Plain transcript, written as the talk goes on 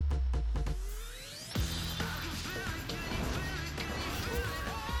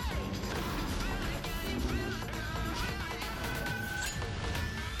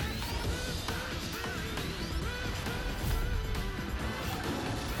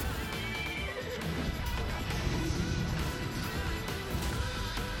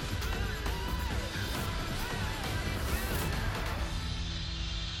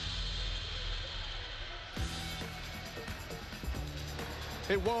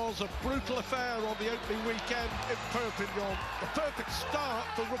It was a brutal affair on the opening weekend in Perpignan. The perfect start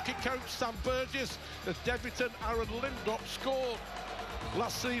for rookie coach Sam Burgess as debutant Aaron Lindop scored.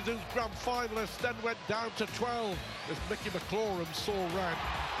 Last season's grand finalists then went down to 12 as Mickey McClorum saw red.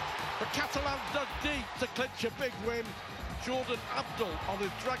 The Catalans dug deep to clinch a big win. Jordan Abdul on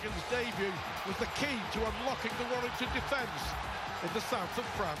his Dragons debut was the key to unlocking the Warrington defence in the south of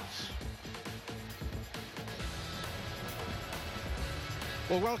France.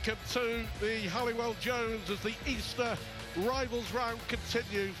 Well, welcome to the Halliwell Jones as the Easter rivals round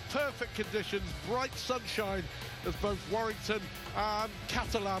continues. Perfect conditions, bright sunshine as both Warrington and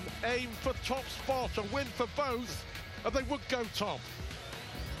Catalan aim for top spot. A win for both and they would go top.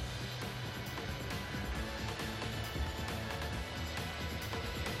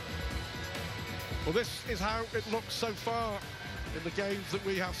 Well, this is how it looks so far in the games that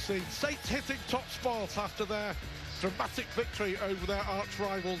we have seen. Saints hitting top spot after their dramatic victory over their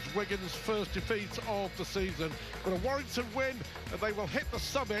arch-rivals, Wigan's first defeat of the season. But a Warrington win, and they will hit the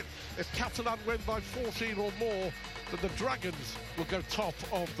summit. If Catalan win by 14 or more, then the Dragons will go top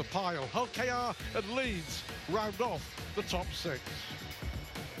of the pile. Hull KR and Leeds round off the top six.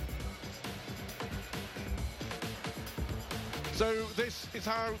 So this is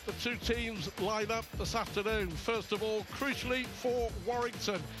how the two teams line up this afternoon. First of all, crucially for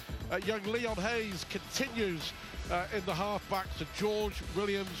Warrington, young Leon Hayes continues in the half-back, so George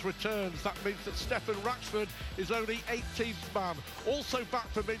Williams returns. That means that Stefan Ratchford is only 18th man. Also back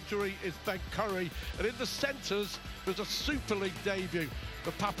from injury is Ben Curry. And in the centres, there's a Super League debut,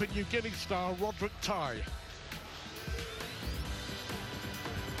 the Papua New Guinea star Roderick Tai.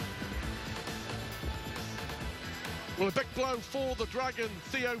 Well, a big blow for the Dragon.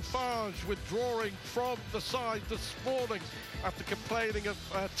 Theo Farge withdrawing from the side this morning after complaining of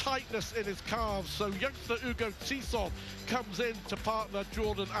tightness in his calves. So youngster Hugo Tisson comes in to partner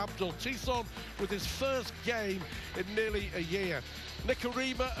Jordan Abdul. Tisson with his first game in nearly a year.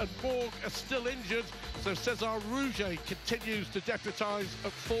 Nicarima and Morg are still injured, so Cesar Rouget continues to deputise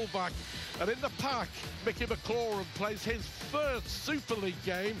at fullback. And in the pack, Mickey McClorum plays his first Super League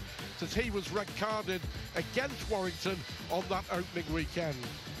game since he was red-carded against Warrington on that opening weekend.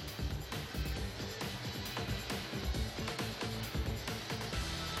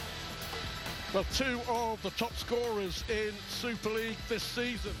 Well, two of the top scorers in Super League this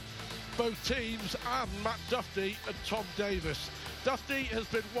season, both teams, and Matt Duffy and Tom Davis. Duffy has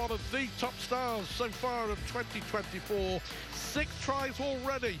been one of the top stars so far of 2024, 6 tries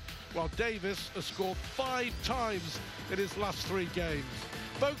already, while Davis has scored 5 times in his last 3 games.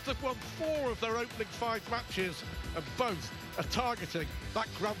 Both have won 4 of their opening 5 matches, and both are targeting that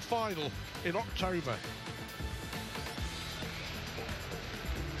grand final in October.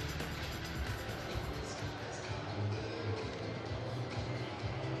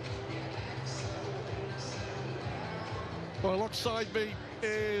 Well, alongside me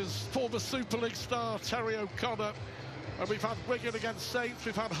is former Super League star Terry O'Connor. And we've had Wigan against Saints,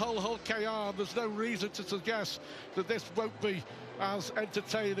 we've had Hull KR. There's no reason to suggest that this won't be as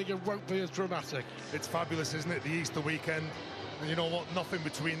entertaining and won't be as dramatic. It's fabulous, isn't it, the Easter weekend? And you know what, nothing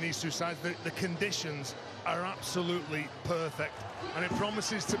between these two sides. The conditions are absolutely perfect. And it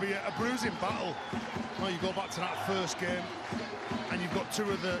promises to be a bruising battle. Well, you go back to that first game, and you've got 2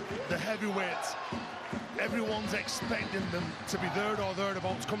 of the heavyweights. Everyone's expecting them to be there or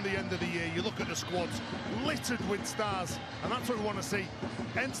thereabouts come the end of the year. You look at the squads, littered with stars, and that's what we want to see.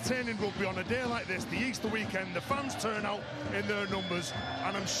 Entertaining rugby on a day like this, the Easter weekend, the fans turn out in their numbers,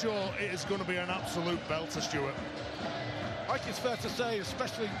 and I'm sure it is going to be an absolute belter, Stuart. I think it's fair to say,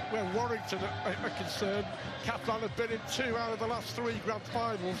 especially where Warrington are concerned, Catalan have been in 2 out of the last 3 grand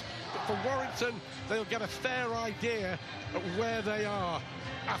finals, but for Warrington, they'll get a fair idea of where they are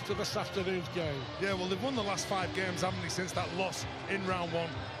after this afternoon's game. Yeah, well, they've won the last 5 games, haven't they, since that loss in round 1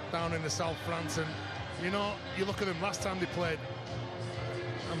 down in the South France. And, you know, you look at them last time they played,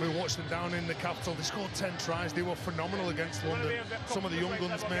 and we watched them down in the capital. They scored 10 tries. They were phenomenal against London. Some of the young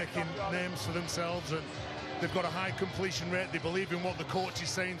guns making names for themselves, and they've got a high completion rate. They believe in what the coach is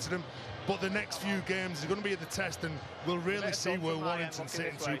saying to them. But the next few games are going to be the test, and we'll really see where Warrington sit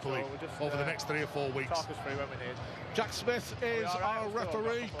in Super League over the next 3 or 4 weeks. Jack Smith is our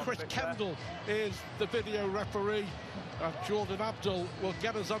referee. Chris Kendall is the video referee. And Jordan Abdul will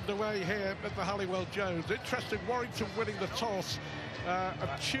get us underway here at the Halliwell Jones. Interesting, Warrington winning the toss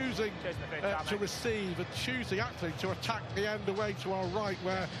and choosing to receive and choosing actually to attack the end away to our right,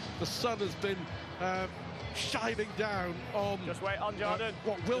 where the sun has been shining down on,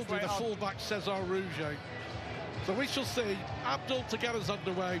 what will be the fullback Cesar Rouget. So we shall see. Abdul to get us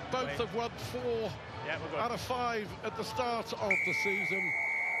underway. Both have won 4 out of 5 at the start of the season.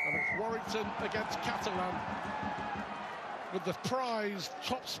 And it's Warrington against Catalan, with the prize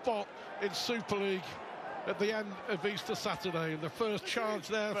top spot in Super League at the end of Easter Saturday. And the first charge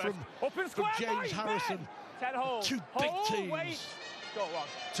there from James Harrison. 2 big teams.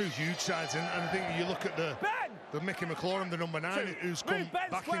 Two huge sides, and I think you look at the Mickey McLaurin, the number 9, who's come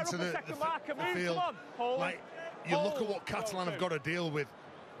back into the field. Like, you look at what Catalan have got to deal with,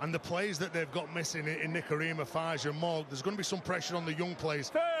 and the players that they've got missing in Nicarima, Fage and Morg. There's going to be some pressure on the young players.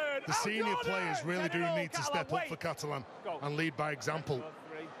 The senior players really do need to step up for Catalan and lead by example.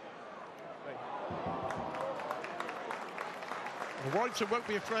 Warrington won't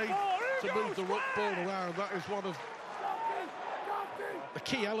be afraid to move the ball around. That is one of the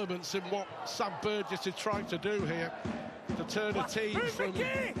key elements in what Sam Burgess is trying to do here, to turn a team from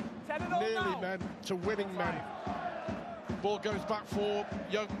nearly men to winning men. Ball goes back for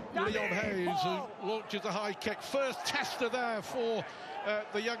young Leon Hayes, who launches a high kick. First tester there for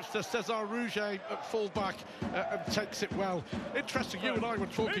the youngster Cesar Rouget at fullback, and takes it well. Interesting, you and I were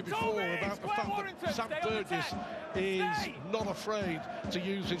talking before about the fact that Sam Burgess is not afraid to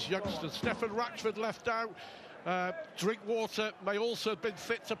use his youngsters. Stefan Ratchford left out. Drinkwater may also have been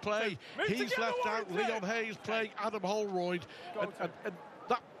fit to play. He's left out. Leon Hayes playing Adam Holroyd, and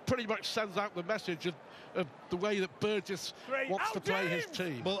that pretty much sends out the message of the way that Burgess wants to play his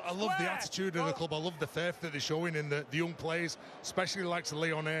team. Well, I love the attitude of the club. I love the faith that they're showing in the young players, especially the likes of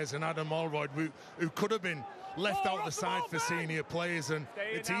Leon Hayes and Adam Holroyd, who could have been left out the side for senior players, and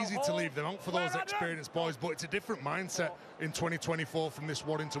it's easy to leave them out for those experienced boys, but it's a different mindset in 2024 from this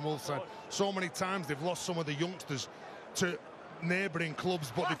Warrington Wolves side. So many times they've lost some of the youngsters to neighbouring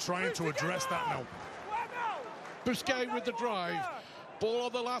clubs, but they're trying to address that now. Busquets with the drive. Ball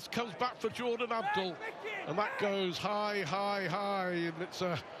on the last comes back for Jordan Abdul, and that goes high, high, high, and it's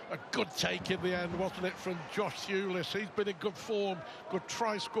a good take in the end, wasn't it, from Josh Hewlett. He's been in good form, good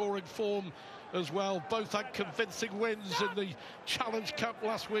try-scoring form as well. Both had convincing wins in the Challenge Cup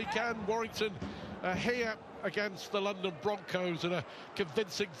last weekend. Warrington here against the London Broncos, and a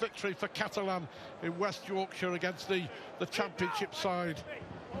convincing victory for Catalan in West Yorkshire against the Championship side,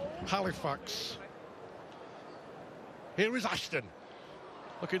 Halifax. Here is Ashton,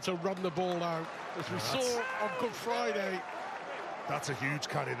 looking to run the ball out, as we saw on Good Friday. That's a huge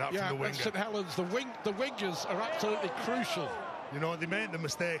carry, that, from the winger. St Helens, the wingers are absolutely crucial. You know, they made the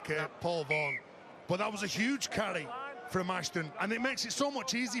mistake, Paul Vaughan, but that was a huge carry from Ashton, and it makes it so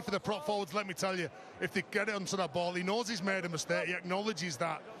much easier for the prop forwards, let me tell you. If they get it onto that ball, he knows he's made a mistake, he acknowledges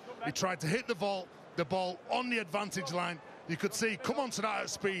that. He tried to hit the ball on the advantage line. You could see, come onto that at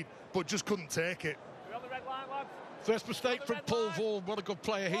speed, but just couldn't take it. First mistake from Paul Vaughan. What a good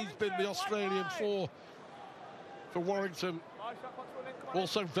player he's been, the Australian for Warrington.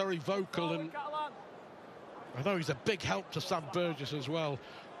 Also very vocal, and I know he's a big help to Sam Burgess as well.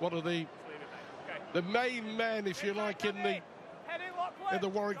 One of the main men, if you like, in the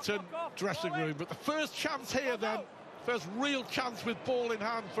Warrington dressing room. But the first chance here then, first real chance with ball in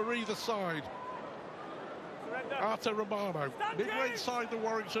hand for either side. Arta Romano, midway inside the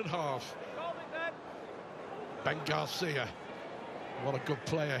Warrington half. Ben Garcia, what a good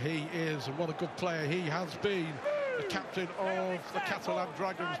player he is, and what a good player he has been. The captain of the Catalan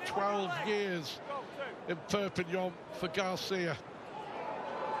Dragons, 12 years in Perpignan for Garcia.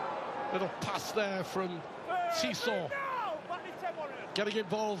 Little pass there from Tisson. Getting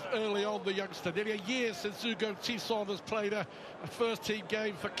involved early on, the youngster. Nearly a year since Hugo Tisson has played a first-team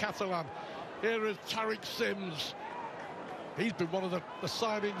game for Catalan. Here is Tariq Sims. He's been one of the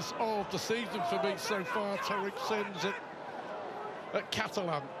signings of the season for me so far, Tariq Sims at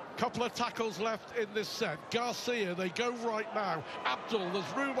Catalan. Couple of tackles left in this set. Garcia, they go right now. Abdul,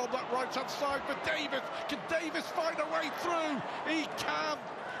 there's room on that right-hand side for Davis. Can Davis find a way through? He can.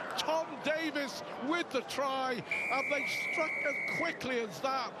 Tom Davis with the try, and they struck as quickly as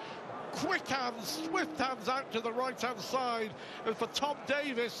that. Quick hands, swift hands out to the right-hand side. And for Tom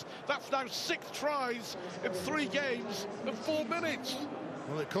Davis, that's now 6 tries in 3 games in 4 minutes.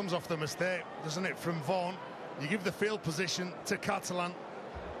 Well, it comes off the mistake, doesn't it, from Vaughan. You give the field position to Catalan.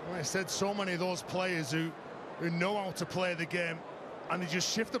 Like I said, so many of those players who know how to play the game, and they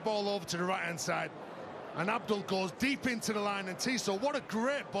just shift the ball over to the right-hand side. And Abdul goes deep into the line, and Tiso, what a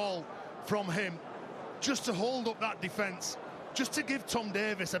great ball from him, just to hold up that defence. Just to give Tom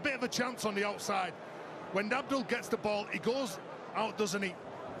Davis a bit of a chance on the outside. When Abdul gets the ball, he goes out, doesn't he?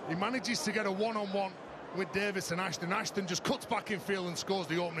 He manages to get a one-on-one with Davis and Ashton. Ashton just cuts back in field and scores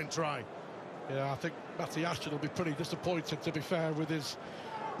the opening try. Yeah, I think Matty Ashton will be pretty disappointed, to be fair, with his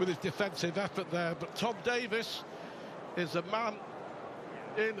defensive effort there. But Tom Davis is a man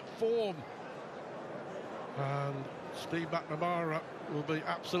in form. And Steve McNamara will be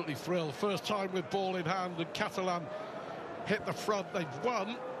absolutely thrilled. First time with ball in hand, and Catalan hit the front. They've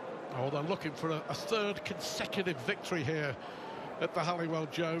won. Oh, they're looking for a third consecutive victory here at the Halliwell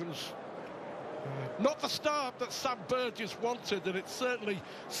Jones. Not the start that Sam Burgess wanted, and it certainly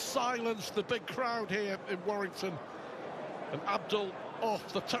silenced the big crowd here in Warrington. And Abdul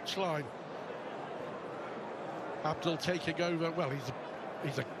off the touchline. Abdul taking over. Well,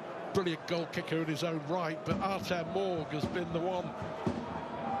 he's a brilliant goal kicker in his own right, but Artem Morg has been the one,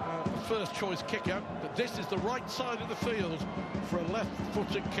 the first choice kicker. But this is the right side of the field for a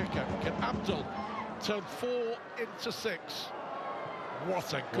left-footed kicker. Can Abdul turn 4 into 6?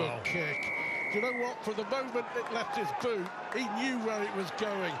 What a good kick. Do you know what? From the moment it left his boot, he knew where it was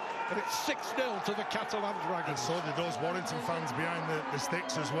going. And it's 6-0 to the Catalan Dragons. And so did those Warrington fans behind the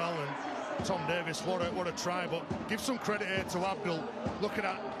sticks as well. And Tom Davis, what a try. But give some credit here to Abdul. Look at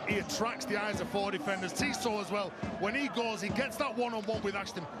that. He attracts the eyes of 4 defenders. Tiso as well. When he goes, he gets that one-on-one with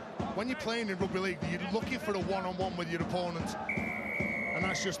Ashton. When you're playing in rugby league, you're looking for a one-on-one with your opponent. And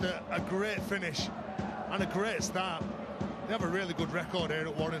that's just a great finish and a great start. They have a really good record here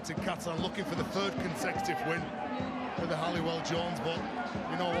at Warrington Catalan, looking for the 3rd consecutive win for the Halliwell Jones, but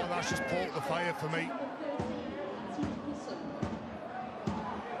you know what, that's just poked the fire for me.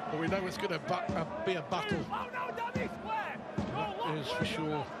 Well, we know it's going to be a battle. That is for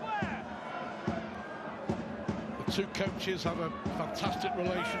sure. The two coaches have a fantastic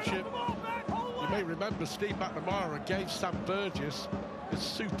relationship. You may remember Steve McNamara gave Sam Burgess his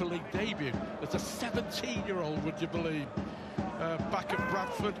Super League debut as a 17-year-old, would you believe, back at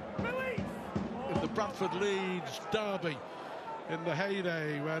Bradford, in the Bradford-Leeds derby in the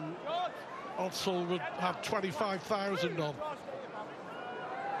heyday when Odsal would have 25,000 on.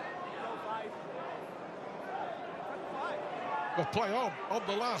 Well, play on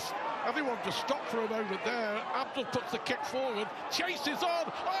the last. Everyone just stopped for a moment there. Abdul puts the kick forward, chases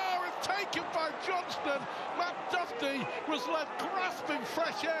on. Oh, it's taken by Johnston. Matt Duffy was left grasping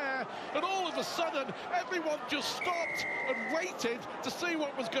fresh air, and all of a sudden, everyone just stopped and waited to see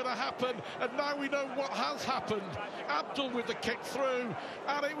what was going to happen. And now we know what has happened. Abdul with the kick through,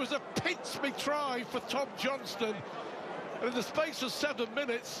 and it was a pinch-me try for Tom Johnston. And in the space of 7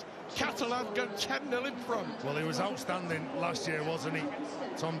 minutes, Catalan go 10-0 in front. Well, he was outstanding last year, wasn't he?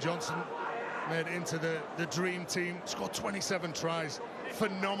 Tom Johnson made it into the dream team, scored 27 tries.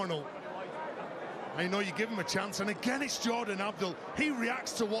 Phenomenal. And you know, you give him a chance, and again it's Jordan Abdul. He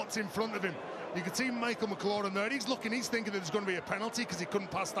reacts to what's in front of him. You can see Michael McLaurin there. He's looking, he's thinking that there's going to be a penalty because he couldn't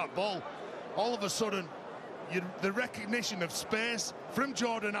pass that ball. All of a sudden, the recognition of space from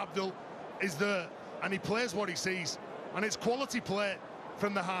Jordan Abdul is there, and he plays what he sees. And it's quality play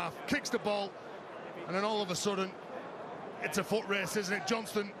from the half, kicks the ball, and then all of a sudden it's a foot race, isn't it?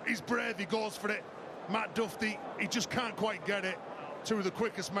 Johnston, he's brave, he goes for it. Matt Duffy, he just can't quite get it. Two of the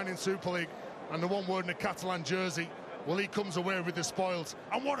quickest men in Super League, and the one wearing a Catalan jersey, well, he comes away with the spoils.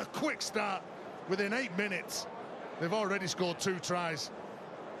 And what a quick start. Within 8 minutes they've already scored 2 tries.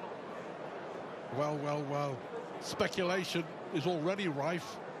 Well, speculation is already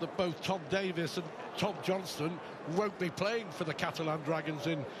rife that both Tom Davis and Tom Johnston won't be playing for the Catalan Dragons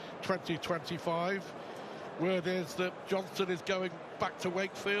in 2025. Word is that Johnston is going back to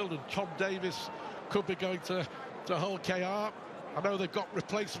Wakefield and Tom Davis could be going to Hull KR. I know they've got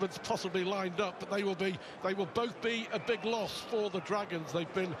replacements possibly lined up, but they will both be a big loss for the Dragons.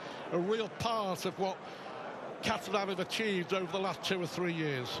 They've been a real part of what Catalan have achieved over the last 2 or 3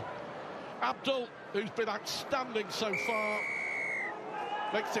 years. Abdul, who's been outstanding so far,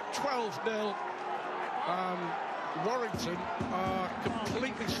 makes it 12-0, and Warrington are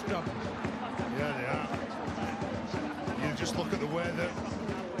completely stunned. Yeah, they are. You just look at the way that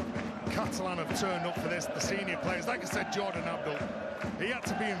Catalan have turned up for this, the senior players. Like I said, Jordan Abdul, he had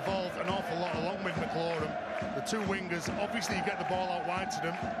to be involved an awful lot along with McLaurin. The 2 wingers, obviously you get the ball out wide to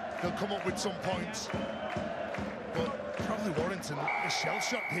them, they'll come up with some points. But probably Warrington is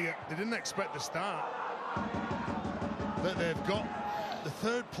shell-shocked here. They didn't expect the start that they've got. The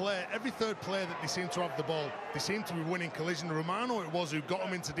third player, every third player that they seem to have the ball, they seem to be winning collision. Romano it was who got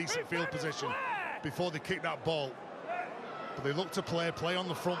them into decent field position before they kicked that ball. But they look to play on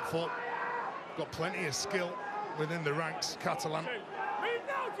the front foot. Got plenty of skill within the ranks, Catalan.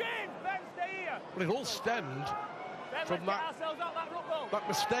 Well, it all stemmed from that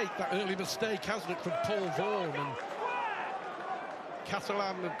mistake, that early mistake, hasn't it, from Paul Vaughan. And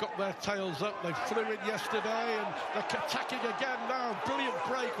Catalan have got their tails up. They flew in yesterday and they're attacking again now. Brilliant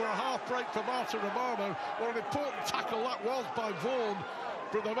break, or a half break from Martin Romano. What an important tackle that was by Vaughan.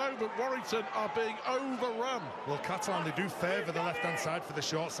 But at the moment, Warrington are being overrun. Well, Catalan, they do favour the left-hand side for the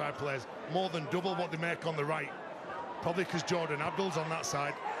short side players. more than double what they make on the right. Probably because Jordan Abdul's on that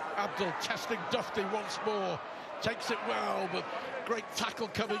side. Abdul testing Dufty once more. Takes it well, but great tackle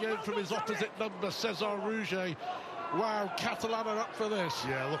coming in from his opposite number, Cesar Rouget. Wow, Catalan are up for this.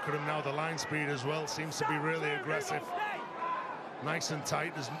 Yeah, look at him now, the line speed as well seems to be really aggressive. Nice and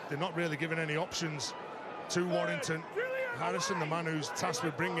tight, they're not really giving any options to Warrington. Harrison, the man who's tasked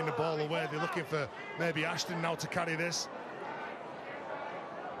with bringing the ball away, they're looking for maybe Ashton now to carry this.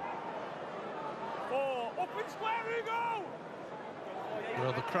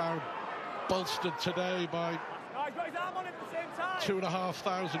 Well, the crowd bolstered today by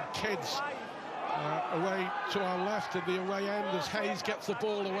 2,500 kids away to our left in the away end as Hayes gets the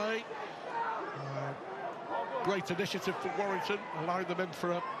ball away. Great initiative for Warrington, allowing them in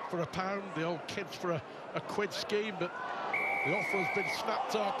for a pound, the old kids for a quid scheme, but the offer has been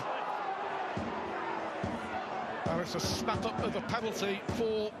snapped up. Now it's a snap up of a penalty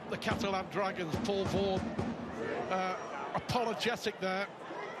for the Catalan Dragons. Paul Vaughan apologetic there,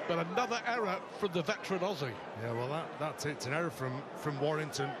 but another error from the veteran Aussie. Yeah, well, that's it. It's an error from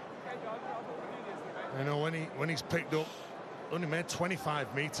Warrington. You know, when he's picked up, only made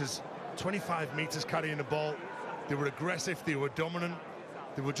 25 metres carrying the ball. They were aggressive, they were dominant,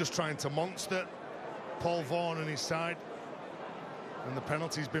 they were just trying to monster Paul Vaughan and his side, and the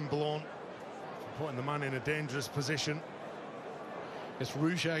penalty's been blown, putting the man in a dangerous position. It's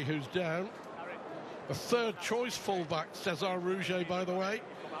Rouget who's down. The third choice fullback, Cesar Rouget, by the way.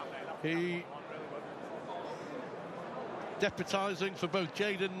 He deputising for both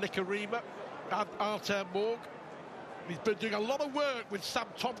Jaden Nikarima and Artem Morg. He's been doing a lot of work with Sam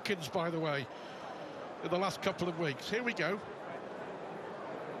Tompkins, by the way, in the last couple of weeks. Here we go.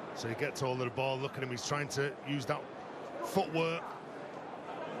 So he gets hold of the ball, look at him, he's trying to use that footwork.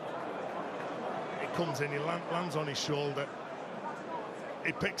 It comes in, he lands on his shoulder.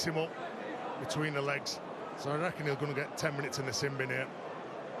 He picks him up between the legs. So I reckon he's going to get 10 minutes in the sin bin here.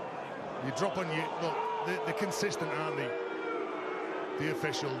 You drop on you, look, they're consistent, aren't they? The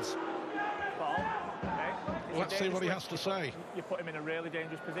officials. Let's see what he has to say. You put him in a really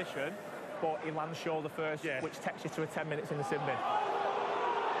dangerous position, but he lands shoulder first, yeah, which takes you to a 10 minutes in the sin bin.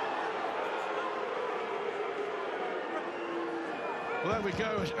 Well, there we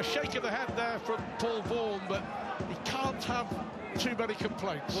go. A shake of the head there from Paul Vaughan, but he can't have too many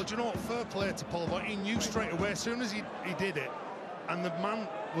complaints. Well, do you know what? Fair play to Paul Vaughan. He knew straight away, as soon as he did it, and the man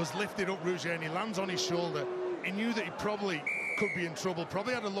was lifted up, Rouget, and he lands on his shoulder, he knew that he probably could be in trouble.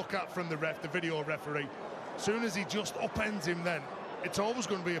 Probably had a look at from the video referee. As soon as he just upends him, then it's always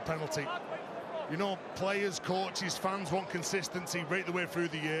going to be a penalty. You know, players, coaches, fans want consistency right the way through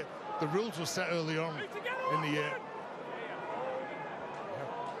the year. The rules were set early on in the year.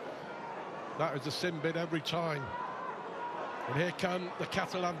 That is a sin bin every time. And here come the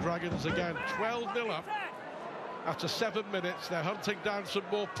Catalan Dragons again. 12-0 up after 7 minutes. They're hunting down some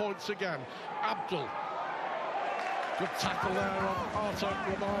more points again. Abdul. Good tackle there on Artem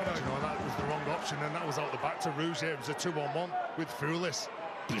Romano. You know, that was the wrong option, and that was out the back to Rouget. It was a 2-on-1 with Foulis.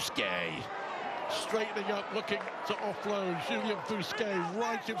 Bousquet straightening up, looking to offload. Julien Bousquet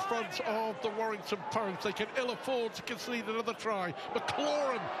right in front of the Warrington post. They can ill afford to concede another try.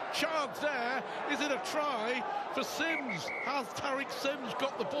 McLaurin, chance there. Is it a try for Sims? Has Tariq Sims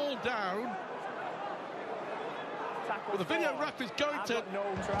got the ball down? Well, the video ref is going to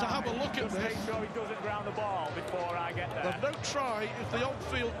have a look at this. Make sure he doesn't ground the ball before I get there. The no try is the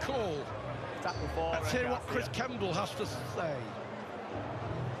on-field call. Let's hear what Chris Kemble has to say.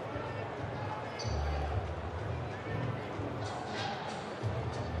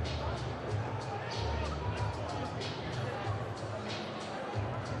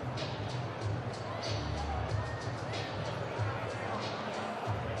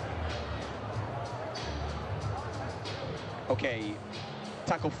 Okay,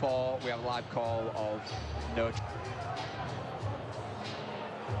 tackle 4, we have a live call of no.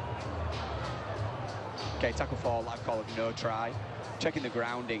 Okay, tackle 4, live call of no try. Checking the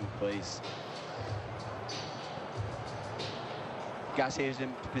grounding, please. Garcia's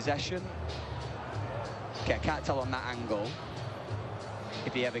in possession. Okay, I can't tell on that angle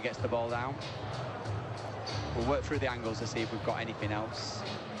if he ever gets the ball down. We'll work through the angles to see if we've got anything else.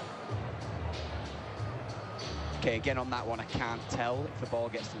 Okay, again on that one, I can't tell if the ball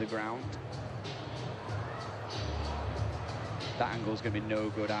gets to the ground. That angle's going to be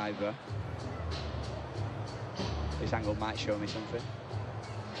no good either. This angle might show me something.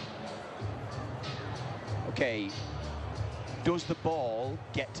 Okay, does the ball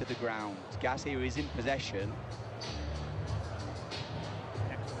get to the ground? Garcia is in possession.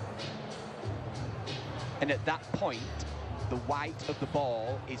 And at that point, the white of the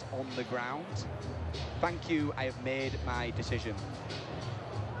ball is on the ground. Thank you, I have made my decision.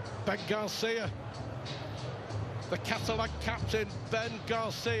 Ben Garcia, the Catalan captain, Ben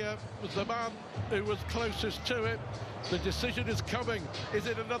Garcia, was the man who was closest to it. The decision is coming. Is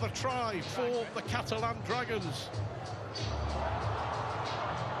it another try for the Catalan Dragons?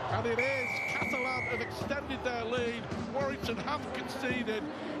 And it is. Catalan have extended their lead. Warrington have conceded.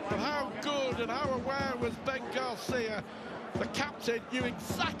 But how good and how aware was Ben Garcia? The captain knew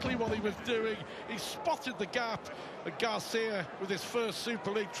exactly what he was doing. He spotted the gap. And Garcia, with his first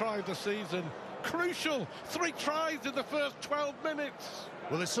Super League try of the season, crucial. 3 tries in the first 12 minutes.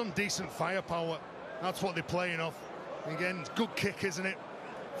 Well, there's some decent firepower. That's what they're playing off. Again, it's good kick, isn't it,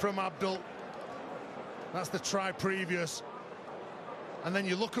 from Abdul. That's the try previous. And then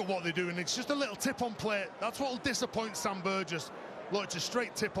you look at what they're doing. It's just a little tip on play. That's what will disappoint Sam Burgess. Look, it's a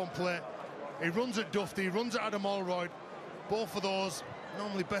straight tip on play. He runs at Dufty, he runs at Adam Allroyd. Both of those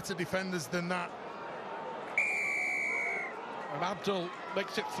normally better defenders than that. And Abdul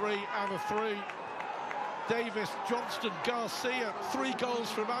makes it 3 out of 3. Davis, Johnston, Garcia, 3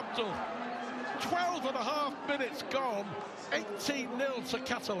 goals from Abdul. 12 and a half minutes gone, 18-0 to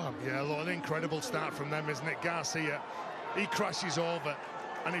Catalan. Yeah, look, an incredible start from them, isn't it? Garcia, he crashes over,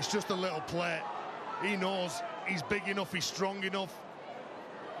 and it's just a little play. He knows he's big enough, he's strong enough,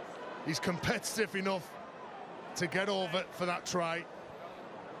 he's competitive enough to get over for that try.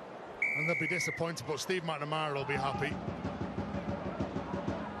 And they'll be disappointed, but Steve McNamara will be happy.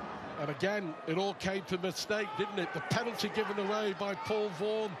 And again, it all came to mistake, didn't it? The penalty given away by Paul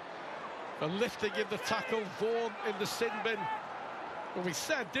Vaughan. A lifting in the tackle, Vaughan in the sin bin. Well, we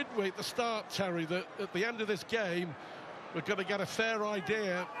said, didn't we, at the start, Terry, that at the end of this game, we're going to get a fair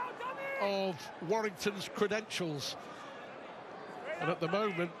idea of Warrington's credentials. And at the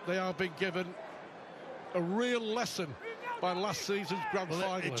moment, they are being given a real lesson by last season's grand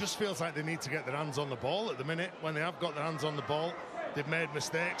final. It just feels like they need to get their hands on the ball at the minute. When they have got their hands on the ball, they've made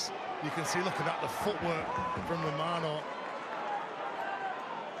mistakes. You can see, look at that, the footwork from Romano.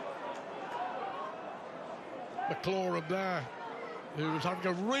 McLaurin there, who was having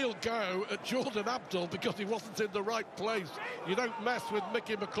a real go at Jordan Abdul because he wasn't in the right place. You don't mess with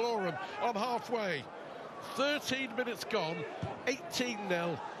Mickey McLaurin on halfway. 13 minutes gone,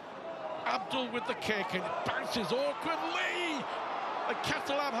 18-0. Abdul with the kick, and it bounces awkwardly. And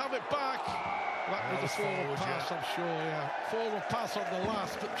Catalan have it back. That was a forward pass, I'm sure, yeah. Forward pass on the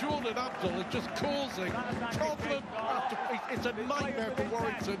last, but Jordan Abdul is just causing problem after. It's a nightmare for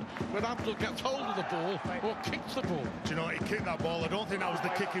Warrington when Abdul gets hold of the ball or kicks the ball. Do you know, he kicked that ball. I don't think that was the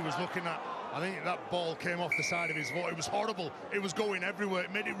kick he was looking at. I think that ball came off the side of his foot. It was horrible. It was going everywhere.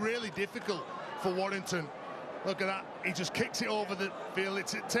 It made it really difficult for Warrington. Look at that. He just kicks it over the field.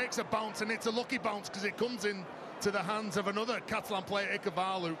 It takes a bounce, and it's a lucky bounce because it comes in to the hands of another Catalan player,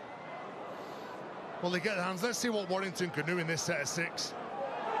 Ikavalu. Well, they get the hands. Let's see what Warrington can do in this set of 6.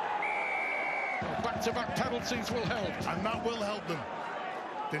 Back-to-back penalties will help. And that will help them.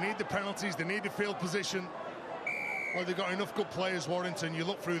 They need the penalties. They need the field position. Well, they've got enough good players, Warrington. You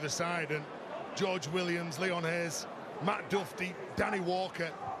look through the side, and George Williams, Leon Hayes, Matt Dufty, Danny Walker,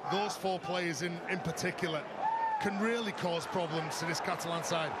 those 4 players in particular can really cause problems to this Catalan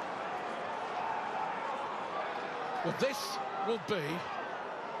side. Well, this will be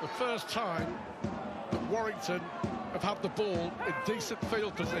the first time that Warrington have had the ball in decent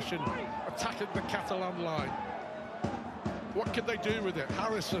field position, attacking the Catalan line. What can they do with it?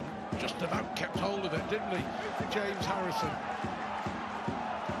 Harrison just about kept hold of it, didn't he? James Harrison.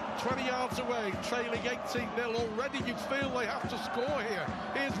 20 yards away, trailing 18-0. Already you feel they have to score here.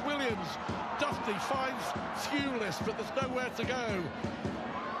 Here's Williams. Dufty finds Thewlis, but there's nowhere to go.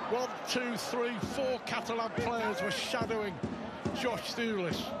 1, 2, 3, 4 Catalan players were shadowing Josh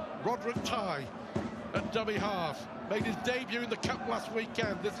Thewlis. Roderick Ty at dummy half. Made his debut in the Cup last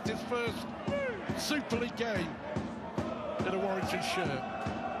weekend. This is his first Super League game in a Warrington shirt.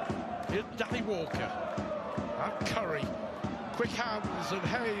 Here's Danny Walker and Curry. Quick hands, and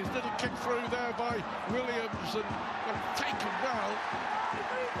Hayes, little kick through there by Williams, and taken well.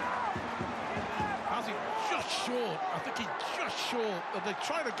 As he just short, I think he's just short, and they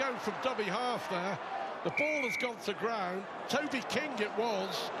try to go from dummy half there. The ball has gone to ground. Toby King it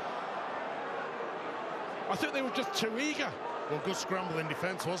was. I think they were just too eager. Well, good scramble in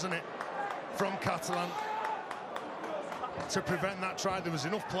defence, wasn't it, from Catalan to prevent that try. There was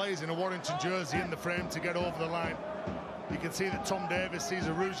enough players in a Warrington jersey in the frame to get over the line. You can see that Tom Davis,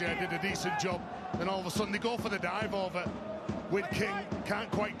 Cesar Rougier did a decent job. Then all of a sudden they go for the dive over with King.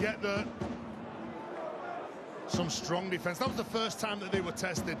 Can't quite get there. Some strong defence. That was the first time that they were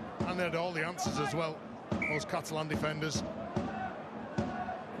tested, and they had all the answers as well, those Catalan defenders.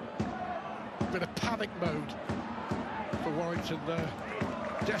 bit of panic mode for Warrington there.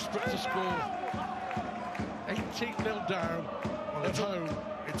 Desperate to score. 18-0 down at home.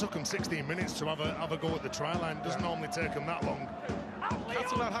 It took them 16 minutes to have a go at the try line. It doesn't normally take them that long.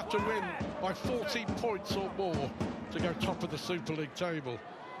 Catalan have to win by 14 points or more to go top of the Super League table.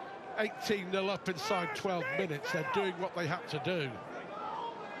 18-0 up inside 12 minutes. They're doing what they had to do.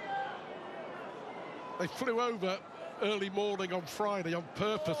 They flew over early morning on Friday on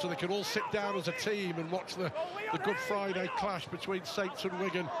purpose so they could all sit down as a team and watch the Good Friday clash between Saints and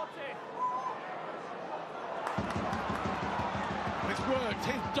Wigan. It's worked.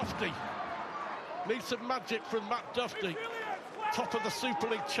 Here's Dufty. Needs some magic from Matt Dufty. Top of the Super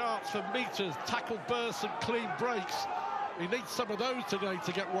League charts for metres, tackle bursts and clean breaks. He needs some of those today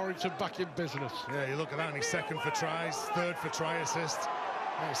to get Warrington back in business. Yeah, you look at that, and he's second for tries, third for try assists.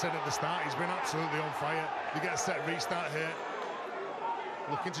 Like I said at the start, he's been absolutely on fire. You get a set restart here.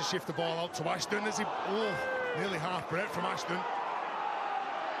 Looking to shift the ball out to Ashton as he... Oh, nearly half break from Ashton.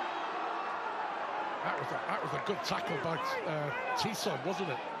 That was a good tackle by Tisson, wasn't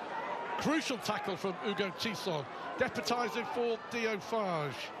it? Crucial tackle from Hugo Tisson. Deputising for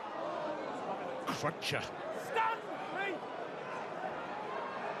Diofage. Cruncher.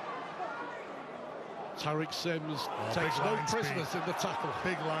 Tariq Sims takes no prisoners in the tackle.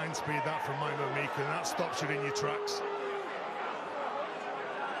 Big line speed that from Mike Mika, and that stops you in your tracks.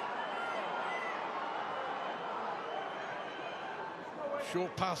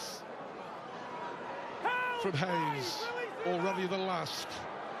 Short pass from Hayes, already the last.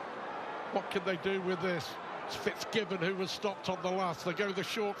 What can they do with this? It's Fitzgibbon who was stopped on the last. They go the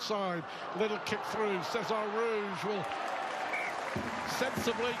short side, little kick through. Cesar Rouge will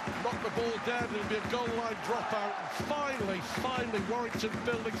sensibly knock the ball down. It'll be a goal line dropout. And finally, Warrington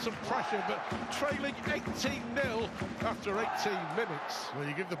building some pressure, but trailing 18-0 after 18 minutes. Well,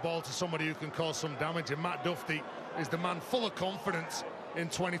 you give the ball to somebody who can cause some damage, and Matt Dufty is the man full of confidence in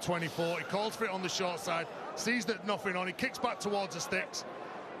 2024. He calls for it on the short side, sees that nothing on, he kicks back towards the sticks,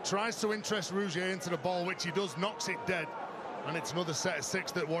 tries to interest Rougier into the ball, which he does, knocks it dead, and it's another set of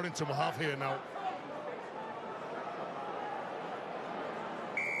 6 that Warrington will have here now.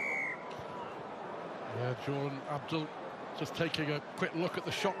 Yeah, Jordan Abdul just taking a quick look at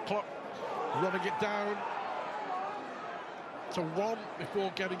the shot clock, running it down to 1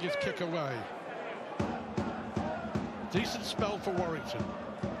 before getting his kick away. Decent spell for Warrington,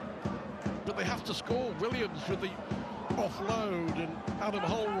 but they have to score. Williams with the offload, and Adam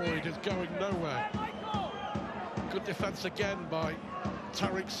Holroyd is going nowhere. Good defence again by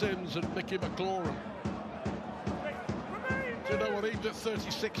Tariq Sims and Mickey McLaurin. Do you know what, even at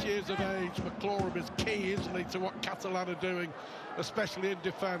 36 years of age, McLaurin is key, isn't he, to what Catalan are doing, especially in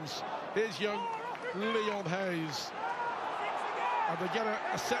defence. Here's young Leon Hayes, and they get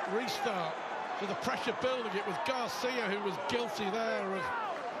a set restart. So the pressure building. It was Garcia who was guilty there of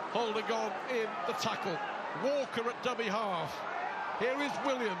holding on in the tackle. Walker at dummy half. Here is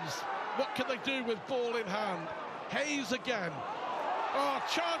Williams. What can they do with ball in hand? Hayes again. Oh,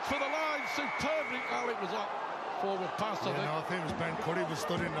 chance for the line, superbly. Oh, it was up. Forward pass, I think. No, I think it was Ben Cuddy was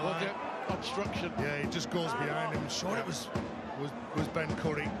stood in the line. Obstruction. Yeah, he just goes behind him. Sure, it was Ben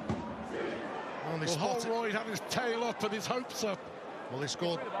Cuddy. Well, Holroyd had his tail up and his hopes up. Well, he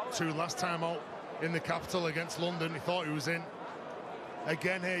scored 2 last time out in the capital against London. He thought he was in.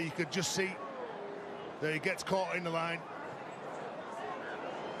 Again here, you could just see that he gets caught in the line.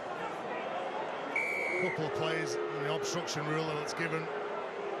 A couple of plays in the obstruction rule that's given.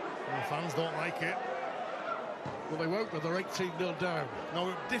 And the fans don't like it. Well, they won't, but they're 18-0 down.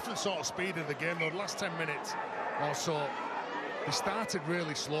 No, different sort of speed in the game, though. The last 10 minutes or so, they started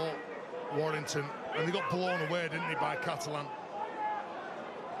really slow, Warrington, and they got blown away, didn't they, by Catalan.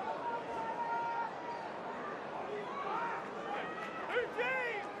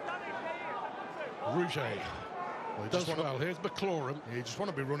 Rougier does well. Here's McLaurin. Yeah, you just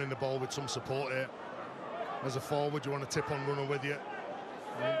want to be running the ball with some support here. As a forward, you want to tip on runner with you.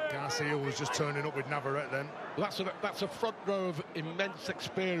 And Garcia was just turning up with Navarrete then. That's a front row of immense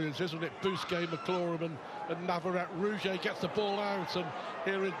experience, isn't it? Bousquet, McLaurin and Navarrete. Rougier gets the ball out, and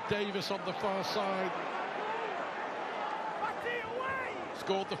here is Davis on the far side.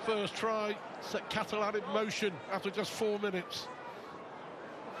 Scored the first try, set Catalan in motion after just 4 minutes.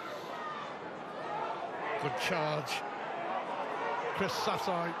 Good charge. Chris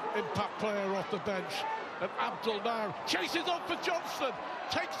Sassai, impact player off the bench. And Abdul now chases on for Johnson.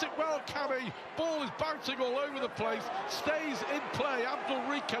 Takes it well, Cammy. Ball is bouncing all over the place. Stays in play. Abdul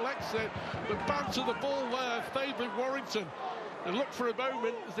recollects it. The bounce of the ball there favouring Warrington. They looked for a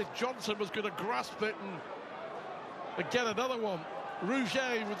moment as if Johnson was going to grasp it and get another one.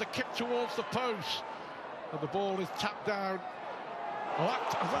 Rouget with the kick towards the post. And the ball is tapped down.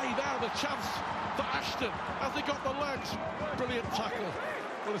 Away now, the chance for Ashton. Has he got the legs? Brilliant tackle.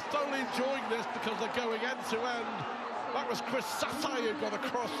 Well, he's thoroughly enjoying this because they're going end to end. That was Chris Satai who got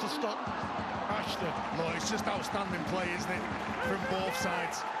across to stop Ashton. Look, it's just outstanding play, isn't it, from both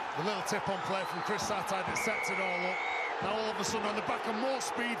sides. The little tip-on play from Chris Satai that sets it all up. Now all of a sudden on the back of more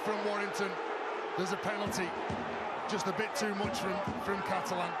speed from Warrington, there's a penalty. Just a bit too much from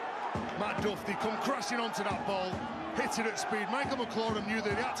Catalan. Matt Duffy come crashing onto that ball, hit it at speed. Michael McLaurin knew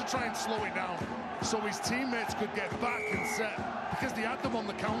that he had to try and slow it down so his teammates could get back and set, because they had them on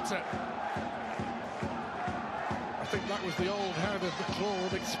the counter. I think that was the old head of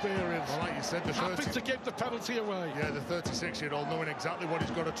McLaurin experience. Well, like you said, happy to give the penalty away. Yeah, the 36-year-old knowing exactly what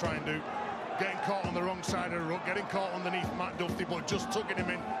he's got to try and do. Getting caught on the wrong side of the ruck, getting caught underneath Matt Duffy, but just tucking him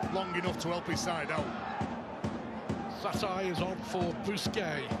in long enough to help his side out. Satai is on for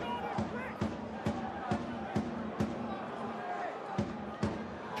Bousquet.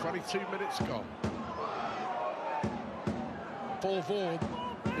 Minutes gone. Paul Vaughan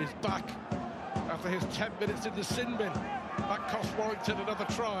is back after his 10 minutes in the sin bin. That cost Warrington another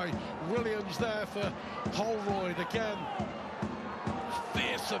try. Williams there for Holroyd again.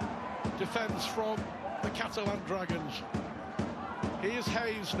 Fearsome defence from the Catalan Dragons. Here's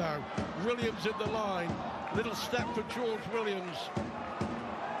Hayes now. Williams in the line. Little step for George Williams.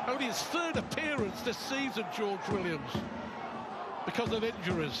 Only his third appearance this season, George Williams, because of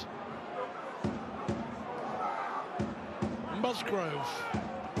injuries. Musgrove.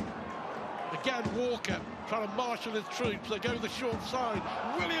 Again, Walker trying to marshal his troops. They go the short side.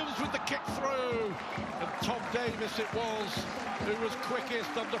 Williams with the kick through. And Tom Davis it was who was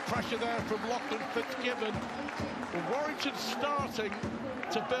quickest under pressure there from Lachlan Fitzgibbon. Well, Warrington starting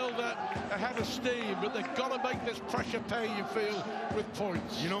to build a head of steam, but they've got to make this pressure pay, you feel, with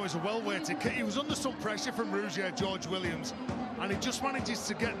points. You know, it's a well-weighted kick. He was under some pressure from Rouget, George Williams, and he just manages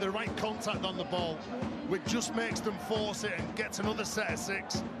to get the right contact on the ball, which just makes them force it and gets another set of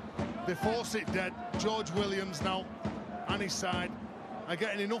 6. They force it dead. George Williams now and his side are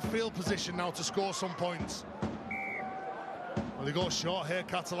getting enough field position now to score some points. Well, they go short here,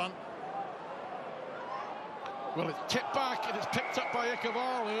 Catalan. Well, it's tipped back and it's picked up by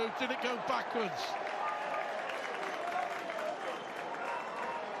Ikevalu. Did it go backwards?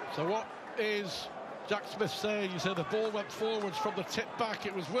 So what is Jack Smith saying? He said the ball went forwards from the tip back.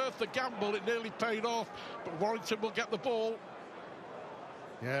 It was worth the gamble. It nearly paid off, but Warrington will get the ball.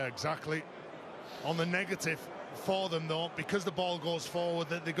 Yeah, exactly. On the negative for them, though, because the ball goes forward,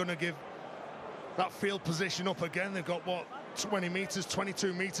 that they're going to give that field position up again. They've got, what, 20 metres,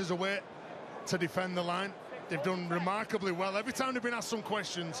 22 metres away to defend the line. They've done remarkably well. Every time they've been asked some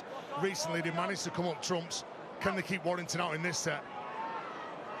questions recently, they managed to come up trumps. Can they keep Warrington out in this set?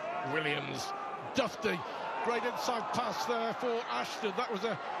 Williams, Dufty, great inside pass there for Ashton. That was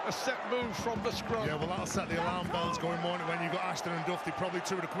a set move from the scrum. Yeah, well, that'll set the alarm bells going morning when you've got Ashton and Dufty, probably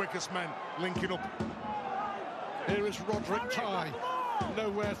two of the quickest men linking up. Here is Roderick Ty,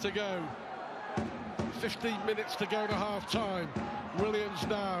 nowhere to go. 15 minutes to go to half-time. Williams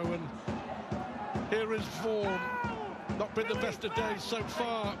now, and here is Vaughan. Not been the best of days so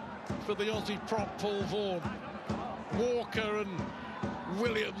far for the Aussie prop, Paul Vaughan. Walker and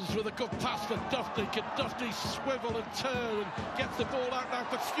Williams with a good pass for Dufty. Can Dufty swivel and turn and gets the ball out now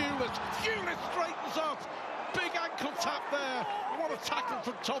for Hewlett. Hewlett straightens up. Big ankle tap there. What a tackle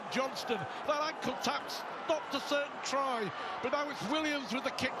from Tom Johnston. That ankle tap stopped a certain try, but now it's Williams with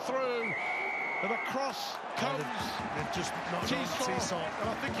the kick through. And across comes T-Saw, and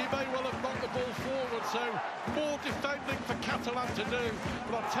I think he may well have knocked the ball forward, so more defending for Catalan to do.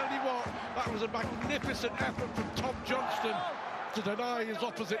 But I'll tell you what, that was a magnificent effort from Tom Johnston to deny his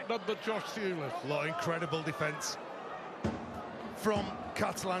opposite number, Josh Hewlett. Incredible defence from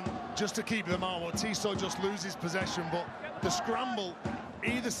Catalan just to keep them out. T-Saw just loses possession, but the scramble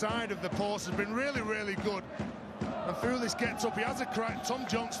either side of the post has been really, really good. And Foulis gets up, he has a crack. Tom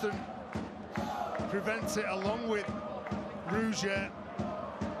Johnston prevents it along with Rouget,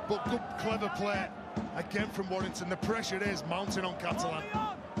 but good, clever play again from Warrington. The pressure is mounting on Catalan.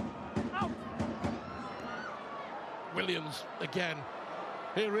 Williams again.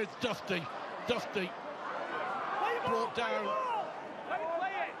 Here is Dufty. Dufty brought down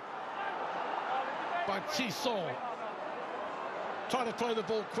by T-Saw. Trying to play the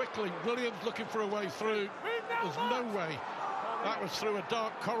ball quickly. Williams looking for a way through. There's no way. That was through a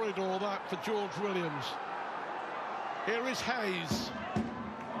dark corridor, that, for George Williams. Here is Hayes.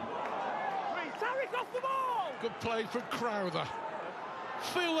 Good play from Crowther.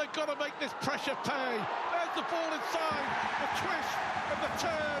 Feel they've got to make this pressure pay. There's gets the ball inside, the twist and the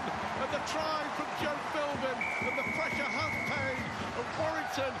turn and the try from Joe Philbin, and the pressure has paid, and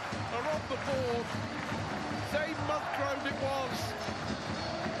Warrington are on the board. Zane Musgrove it was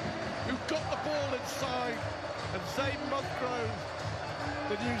who got the ball inside, and Zane Musgrove,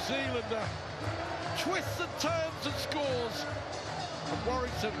 the New Zealander, twists and turns and scores. And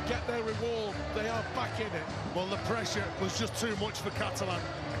Warrington get their reward. They are back in it. Well, the pressure was just too much for Catalan.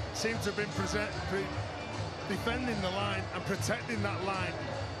 Seemed to have been defending the line and protecting that line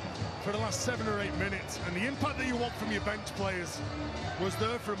for the last 7 or 8 minutes. And the impact that you want from your bench players was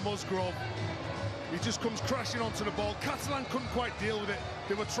there from Musgrove. He just comes crashing onto the ball. Catalan couldn't quite deal with it.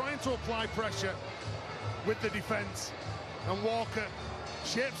 They were trying to apply pressure with the defence. And Walker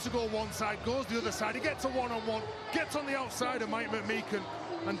shapes to go one side, goes the other side. He gets a one-on-one, gets on the outside of Mike McMeekan,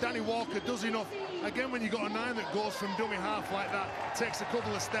 and Danny Walker does enough. Again, when you got a 9 that goes from dummy half like that, takes a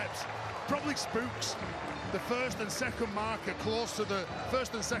couple of steps, probably spooks the first and second marker close to the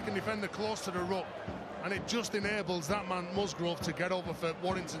first and second defender close to the ruck, and it just enables that man Musgrove to get over for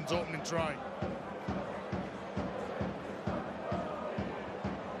Warrington's opening try.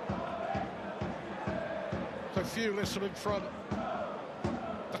 So Fewless are in front.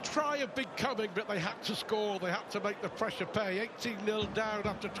 The try had been coming, but they had to score. They had to make the pressure pay. 18-0 down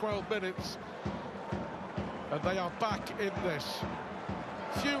after 12 minutes. And they are back in this.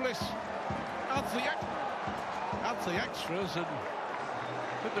 Fewless adds the extras, and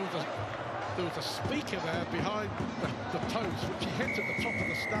I think there was a speaker there behind the post, which he hit at the top of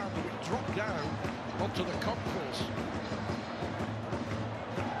the stand, and it dropped down onto the concourse.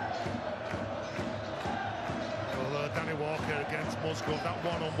 Danny Walker against Musgrove, that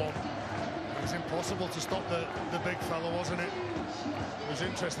one-on-one. It was impossible to stop the big fella, wasn't it? It was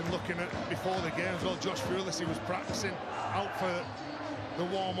interesting looking at before the game as well. Josh Fewless, he was practicing out for the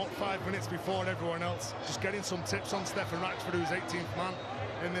warm-up 5 minutes before everyone else, just getting some tips on Stephen Raxford, who's 18th man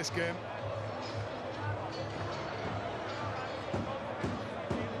in this game.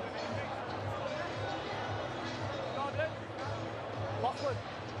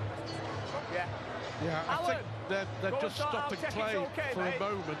 Yeah, I think they're just stopping play for a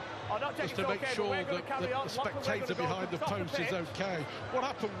moment, just to make sure that the spectator behind the post is okay. What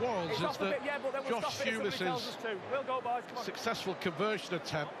happened was that Josh Fewless's successful conversion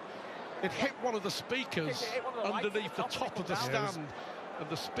attempt, it hit one of the speakers underneath the top of the stand, and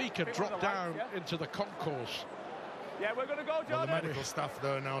the speaker dropped down into the concourse. Yeah, we're going to go, Jordan. Well, the medical staff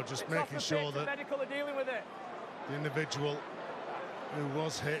there now just making sure that the individual who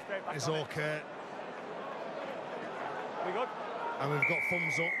was hit is okay. And we've got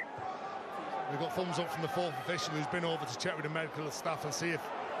thumbs up. We've got thumbs up from the fourth official, who's been over to check with the medical staff and see if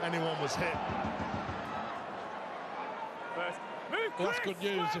anyone was hit. Well, that's good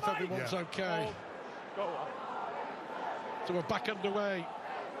news if everyone's okay. So we're back underway.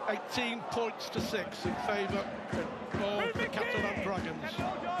 18 points to 6 in favour of the Catalan Dragons.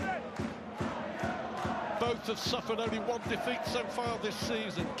 Both have suffered only one defeat so far this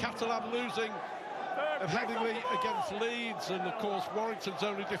season. Catalan losing and headingly against Leeds, and of course Warrington's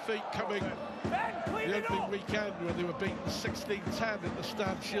only defeat coming the opening weekend when they were beaten 16-10 at the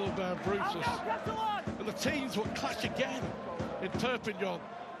Stade Gilbert Brutus. And the teams will clash again in Perpignan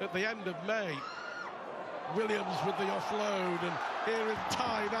at the end of May. Williams with the offload, and here in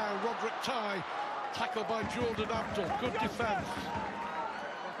Ty now, Roderick Ty, tackled by Jordan Abdul, good defence.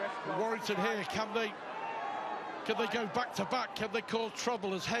 Warrington here, can they go back-to-back? Can they cause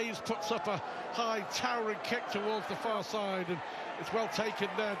trouble as Hayes puts up a high towering kick towards the far side, and it's well taken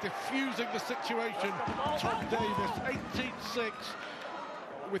there, diffusing the situation. Tom Davis, 18-6,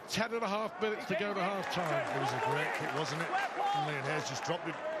 with 10.5 minutes to go to half-time. It was a great kick, wasn't it? And Leon Hayes just dropped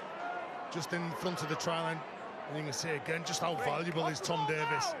it just in front of the try line. And you can see again just how valuable is Tom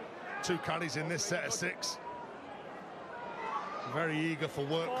Davis. 2 carries in this set of 6. Very eager for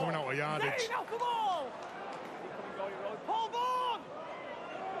work coming out of yardage.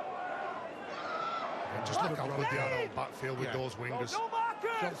 And just look how good they are out backfield with those wingers.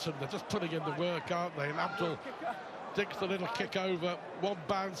 Johnson, they're just putting in the work, aren't they? And Abdul digs the little kick over, one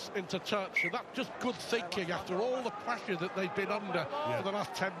bounce into touch, and that's just good thinking after all the pressure that they've been under for the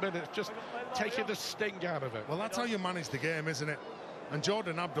last 10 minutes, just taking the sting out of it. Well, that's how you manage the game, isn't it? And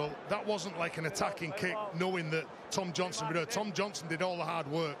Jordan Abdul, that wasn't like an attacking kick, knowing that Tom Johnson would do it. Tom Johnson did all the hard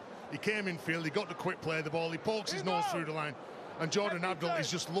work. He came in field, he got the quick play of the ball, he pokes his nose through the line, and Jordan Abdul is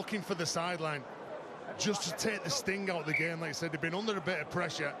just looking for the sideline, just to take the sting out of the game. Like I said, they've been under a bit of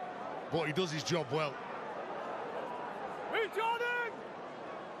pressure, but he does his job well.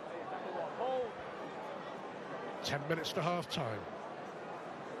 10 minutes to half-time.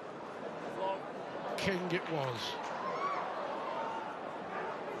 King it was.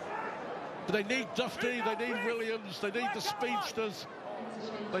 But they need Duffy, they need Williams, they need the speedsters.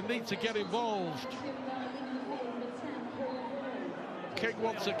 They need to get involved. King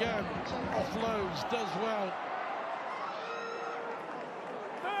once again offloads, does well.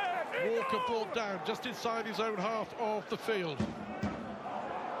 Walker brought down just inside his own half of the field.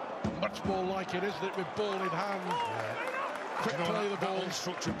 Much more like it, isn't it, with ball in hand. Quick play the ball.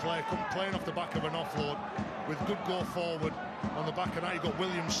 Unstructured play, playing off the back of an offload with good go forward. On the back of that, you've got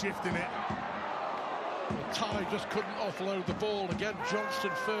Williams shifting it. Well, Ty just couldn't offload the ball. Again,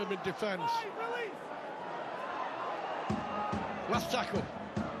 Johnston firm in defence. Last tackle.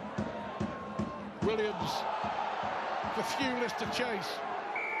 Williams, the fewest to chase.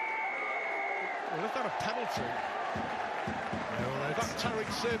 Well, is that a penalty? Yeah, that Tarek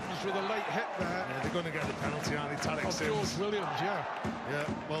Sims with a late hit there. Yeah, they're going to get the penalty, aren't they, Tarek Sims? George Williams, yeah. Yeah,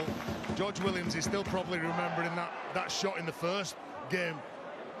 well, George Williams is still probably remembering that shot in the first game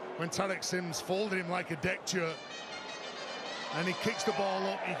when Tarek Sims folded him like a deck chair. And he kicks the ball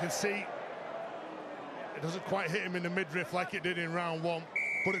up, you can see it doesn't quite hit him in the midriff like it did in round one,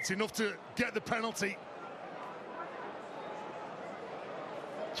 but it's enough to get the penalty.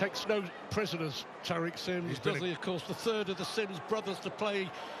 Takes no prisoners, Tarek Sims, does he? Of course, the third of the Sims brothers to play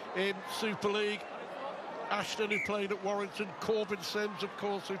in Super League. Ashton, who played at Warrington, Corbin Sims, of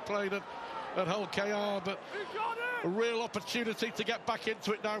course, who played at Hull KR, but a real opportunity to get back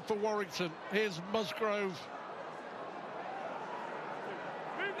into it now for Warrington. Here's Musgrove.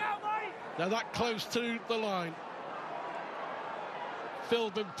 Now that close to the line.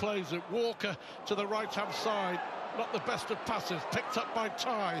 Philbin plays it. Walker to the right-hand side. Not the best of passes, picked up by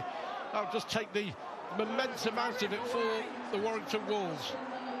Ty. That'll just take the momentum out of it for the Warrington Wolves.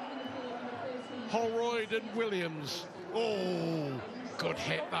 Holroyd and Williams. Oh, good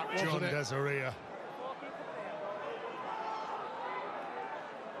hit that, wasn't John it? Desiree.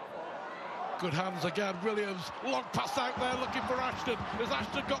 Good hands again, Williams. Long pass out there looking for Ashton. Has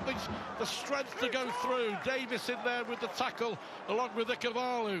Ashton got the strength to go through? Davis in there with the tackle, along with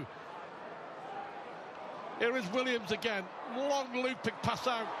Ikavalu. Here is Williams again. Long looping pass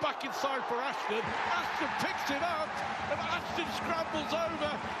out. Back inside for Ashton. Ashton picks it up. And Ashton scrambles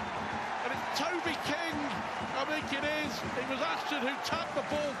over. And it's Toby King, I think it is. It was Ashton who tapped the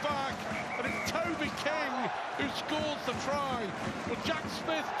ball back. And it's Toby King who scores the try. Well, Jack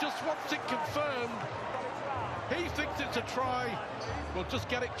Smith just wants it confirmed. He thinks it's a try. We'll just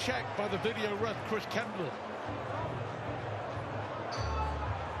get it checked by the video ref, Chris Kendall.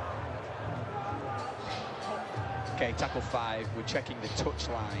 Okay, tackle 5, we're checking the touch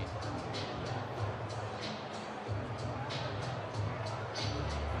line.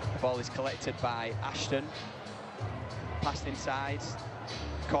 The ball is collected by Ashton, passed inside,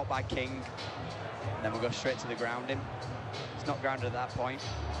 caught by King, and then we'll go straight to the grounding. It's not grounded at that point.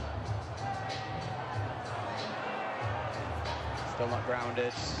 Still not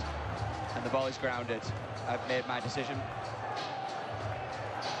grounded, and the ball is grounded. I've made my decision.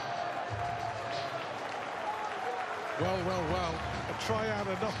 Well, a try out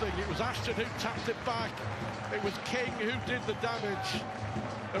of nothing. It was Ashton who tapped it back. It was King who did the damage.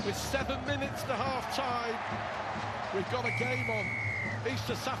 And with 7 minutes to half-time, we've got a game on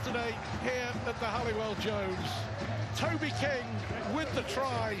Easter Saturday here at the Halliwell Jones. Toby King with the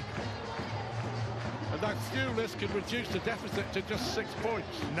try. And that Thewlis can reduce the deficit to just 6 points.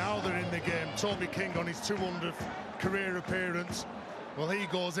 Now they're in the game. Toby King on his 200th career appearance. Well, he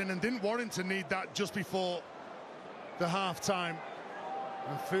goes in, and didn't Warrington need that just before the half-time?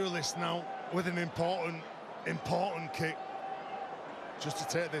 And Thewlis now with an important kick just to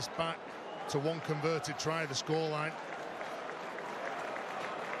take this back to one converted try, the scoreline.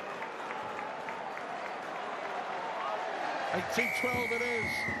 (18-12) it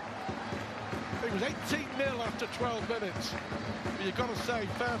is. It was 18-0 after 12 minutes. But you've got to say,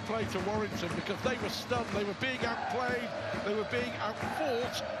 fair play to Warrington, because they were stunned. They were being outplayed, they were being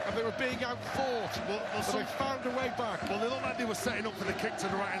outfought, and they were being outfought. But they found a way back. Well, they looked like they were setting up for the kick to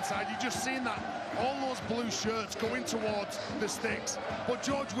the right-hand side. You just seen that, all those blue shirts going towards the sticks. But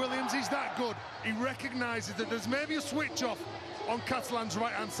George Williams, he's that good. He recognises that there's maybe a switch off on Catalan's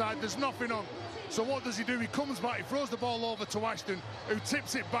right-hand side. There's nothing on. So what does he do? He comes back, he throws the ball over to Ashton, who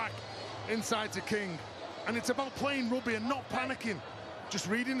tips it back inside to King. And it's about playing rugby and not panicking, just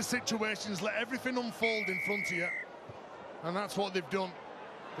reading the situations, let everything unfold in front of you. And that's what they've done.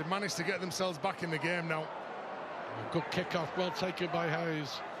 They've managed to get themselves back in the game now. A good kick-off, well taken by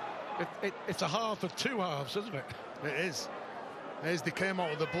Hayes. It's a half of 2 halves, isn't it? It is. As they came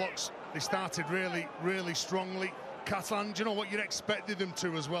out of the blocks, they started really strongly. Catalan, do you know what, you'd expected them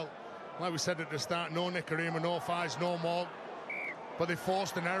to as well. Like we said at the start, no Nicarima, no fives, no more. But they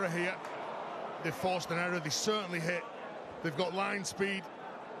forced an error here. They forced an error. They certainly hit. They've got line speed.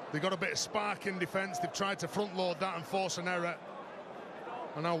 They've got a bit of spark in defence. They've tried to front load that and force an error.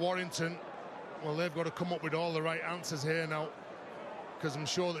 And now Warrington, well, they've got to come up with all the right answers here now, because I'm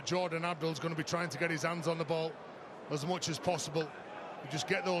sure that Jordan Abdul's going to be trying to get his hands on the ball as much as possible. You just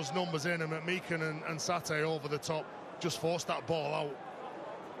get those numbers in, and McMeekin and Satay over the top just force that ball out.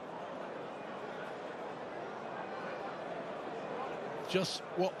 Just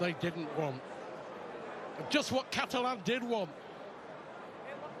what they didn't want. Just what Catalan did want.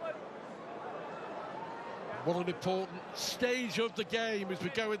 What an important stage of the game as we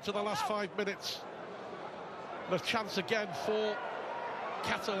go into the last 5 minutes. And a chance again for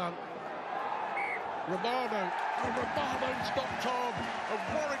Catalan. Romano. And Romano's knocked on.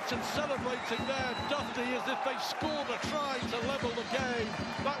 And Warrington celebrating there. Dufty as if they scored a try to level the game.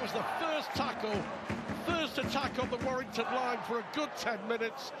 That was the first tackle. First attack on the Warrington line for a good 10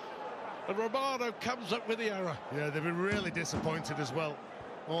 minutes. And Romano comes up with the error. Yeah, they've been really disappointed as well.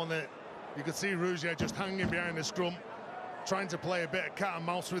 On it, you could see Rougier just hanging behind the scrum, trying to play a bit of cat and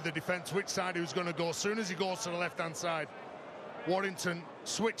mouse with the defence, which side he was going to go. As soon as he goes to the left-hand side, Warrington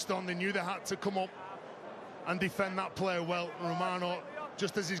switched on. They knew they had to come up and defend that player well. Romano,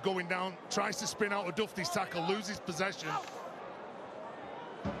 just as he's going down, tries to spin out of Dufty's tackle, loses possession.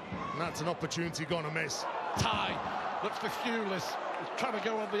 And that's an opportunity going to miss. Ty looks for Hewless. He's trying to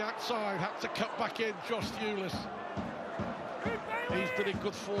go on the outside, had to cut back in. Josh Hewless. He's been in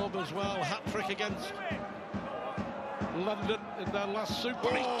good form as well. Hat-trick against London in their last Super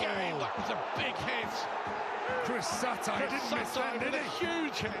League game. That was a big hit. Chris Satay didn't miss that, did he? A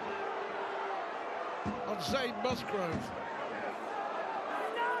huge hit on Zane Musgrove.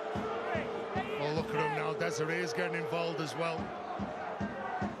 Well, look at him now. Desiree is getting involved as well.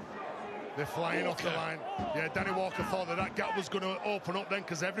 They're flying off the line. Yeah, Danny Walker thought that gap was going to open up then,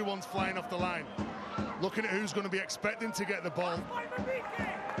 because everyone's flying off the line. Looking at who's going to be expecting to get the ball.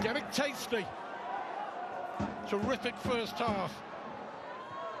 Getting tasty. Terrific first half.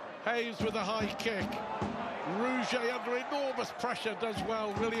 Hayes with a high kick. Rougier under enormous pressure does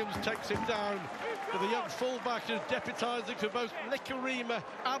well. Williams takes it down. For the young fullback who's deputising for both Nicarima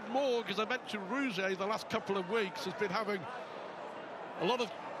and Morg. As I mentioned, Rougier the last couple of weeks has been having a lot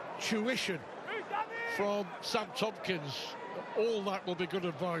of tuition from Sam Tompkins. All that will be good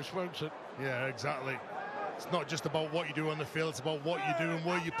advice, won't it? Yeah, exactly. It's not just about what you do on the field, it's about what you do and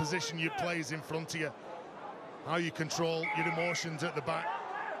where you position your players in front of you. How you control your emotions at the back.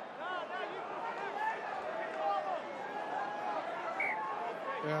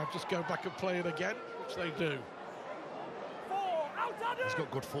 Yeah, just go back and play it again, which they do. He's got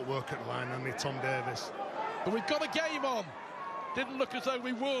good footwork at the line, hasn't he, Tom Davis? But we've got a game on. Didn't look as though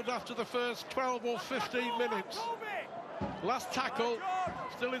we would after the first 12 or 15 minutes. Last tackle,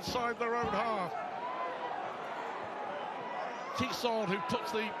 still inside their own half. Tisson, who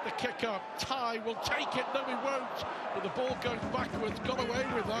puts the kick up. Ty will take it, no he won't. But the ball goes backwards, got away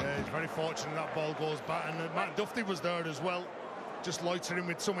with that. Yeah, he's very fortunate that ball goes back. And Matt Dufty was there as well, just loitering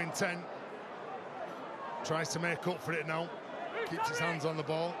with some intent. Tries to make up for it now. Keeps his hands on the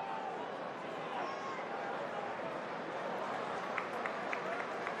ball.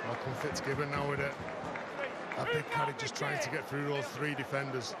 Malcolm Fitzgibbon now with it. A big carry, just trying to get through those three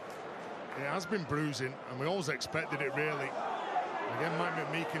defenders. It has been bruising, and we always expected it, really. Again, Mike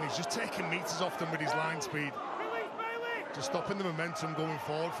McMeekin, he's just taking metres off them with his line speed. Just stopping the momentum going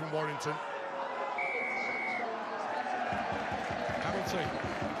forward from Warrington. Penalty.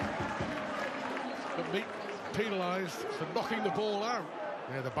 But penalised for knocking the ball out.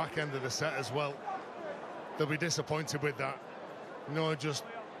 Yeah, the back end of the set as well. They'll be disappointed with that. You know, just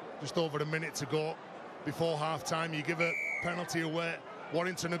over a minute to go before half-time. You give a penalty away.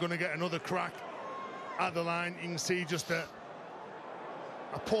 Warrington are going to get another crack at the line. You can see just a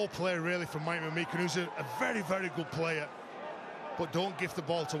poor play, really, from Mike McMeekin, who's a very, very good player. But don't give the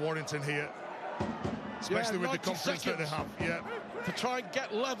ball to Warrington here, especially with the confidence that they have. Yeah, to try and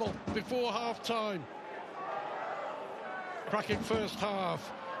get level before half-time. Cracking first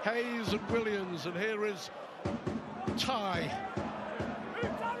half. Hayes and Williams, and here is Ty.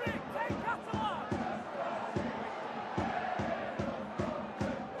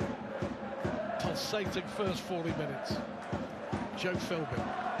 Pulsating first 40 minutes. Joe Philbin.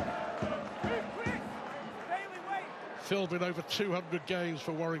 Philbin over 200 games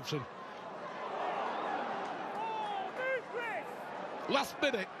for Warrington. Last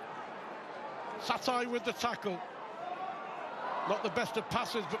minute. Satay with the tackle. Not the best of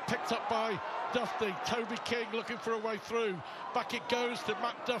passes, but picked up by Dufty. Toby King looking for a way through. Back it goes to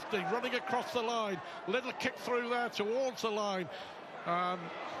Matt Dufty, running across the line. Little kick through there towards the line.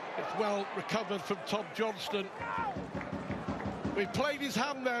 It's well recovered from Tom Johnston. We played his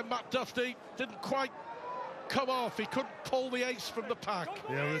hand there, Matt Dufty. Didn't quite come off. He couldn't pull the ace from the pack.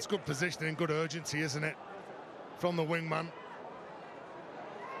 Yeah, well, it's good positioning, good urgency, isn't it, from the wingman.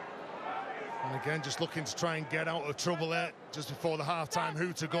 And again, just looking to try and get out of trouble there just before the half-time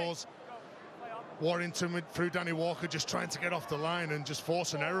hooter goes. Warrington through Danny Walker, just trying to get off the line and just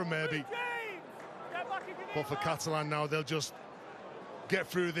force an error maybe. But for Catalan now, they'll just get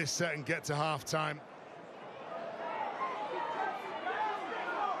through this set and get to half-time.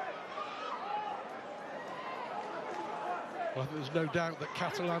 Well, there's no doubt that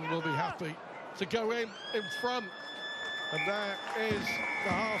Catalan will be happy to go in front. And there is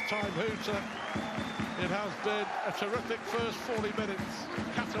the half-time hooter. It has been a terrific first 40 minutes.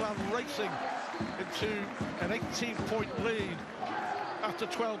 Catalan racing into an 18-point lead after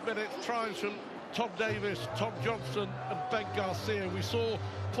 12 minutes. Tries from Tom Davis, Tom Johnston and Ben Garcia. We saw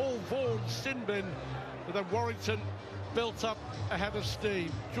Paul Vaughan's sin bin, and then Warrington built up ahead of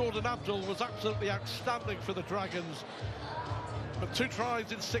steam. Jordan Abdul was absolutely outstanding for the Dragons. But 2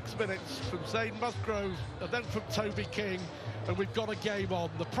 tries in 6 minutes from Zane Musgrove and then from Toby King, and we've got a game on.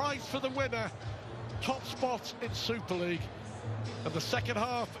 The prize for the winner, top spot in Super League, and the second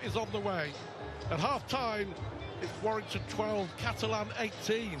half is on the way. At half-time, it's Warrington 12, Catalan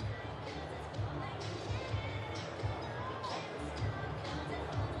 18.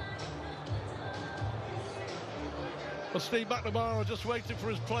 Well, Steve McNamara just waiting for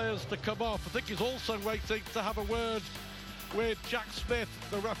his players to come off. I think he's also waiting to have a word with Jack Smith,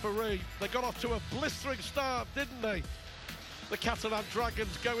 the referee. They got off to a blistering start, didn't they? The Catalan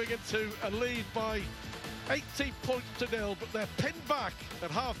Dragons going into a lead by 18 points to 0, but they're pinned back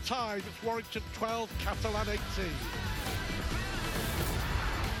at half-time. It's Warrington 12, Catalan 18.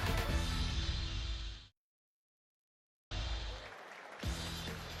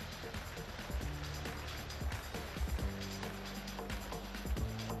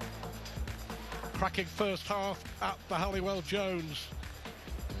 Cracking first half at the Halliwell Jones,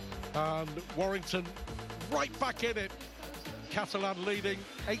 and Warrington right back in it. Catalan leading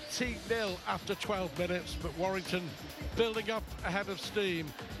 18-0 after 12 minutes, but Warrington building up ahead of steam.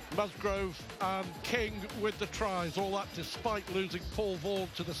 Musgrove and King with the tries, all that despite losing Paul Vaughan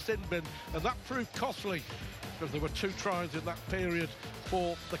to the sin bin, and that proved costly because there were 2 tries in that period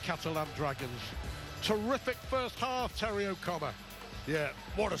for the Catalan Dragons. Terrific first half, Terry O'Connor. Yeah,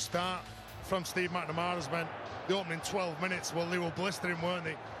 what a start from Steve McNamara's men. The opening 12 minutes, well, they were blistering, weren't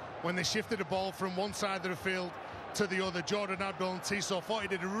they? When they shifted the ball from one side of the field to the other, Jordan Abdul and Tiso thought he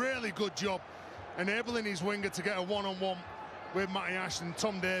did a really good job enabling his winger to get a one-on-one with Matty Ashton.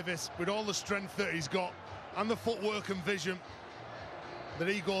 Tom Davis, with all the strength that he's got and the footwork and vision, that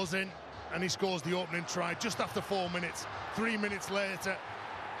he goes in and he scores the opening try just after 4 minutes. 3 minutes later,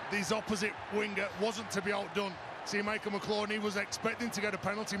 his opposite winger wasn't to be outdone. See, Michael McLaughlin, he was expecting to get a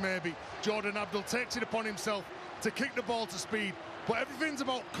penalty maybe. Jordan Abdul takes it upon himself to kick the ball to speed. But everything's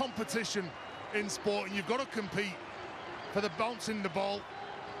about competition in sport, and you've got to compete for the bouncing the ball.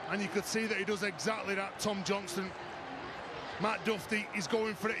 And you could see that he does exactly that. Tom Johnston, Matt Dufty, he's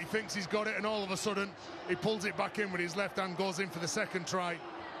going for it, he thinks he's got it, and all of a sudden he pulls it back in with his left hand, goes in for the second try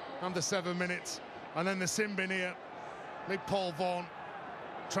under 7 minutes. And then the sin bin here, big Paul Vaughan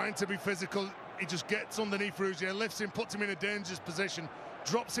trying to be physical. He just gets underneath Rougier, lifts him, puts him in a dangerous position,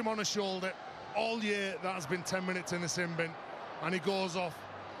 drops him on a shoulder. All year, that has been 10 minutes in the sin bin, and he goes off.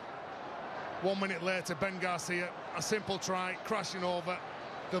 1 minute later, Ben Garcia, a simple try, crashing over.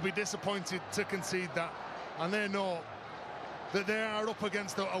 They'll be disappointed to concede that, and they know that they are up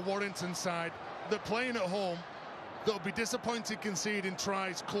against a Warrington side that, playing at home, they'll be disappointed conceding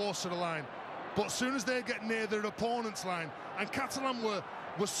tries close to the line. But as soon as they get near their opponent's line, and Catalan were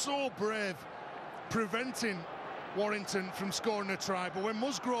so brave preventing Warrington from scoring a try, but when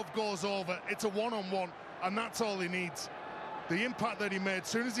Musgrove goes over, it's a one-on-one, and that's all he needs. The impact that he made as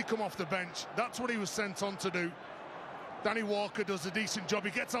soon as he come off the bench, that's what he was sent on to do. Danny Walker does a decent job.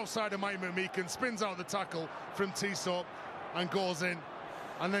 He gets outside of Mike McMeekan, spins out the tackle from Tiso and goes in.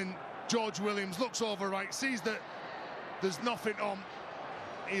 And then George Williams looks over right, sees that there's nothing on.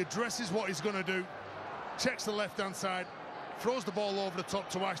 He addresses what he's going to do, checks the left-hand side, throws the ball over the top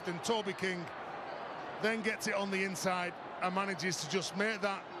to Ashton. Toby King then gets it on the inside and manages to just make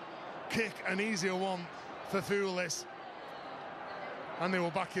that kick an easier one for Thulis. And they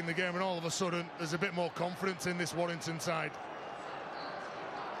were back in the game, and all of a sudden there's a bit more confidence in this Warrington side.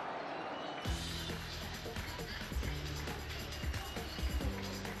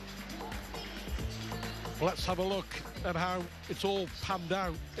 Let's have a look at how it's all panned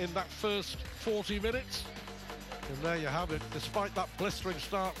out in that first 40 minutes. And there you have it. Despite that blistering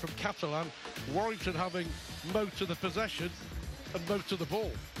start from Catalan, Warrington having most of the possession and most of the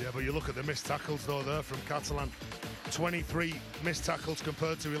ball. Yeah, but you look at the missed tackles, though, there from Catalan. 23 missed tackles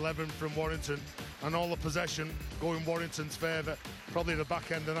compared to 11 from Warrington. And all the possession going Warrington's favour. Probably the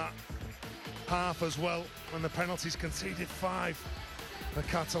back end of that half as well. And the penalties conceded 5 for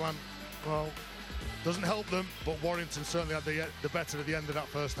Catalan. Well, doesn't help them, but Warrington certainly had the better at the end of that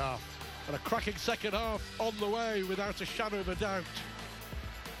first half. And a cracking second half on the way without a shadow of a doubt.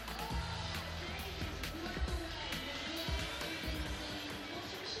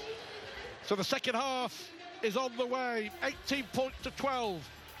 So the second half is on the way, 18 points to 12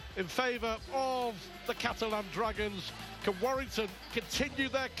 in favour of the Catalan Dragons. Can Warrington continue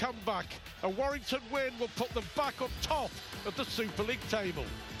their comeback? A Warrington win will put them back on top of the Super League table.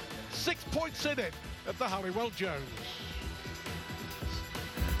 6 points in it at the Halliwell Jones.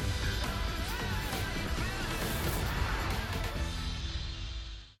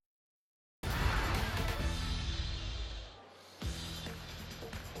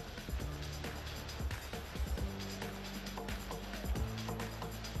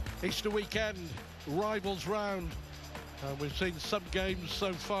 Easter weekend, rivals round, and we've seen some games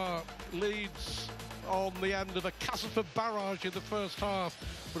so far. Leeds on the end of a Castleford barrage in the first half,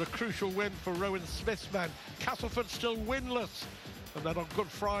 but a crucial win for Rowan Smith's men. Castleford still winless, and then on Good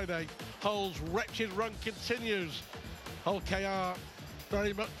Friday, Hull's wretched run continues. Hull KR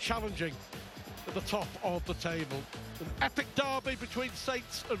very much challenging at the top of the table. An epic derby between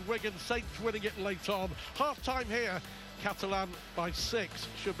Saints and Wigan. Saints winning it late on. Half-time here. Catalan by 6.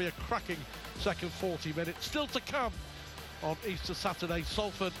 Should be a cracking second 40 minutes. Still to come on Easter Saturday,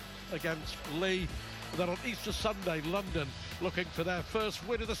 Salford against Lee. And then on Easter Sunday, London looking for their first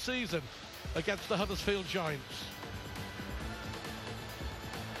win of the season against the Huddersfield Giants.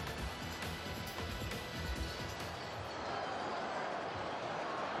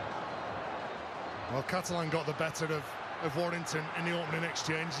 Well, Catalan got the better of Warrington in the opening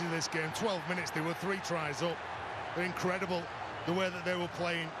exchange in this game. 12 minutes, they were 3 tries up. Incredible the way that they were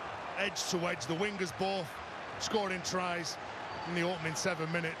playing edge to edge. The wingers both scoring tries in the opening 7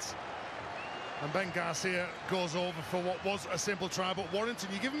 minutes. And Ben Garcia goes over for what was a simple try. But Warrington,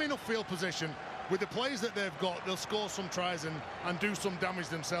 you give them enough field position, with the players that they've got, they'll score some tries and do some damage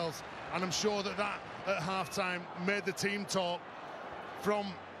themselves. And I'm sure that at half-time made the team talk from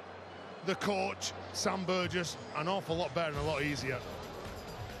the coach, Sam Burgess, an awful lot better and a lot easier.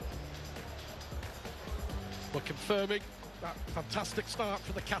 We're confirming that fantastic start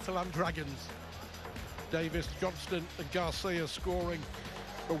for the Catalan Dragons. Davis, Johnston and Garcia scoring.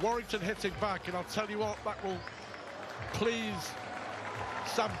 But Warrington hitting back, and I'll tell you what, that will please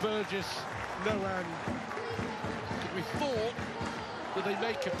Sam Burgess no end. We thought that they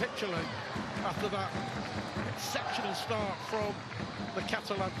may capitulate after that exceptional start from the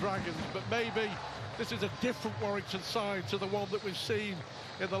Catalan Dragons, but maybe this is a different Warrington side to the one that we've seen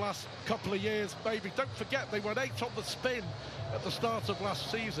in the last couple of years. Maybe, don't forget, they went 8 on the spin at the start of last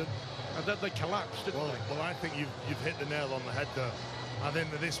season, and then they collapsed, didn't they? Well, I think you've hit the nail on the head there. I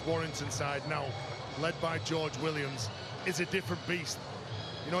think that this Warrington side now, led by George Williams, is a different beast.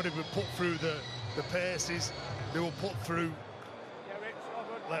 You know, they were put through the paces, they were put through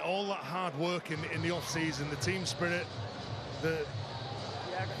like all that hard work in the off-season, the team spirit, the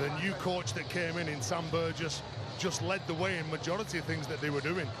new coach that came in Sam Burgess, just led the way in majority of things that they were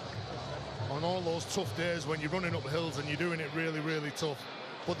doing. On all those tough days when you're running up hills and you're doing it really, really tough.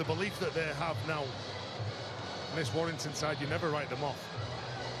 But the belief that they have now, on this Warrington side, you never write them off.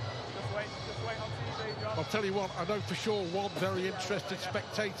 Just wait on TV, John. I'll tell you what, I know for sure one very interested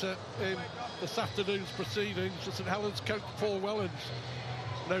spectator in this afternoon's proceedings, the St Helens coach Paul Wellens.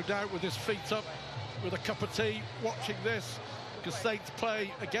 No doubt with his feet up, with a cup of tea, watching this, because Saints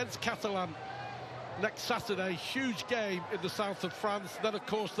play against Catalan next Saturday. Huge game in the south of France. Then, of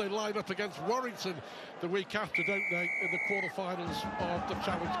course, they line up against Warrington the week after, don't they, in the quarterfinals of the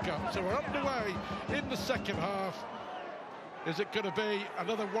Challenge Cup. So we're underway in the second half. Is it going to be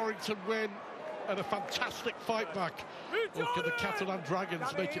another Warrington win and a fantastic fight back? Or can the Catalan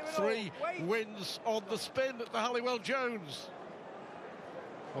Dragons make it 3 wins on the spin at the Halliwell Jones?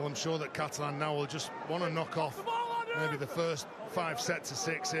 Well, I'm sure that Catalan now will just want to knock off maybe the first 5 sets of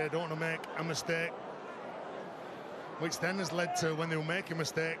 6 here. Don't want to make a mistake, which then has led to, when they were making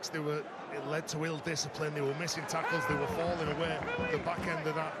mistakes, it led to ill discipline. They were missing tackles, they were falling away at the back end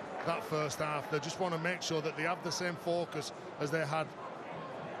of that first half. They just want to make sure that they have the same focus as they had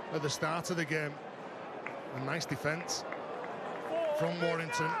at the start of the game. A nice defence from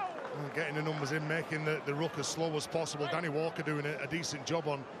Warrington. Getting the numbers in, making the ruck as slow as possible. Danny Walker doing a decent job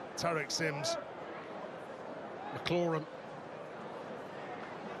on Tarek Sims. McLaurin.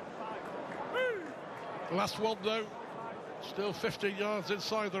 Last one though, still 15 yards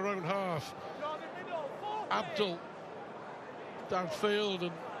inside their own half. Abdul downfield,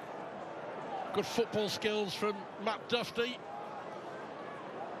 and good football skills from Matt Duffy.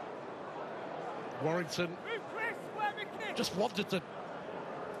 Warrington just wanted to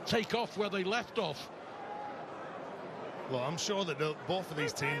take off where they left off. Well, I'm sure that both of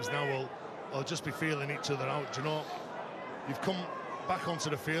these teams now will just be feeling each other out. Do you know, you've come back onto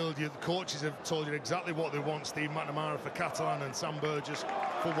the field, the coaches have told you exactly what they want. Steve McNamara for Catalan and Sam Burgess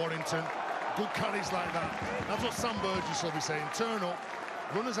for Warrington. Good carries like that. That's what Sam Burgess will be saying. Turn up,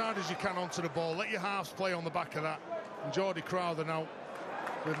 run as hard as you can onto the ball, let your halves play on the back of that. And Geordie Crowther now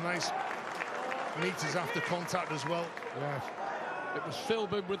with nice meters after contact as well. Yeah. It was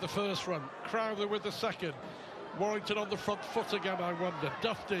Philbin with the first run, Crowther with the second. Warrington on the front foot again, I wonder.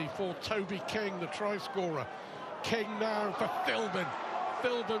 Duffy for Toby King, the try scorer. King now for Philbin.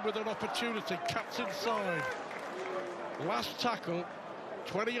 Philbin with an opportunity, cuts inside. Last tackle,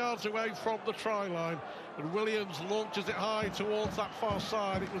 20 yards away from the try line, and Williams launches it high towards that far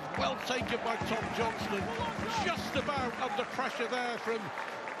side. It was well taken by Tom Johnston, just about under pressure there from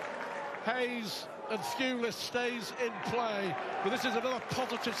Hayes, and Thewlis stays in play. But this is another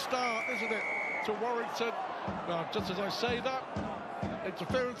positive start, isn't it, to Warrington? Now, just as I say that,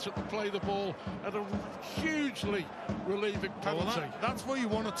 interference at the play the ball, and a hugely relieving penalty. Well, that's where you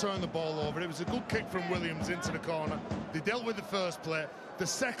want to turn the ball over. It was a good kick from Williams into the corner. They dealt with the first play. The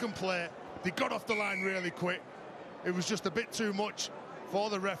second play, they got off the line really quick. It was just a bit too much for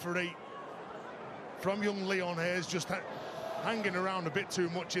the referee from young Leon Hayes, just hanging around a bit too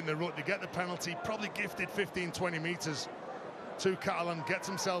much in the rut. They get the penalty, probably gifted 15-20 metres to Catalan, gets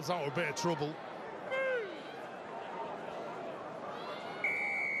themselves out of a bit of trouble.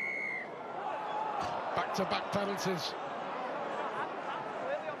 Back-to-back penalties.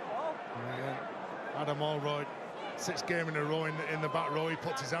 Adam Allroyd, 6th game in a row in the back row. He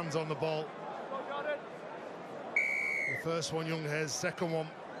puts his hands on the ball. The first one, Young Hayes. Second one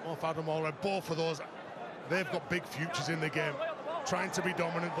off Adam Allroyd. Both of those, they've got big futures in the game. Trying to be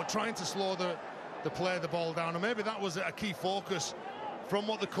dominant, but trying to slow the play of the ball down. And maybe that was a key focus from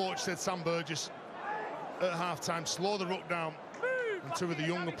what the coach said, Sam Burgess, at half-time. Slow the ruck down. And two of the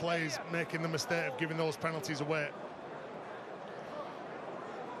younger players making the mistake of giving those penalties away.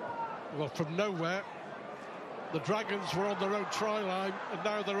 Well, from nowhere, the Dragons were on their own try line, and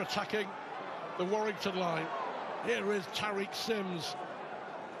now they're attacking the Warrington line. Here is Tarek Sims.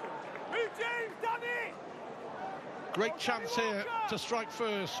 Great chance here to strike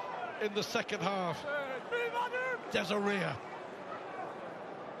first in the second half. Desiree.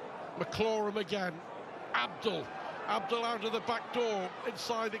 McLaurin again. Abdul out of the back door.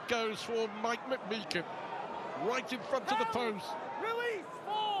 Inside it goes for Mike McMeekin. Right in front of the post. Release,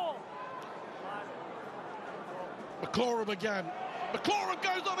 fall. McLaurin again. McLaurin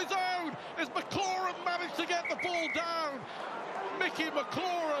goes on his own. Has McLaurin managed to get the ball down? Mickey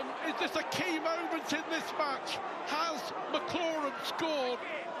McLaurin, is this a key moment in this match? Has McLaurin scored?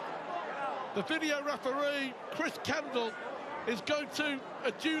 The video referee, Chris Kendall, is going to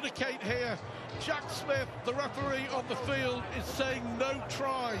adjudicate here. Jack Smith, the referee on the field, is saying no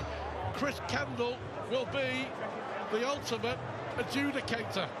try. Chris Kendall will be the ultimate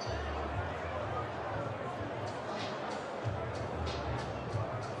adjudicator.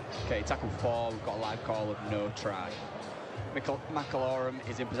 Okay, tackle 4, we've got a live call of no try. McLaurin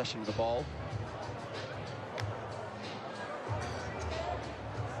is in possession of the ball.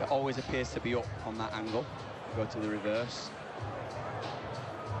 It always appears to be up on that angle. Go to the reverse.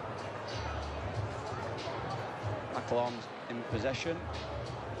 McLaurin's in possession.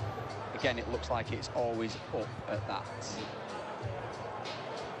 Again, it looks like it's always up at that.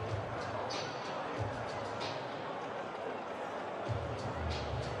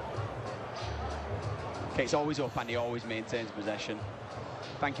 Okay, it's always up and he always maintains possession.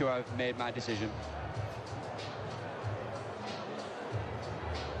 Thank you, I've made my decision.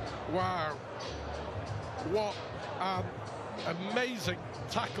 Wow. What an amazing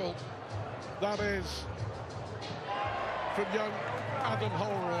tackle that is from young Adam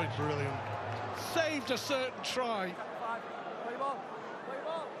Holroyd. Brilliant. Saved a certain try.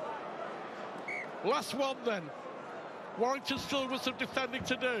 Last one then. Warrington still with some defending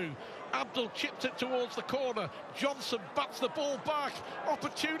to do. Abdul chipped it towards the corner. Johnson bats the ball back.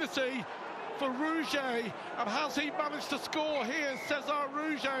 Opportunity for Rouget. And has he managed to score here, Cesar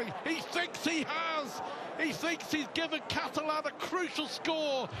Rouget? He thinks he has. He thinks he's given Catalan a crucial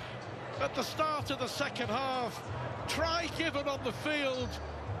score at the start of the second half. Try given on the field,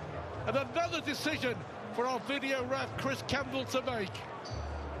 and another decision for our video ref Chris Kendall to make.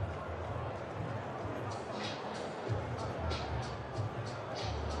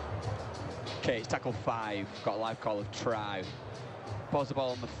 Okay, it's tackle 5. Got a live call of try. Pause the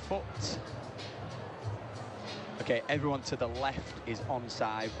ball on the foot. Okay, everyone to the left is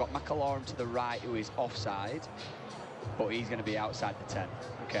onside. We've got McAlorum to the right, who is offside, but he's going to be outside the 10.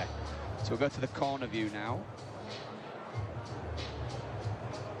 Okay, so we'll go to the corner view now.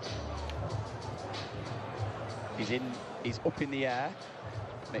 He's up in the air.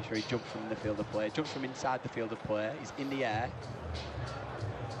 Make sure he jumps from the field of play. Jumps from inside the field of play. He's in the air.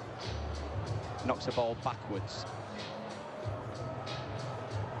 Knocks the ball backwards.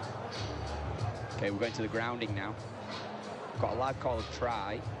 Okay, we're going to the grounding now. Got a live call of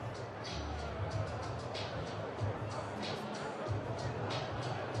try.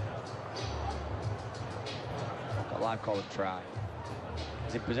 Got a live call of try.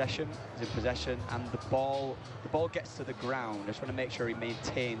 He's in possession, and the ball gets to the ground. I just want to make sure he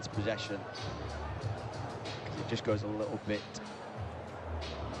maintains possession, because it just goes a little bit.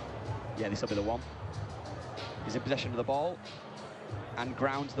 Yeah, this will be the one. He's in possession of the ball and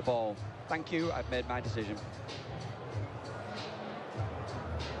grounds the ball. Thank you, I've made my decision.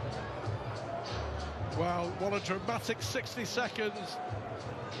 Well, what a dramatic 60 seconds,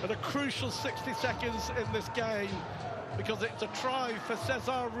 and a crucial 60 seconds in this game, because it's a try for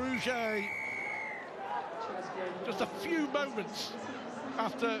Cesar Rouget. Just a few moments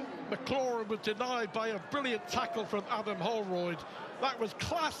after McLaurin was denied by a brilliant tackle from Adam Holroyd. That was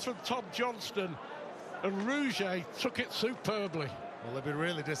class from Tom Johnston, and Rouget took it superbly. Well, they'll be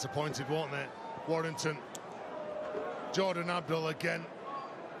really disappointed, won't they? Warrington. Jordan Abdul again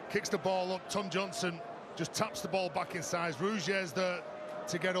kicks the ball up. Tom Johnson just taps the ball back inside. Rouget's there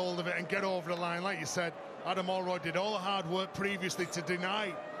to get hold of it and get over the line. Like you said, Adam Holroyd did all the hard work previously to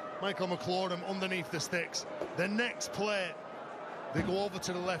deny Michael McLaurin underneath the sticks. The next play, they go over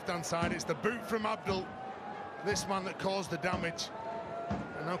to the left-hand side. It's the boot from Abdul, this man that caused the damage.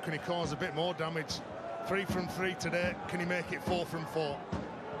 And how can he cause a bit more damage? 3 from 3 today. Can he make it 4 from 4?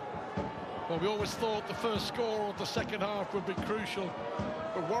 Well, we always thought the first score of the second half would be crucial.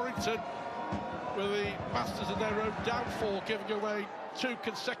 But Warrington were the masters of their own downfall, giving away 2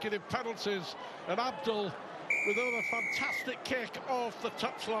 consecutive penalties. And Abdul with another fantastic kick off the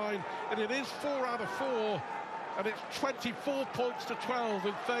touchline. And it is 4 out of 4. And it's 24 points to 12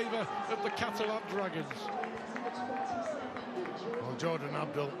 in favour of the Catalan Dragons. Well, Jordan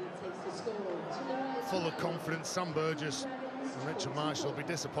Abdul, full of confidence. Sam Burgess and Richard Marshall will be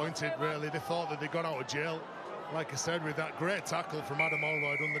disappointed, really. They thought that they got out of jail, like I said, with that great tackle from Adam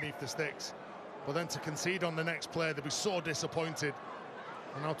Holroyd underneath the sticks. But then to concede on the next play, they'll be so disappointed.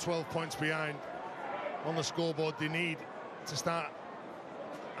 And now 12 points behind on the scoreboard. They need to start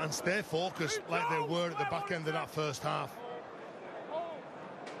and stay focused like they were at the back end of that first half.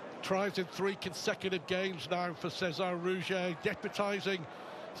 Tries in 3 consecutive games now for Cesar Rouget, deputising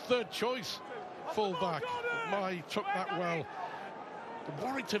third choice fullback. Mai took that well.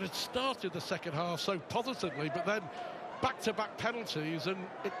 Warrington had started the second half so positively, but then back-to-back penalties, and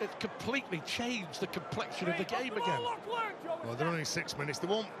it completely changed the complexion of the game again. Well, they're only 6 minutes. There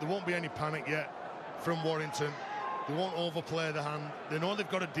won't be any panic yet from Warrington. They won't overplay the hand. They know they've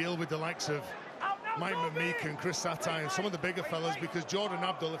got to deal with the likes of Mike McMeek and Chris Satai and some of the bigger fellas, because Jordan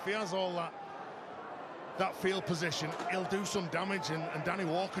Abdul, if he has all that field position, he'll do some damage. And Danny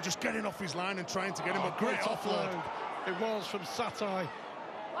Walker just getting off his line and trying to get him a great offload. It was from Satai.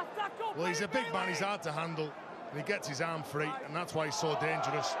 Well, he's a big man, he's hard to handle, and he gets his arm free, and that's why he's so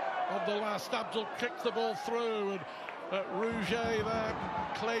dangerous. On the last, Abdul kicked the ball through, and Rouget there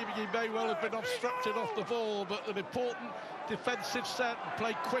claiming he may well have been obstructed off the ball, but an important defensive set and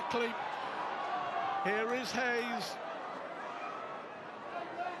played quickly. Here is Hayes.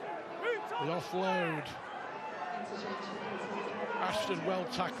 The offload. Ashton well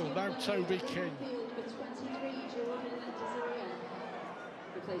tackled. Now Toby King.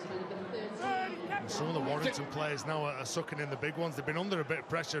 And some of the Warrington players now are sucking in the big ones. They've been under a bit of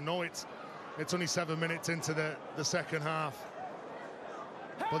pressure. No, it's only 7 minutes into the second half.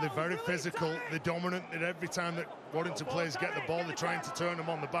 But they're very physical. They're dominant. And every time that Warrington players get the ball, they're trying to turn them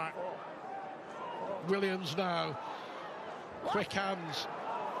on the back. Williams now. Quick hands.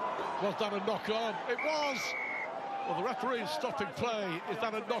 Was that a knock-on? It was! Well, the referee is stopping play. Is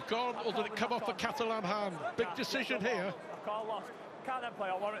that a knock-on, or did it come off the Catalan hand? Big decision here. Call lost. Can't then play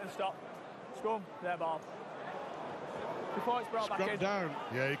on Warrington, stop. Scrum, their ball. Before it's brought back in. Down.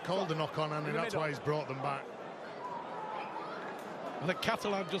 Yeah, he called the knock on, and that's why he's brought them back. I think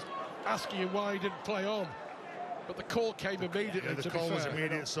Catalan just asking him why he didn't play on, but the call came immediately. Yeah, the call was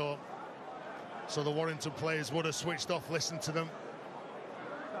immediate, so the Warrington players would have switched off, listened to them,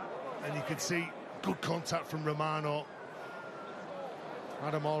 and you could see good contact from Romano.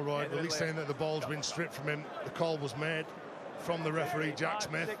 Adam Allroyd at least saying that the ball's been stripped from him. The call was made from the referee, Jack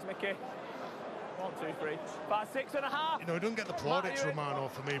Smith. 6, Mickey. 1, 2, 3, 5, 6.5. You know, he doesn't get the plaudits, Romano,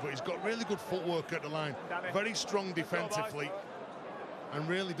 for me, but he's got really good footwork at the line. Very strong defensively, and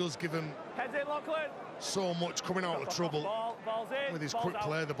really does give him so much coming out of trouble with his quick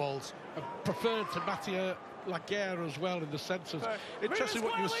play, the balls. I preferred to Mattia Laguerre as well in the centres. Interesting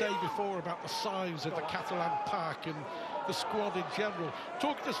what you were saying before about the size of the Catalan pack and the squad in general.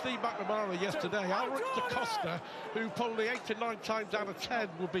 Talking to Steve McNamara yesterday, Alric da Costa, who probably 8 to 9 times out of 10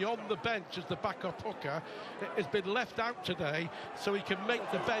 will be on the bench as the backup hooker, has been left out today so he can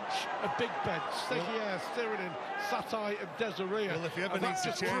make the bench a big bench. Seguier, Stirinin, Satai and Desiree. Well, if he ever needs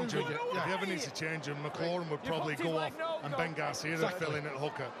to change him, McLaurin would probably go off and Ben Garcia would fill in at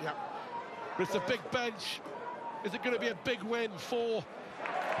hooker. Yeah. But it's a big bench. Is it going to be a big win for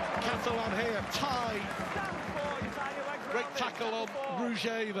Catalan here? Tied. Great tackle on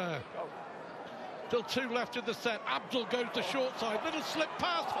Rouget there. Still 2 left in the set. Abdul goes to short side. Little slip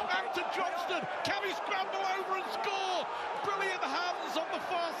pass out to Johnston. Can he scramble over and score? Brilliant hands on the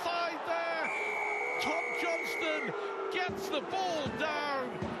far side there. Tom Johnston gets the ball down.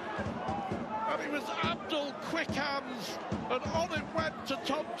 And it was Abdul, quick hands, and on it went to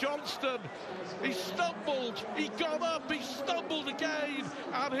Tom Johnston. He stumbled, he got up, he stumbled again,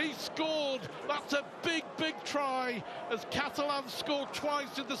 and he scored. That's a big, big try, as Catalan scored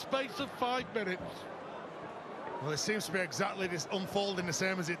twice in the space of 5 minutes. Well, it seems to be exactly this unfolding the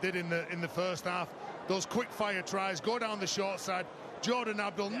same as it did in the first half. Those quick fire tries go down the short side. Jordan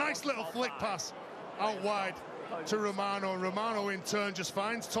Abdul, nice little flick pass out wide to Romano, and Romano in turn just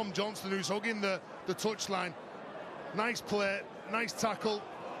finds Tom Johnston, who's hugging the touchline. Nice play, nice tackle,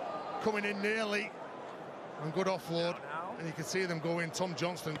 coming in nearly, and good offload, and you can see them go in. Tom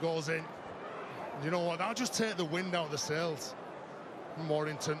Johnston goes in, and you know what, that'll just take the wind out of the sails from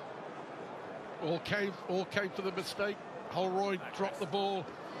Warrington. All came to the mistake. Holroyd dropped the ball,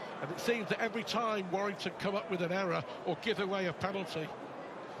 and it seems that every time Warrington come up with an error or give away a penalty.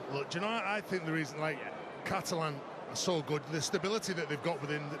 Look, do you know, I think the reason, like, Catalan are so good, the stability that they've got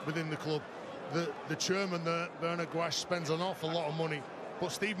within the club. The chairman, Bernard Gouache, spends an awful lot of money,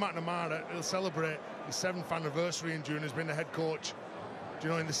 but Steve McNamara, he'll celebrate his 7th anniversary in June, has been the head coach, do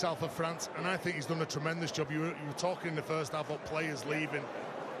you know, in the south of France, and I think he's done a tremendous job. You were talking in the first half about players leaving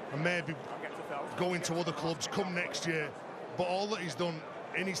and maybe going to other clubs come next year, but all that he's done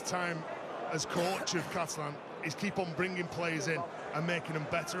in his time as coach of Catalan is keep on bringing players in and making them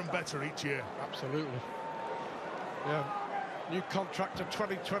better and better each year. Absolutely. Yeah, new contract to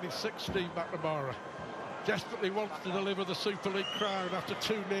 2026, Steve McNamara. Desperately wants to deliver the Super League crown after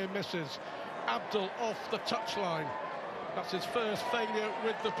 2 near misses. Abdul off the touchline. That's his first failure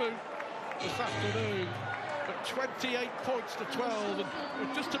with the boot this afternoon. But 28 points to 12.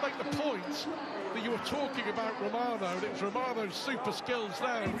 And just to make the point that you were talking about Romano, and it was Romano's super skills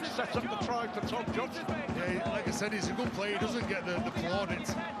there which set up the try for Tom Johnson. Yeah, like I said, he's a good player. He doesn't get the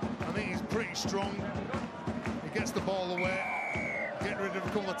plaudits. I think he's pretty strong. He gets the ball away, getting rid of a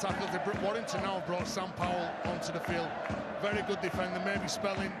couple of tackles. Warrington now brought Sam Powell onto the field. Very good defender, maybe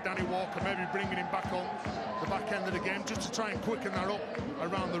spelling Danny Walker, maybe bringing him back on the back end of the game just to try and quicken that up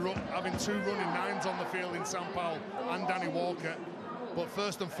around the ruck, having 2 running 9s on the field in Sam Powell and Danny Walker. But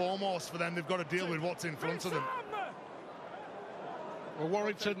first and foremost for them, they've got to deal with what's in front of them. Well,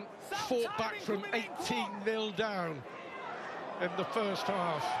 Warrington fought back from 18-0 down in the first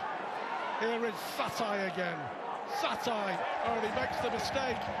half. Here is Satai again. Satai, and he makes the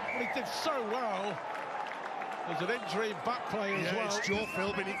mistake, and he did so well. There's an injury in back play as well. It's Joe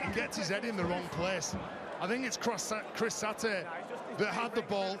Philbin. He gets his head in the wrong place. I think it's Chris Satai that had the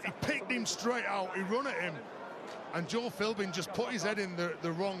ball. He picked him straight out. He run at him. And Joe Philbin just put his head in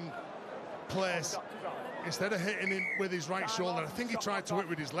the wrong place. Instead of hitting him with his right shoulder, I think he tried to hit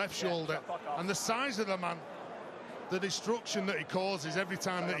with his left shoulder. And the size of the man, the destruction that he causes every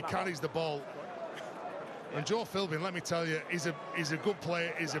time that he carries the ball. And Joe Philbin, let me tell you, he's a good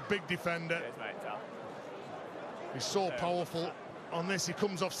player. He's a big defender. He's so powerful on this. He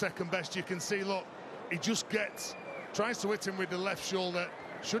comes off second best. You can see, look, he just tries to hit him with the left shoulder.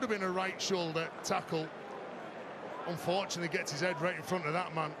 Should have been a right shoulder tackle. Unfortunately, gets his head right in front of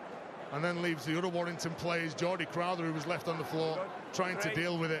that man. and then leaves the other Warrington players, Jordy Crowther, who was left on the floor, trying to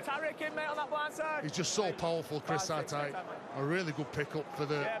deal with it. He's just so powerful, Chris Sartai. A really good pickup for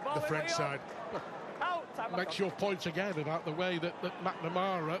the French side. Makes your point again about the way that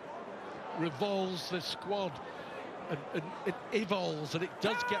McNamara revolves this squad, and it evolves, and it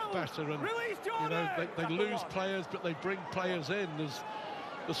does get better. And you know, they lose players, but they bring players in. There's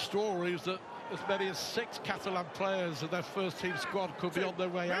the stories that as many as 6 Catalan players in their first team squad could be on their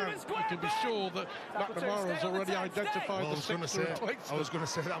way out. You can be sure that McNamara has already identified the 6 to replace them. I was going to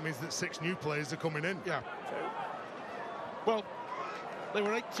say that means that 6 new players are coming in. Yeah. Well, they were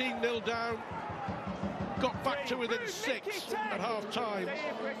 18-0 down, got back to within 6 at half-time.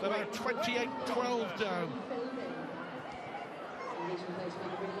 They're now 28-12 down.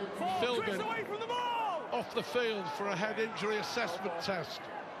 Philbin off the field for a head injury assessment test.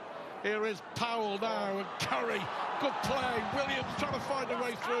 Here is Powell now, and Curry, good play. Williams trying to find a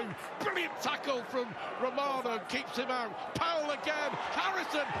way through. Brilliant tackle from Romano, keeps him out. Powell again,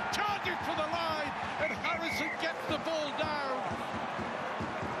 Harrison charges for the line, and Harrison gets the ball down.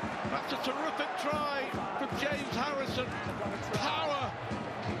 That's a terrific try from James Harrison.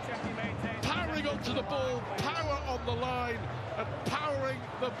 Powering onto the ball, power on the line, and powering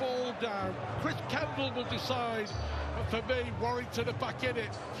the ball down. Chris Kendall will decide. But for me, Warrington are back in it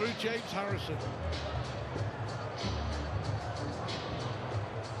through James Harrison.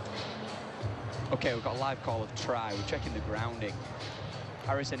 Okay, we've got a live call of try. We're checking the grounding.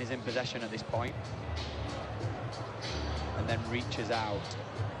 Harrison is in possession at this point, and then reaches out.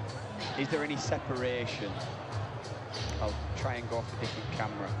 Is there any separation? I'll try and go off a different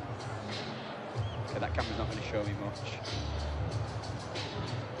camera. Okay, that camera's not going to show me much.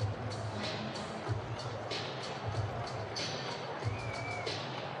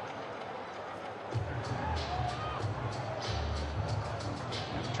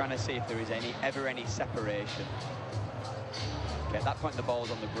 Trying to see if there is ever any separation. Okay, at that point the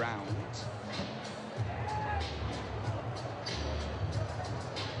ball's on the ground.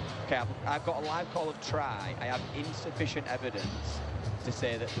 Okay, I've got a live call of try. I have insufficient evidence to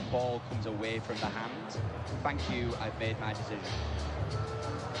say that the ball comes away from the hand. Thank you, I've made my decision.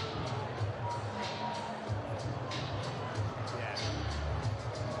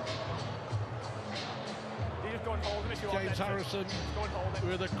 James Harrison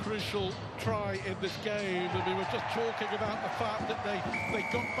with a crucial try in this game, and we were just talking about the fact that they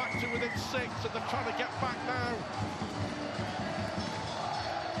got back to within 6 and they're trying to get back now.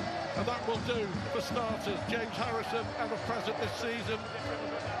 And that will do for starters. James Harrison, ever present this season,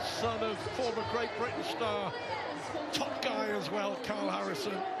 son of former Great Britain star, top guy as well, Carl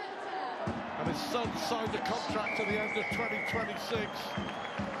Harrison. And his son signed a contract to the end of 2026.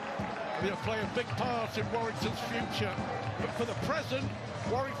 He'll play a big part in Warrington's future. But for the present,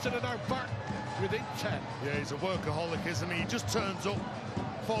 Warrington are now back within 10. Yeah, he's a workaholic, isn't he? He just turns up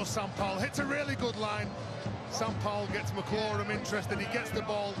for Sam Powell. Hits a really good line. Sam Powell gets McLaurin interested. He gets the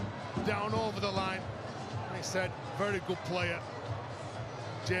ball down over the line. And he said, very good player.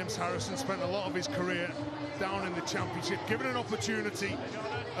 James Harrison spent a lot of his career down in the Championship, given an opportunity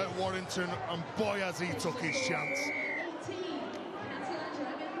at Warrington, and boy, has he took his chance.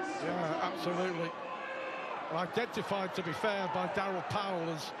 Yeah, absolutely. Identified, to be fair, by Darryl Powell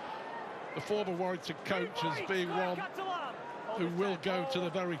as the former Warrington coach as being one who will go to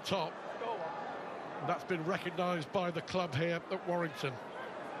the very top. And that's been recognised by the club here at Warrington.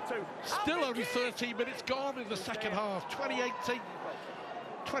 Still only 13 minutes gone in the second half.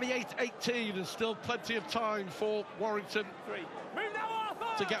 28-18, and still plenty of time for Warrington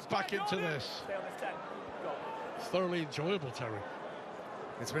to get back into this. Thoroughly enjoyable, Terry.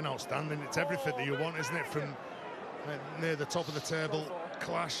 It's been outstanding. It's everything that you want, isn't it, from near the top of the table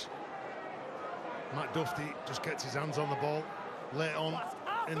clash. Matt Duffy just gets his hands on the ball late on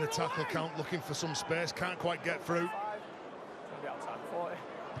in the tackle count, looking for some space, can't quite get through.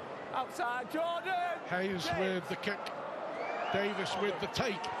 Outside, Jordan! Hayes with the kick, Davis with the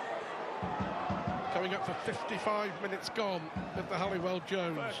take. Coming up for 55 minutes gone at the Halliwell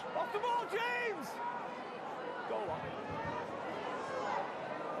Jones. Off the ball, James! Go on.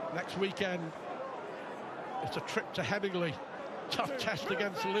 Next weekend, it's a trip to Headingley. Tough test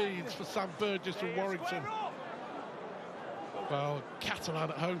against Leeds for Sam Burgess and Warrington. Well, Catalan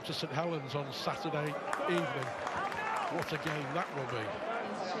at home to St Helens on Saturday evening. What a game that will be.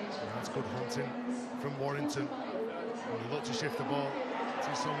 That's good hunting from Warrington. And he looked to shift the ball.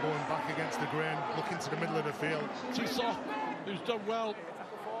 Tisson going back against the grain, looking to the middle of the field. Tisson, who's done well,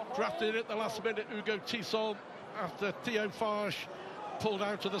 drafted at the last minute, Hugo Tisson, after Theo Farge pulled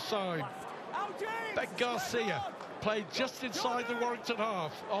out to the side. Ben Garcia played just inside the Warrington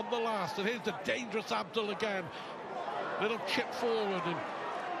half on the last, and here's the dangerous Abdul again. Little chip forward, and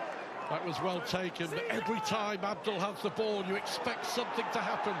that was well taken. But every time Abdul has the ball, you expect something to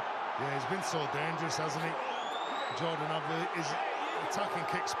happen. Yeah, he's been so dangerous, hasn't he? Jordan Abdul is attacking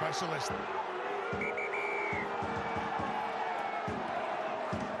kick specialist.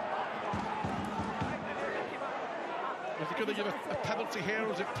 Is he going to give a penalty here, or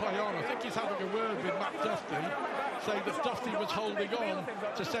does it play on? I think he's having a word with Matt Duffy, saying that Duffy was holding on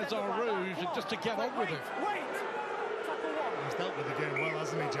to Cesar Rouge and just to get on with it. He's dealt with the game well,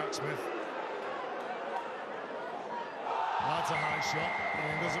 hasn't he, Jack Smith? That's a high shot, and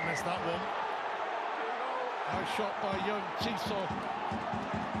he doesn't miss that one. High shot by young Tiso.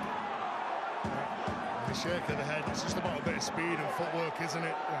 The shake of the head, it's just about a bit of speed and footwork, isn't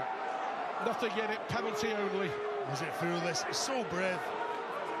it? Yeah. Nothing in it, penalty only. Was it Foulis? He's so brave.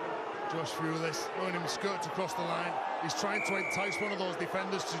 Josh Foulis, knowing him skirt across the line. He's trying to entice one of those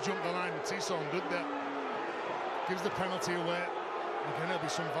defenders to jump the line, and Tisson did that. Gives the penalty away. Again, it'll be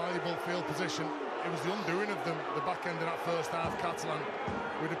some valuable field position. It was the undoing of them, the back end of that first half, Catalan,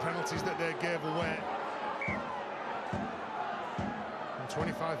 with the penalties that they gave away. And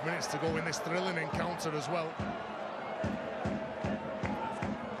 25 minutes to go in this thrilling encounter as well.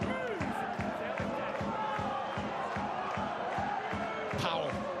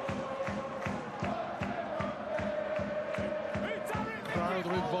 Powell. Crowd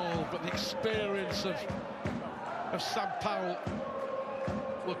are involved, but the experience of Sam Powell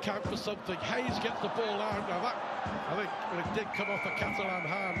will count for something. Hayes gets the ball out. Now that, I think, it did come off a Catalan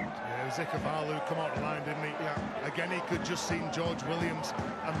hand. Yeah, it was Icavalu come out the line, didn't he? Yeah. Again, he could just see George Williams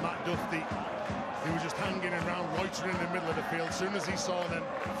and Matt Duffy. He was just hanging around, loitering in the middle of the field. As soon as he saw them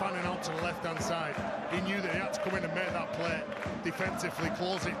fanning out to the left-hand side, he knew that he had to come in and make that play defensively,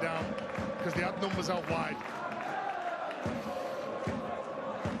 close it down, because they had numbers out wide.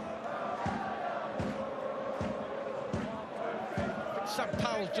 Sam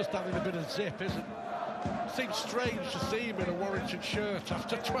Powell's just having a bit of zip, isn't it? Seems strange to see him in a Warrington shirt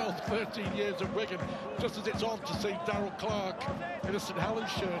after 12, 13 years at Wigan, just as it's odd to see Darrell Clark in a St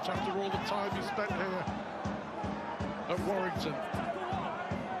Helens shirt after all the time he spent here at Warrington.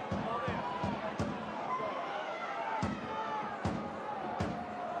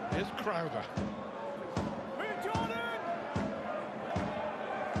 Here's Crowder.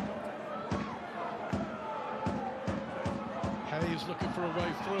 Hayes looking for a way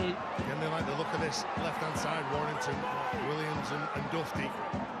through. Again, they like the look of this left-hand side, Warrington, Williams and Duffy.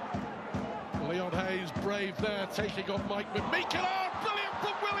 Leon Hayes, brave there, taking on Mike McMeekin. Oh, brilliant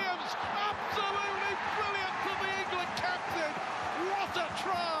from Williams! Absolutely brilliant from the England captain! What a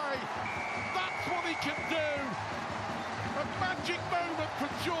try! That's what he can do! A magic moment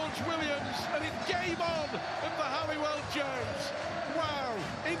from George Williams, and it's game on at the Halliwell Jones. Wow,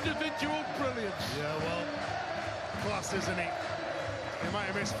 individual brilliance. Yeah, well, class, isn't he? He might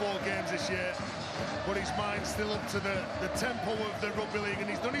have missed 4 games this year, but his mind's still up to the tempo of the rugby league, and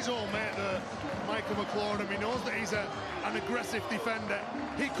he's done his own mate, Michael McLaurin. He knows that he's an aggressive defender.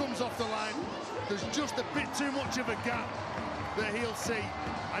 He comes off the line. There's just a bit too much of a gap that he'll see,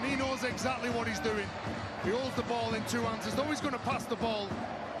 and he knows exactly what he's doing. He holds the ball in 2 hands as though he's going to pass the ball,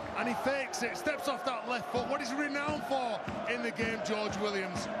 and he fakes it, steps off that left foot. What he's renowned for in the game, George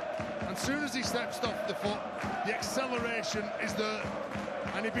Williams. And as soon as he steps off the foot, the acceleration is there,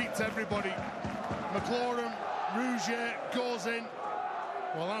 and he beats everybody. McLaurin, Rouget goes in.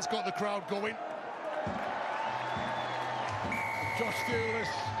 Well, that's got the crowd going. Josh Foulis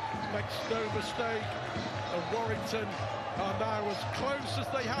makes no mistake, and Warrington are now as close as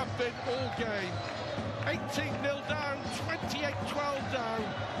they have been all game. 18-0 down, 28-12 down.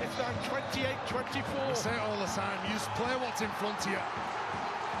 It's now 28-24. I say it all the time, you just play what's in front of you.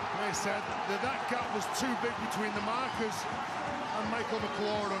 They said that gap was too big between the markers and Michael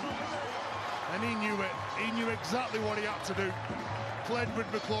McLaurin, and he knew it. He knew exactly what he had to do. Played with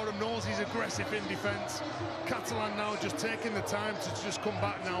McLaurin, knows he's aggressive in defence. Catalan now just taking the time to just come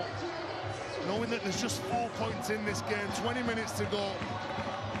back now, knowing that there's just 4 points in this game, 20 minutes to go,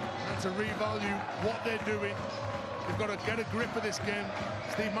 and to revalue what they're doing. They've got to get a grip of this game.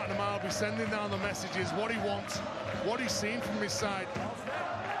 Steve McNamara will be sending down the messages, what he wants, what he's seen from his side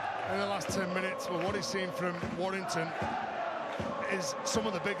in the last 10 minutes, but what he's seen from Warrington is some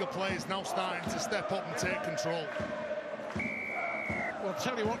of the bigger players now starting to step up and take control. Well,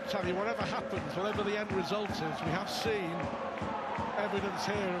 tell you what, whatever happens, whatever the end result is, we have seen evidence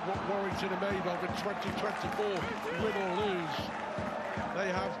here of what Warrington are made of in 2024, win or lose. They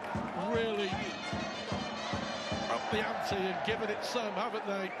have really the ante and given it some, haven't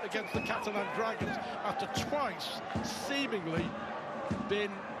they, against the Catalan Dragons, after twice seemingly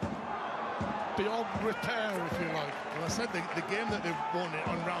been beyond repair, if you like. Well, I said the game that they won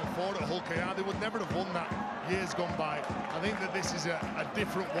on round 4 at Hull KR, they would never have won that years gone by. I think that this is a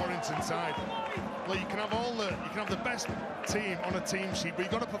different Warrington side. Well, you can have the best team on a team sheet, but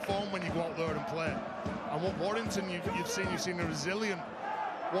you've got to perform when you go out there and play. And what Warrington you've seen a resilient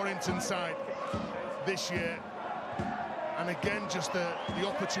Warrington side this year. And again, just the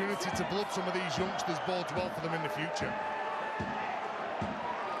opportunity to blood some of these youngsters bodes well for them in the future.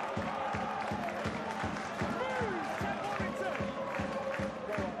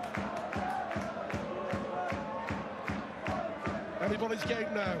 Anybody's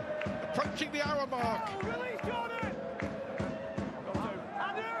game now. Approaching the hour mark.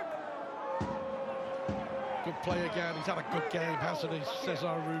 Good play again. He's had a good game, hasn't he,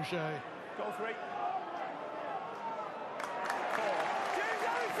 Cesar Rouget? Goal 3.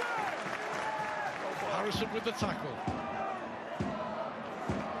 Harrison with the tackle.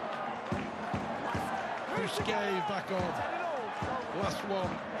 Bousquet back on. Last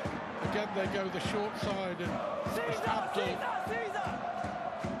one. Again, they go the short side, and it's Abdul.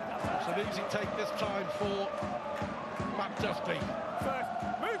 It's an easy take this time for Matt Dusty.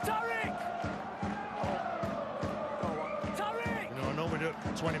 Move Tariq! You know, I know we've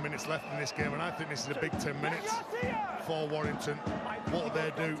got 20 minutes left in this game, and I think this is a big 10 minutes for Warrington. What do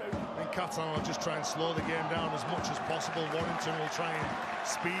they do? I think Catalan will just try and slow the game down as much as possible. Warrington will try and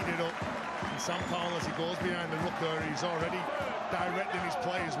speed it up. And Sam Powell, as he goes behind the rucker, he's already directing his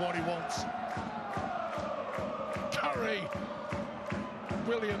players what he wants. Curry.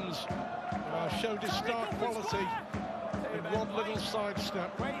 Williams showed his start quality in one little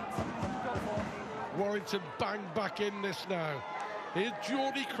sidestep. Warrington bang back in this now. Here's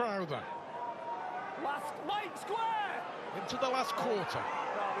Geordie Crowther. Last light square! Into the last quarter.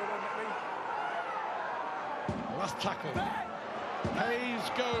 Last tackle. Hayes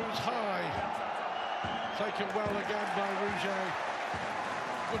goes high. Taken well again by Rouget.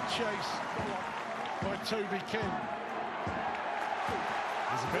 Good chase by Toby King.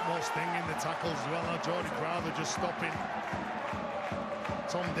 There's a bit more sting in the tackles as well. Now Geordie Crowther just stopping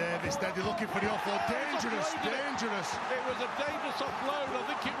Tom Davis. They're looking for the offload. Dangerous, dangerous. It was a dangerous offload. I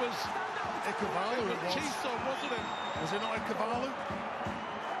think it was Ikevalu it was. Chison, wasn't it? Was it not Ikevalu?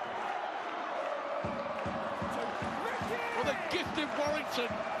 Well, they gifted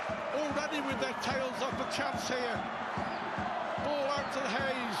Warrington already with their tails up a chance here. Ball out to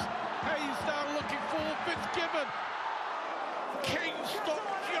Hayes. Hayes now looking for Fitzgibbon. King stopped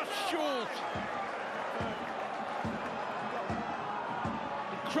just short.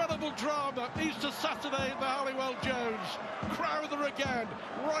 Incredible drama. Easter Saturday in the Halliwell Jones. Crowther again,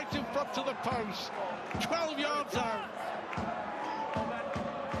 right in front of the post. 12 yards out.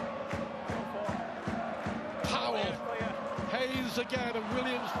 Powell. Hayes again, and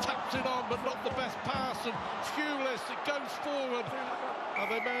Williams taps it on, but not the best pass. And Pulis, it goes forward. And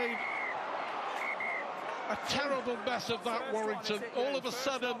they made a terrible mess of that, Warrington. All of a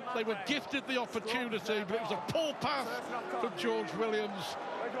sudden, they were gifted the opportunity, but it was a poor pass from George Williams.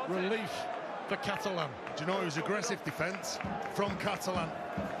 Relief for Catalan. Do you know, it was aggressive defence from Catalan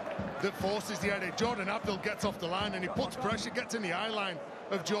that forces the headache. Jordan Abdul gets off the line and he puts pressure, gets in the eye line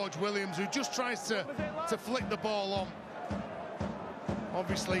of George Williams, who just tries to flick the ball on.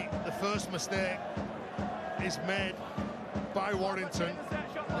 Obviously, the first mistake is made by Warrington.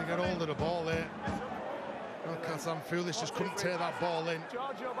 They get hold of the ball there. Oh, Catalan Pulis just couldn't tear that ball in.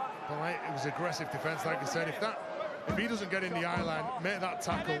 But it was aggressive defence, like I said. If he doesn't get in the eye line, make that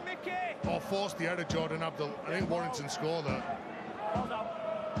tackle, or force the header, Jordan Abdul, I think Warrington score there.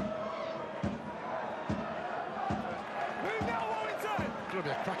 It's going to be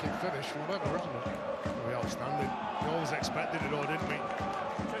a cracking finish, whatever, isn't it? It'll be outstanding. We always expected it, though, didn't we?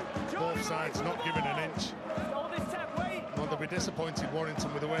 Both sides not giving an inch. Well, they'll be disappointed,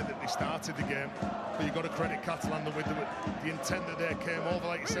 Warrington, with the way that they started the game. But you've got to credit Catalan with the intent that they came over.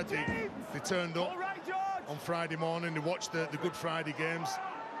 Like you said, they turned up on Friday morning. They watched the Good Friday games,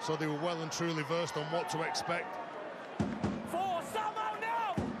 so they were well and truly versed on what to expect.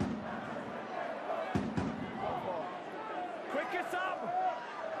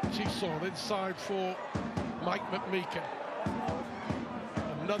 Chison inside for Mike McMeekin.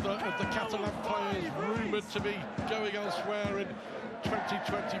 Another of the Catalan players rumoured to be going elsewhere in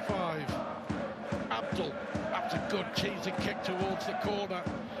 2025. Abdul, that's a good teasing kick towards the corner.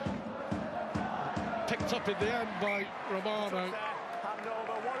 Picked up in the end by Romano.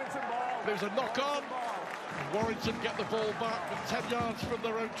 There's a knock on. Warrington get the ball back with 10 yards from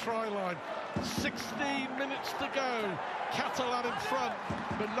their own try line. 16 minutes to go. Catalan in front,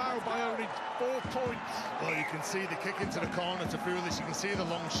 but now by only 4 points. Well, you can see the kick into the corner to Foulis. You can see the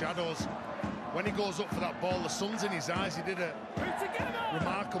long shadows. When he goes up for that ball, the sun's in his eyes. He did a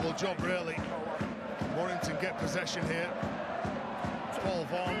remarkable job, really. Warrington get possession here. Paul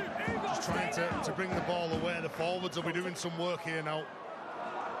Vaughan just trying to bring the ball away. The forwards will be doing some work here now.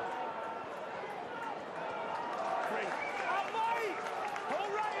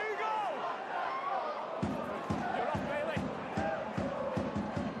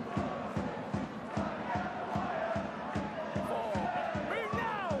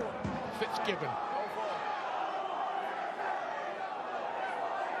 Gibbon.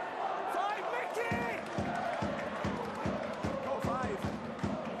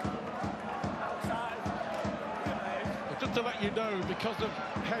 Just to let you know, because of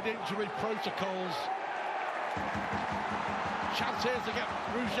head injury protocols, chance here to get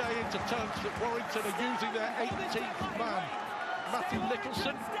Rouget into touch, that Warrington are using their 18th man. Matthew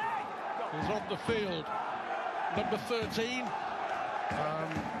Nicholson is on the field, number 13.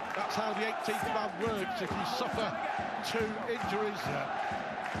 That's how the 18th man works. If you suffer 2 injuries,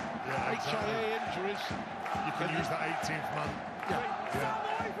 HIA injuries, you can use that 18th man.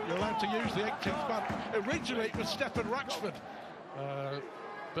 You're allowed to use the 18th man. Originally it was Stefan Raxford,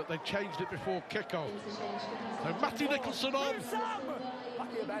 but they changed it before kickoff. So Matthew Nicholson on.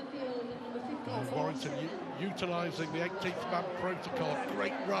 Warrington utilising the 18th man protocol.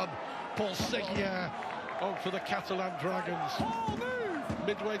 Great run. Paul Seguier on for the Catalan Dragons.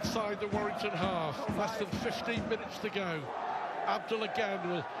 Midway inside the Warrington half. Less than 15 minutes to go. Abdul again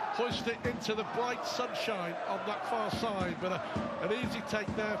will hoist it into the bright sunshine on that far side, but an easy take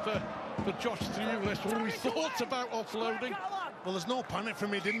there for Josh Thewlis, who we thought about offloading. Well, there's no panic from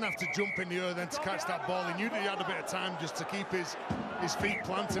him. He didn't have to jump in the air then to catch that ball. He knew that he had a bit of time just to keep his feet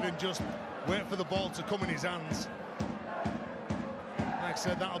planted and just wait for the ball to come in his hands. Like I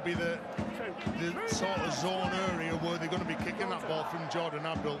said, that'll be the sort of zone area where they're going to be kicking that ball from Jordan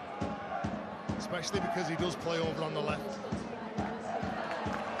Abdul, especially because he does play over on the left.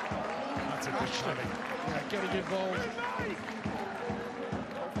 That's a good shot. Yeah, getting involved.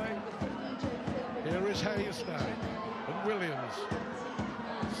 Here is Hayes now, and Williams.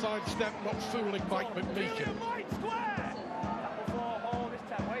 Sidestep, not fooling Mike McMeekin.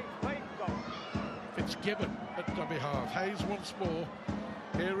 Fitzgibbon at dummy half. Hayes once more.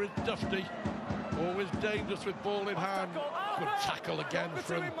 Here is Dufty, always dangerous with ball in hand. Good tackle again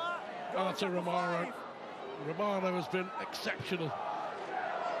from Artur Romano. Romano has been exceptional.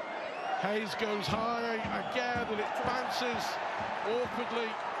 Hayes goes high again, and it bounces awkwardly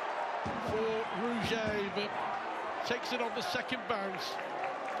for Rouget, but takes it on the second bounce.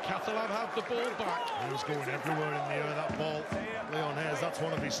 Catalan have the ball back. He was going everywhere in the air, that ball. Leon Hayes, that's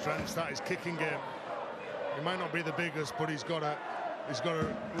one of his strengths, that is kicking game. He might not be the biggest, but he's got a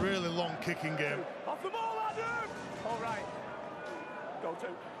really long kicking game. Off the ball, Adam! All right. Go to.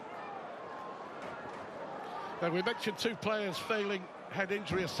 Now, we mentioned 2 players failing head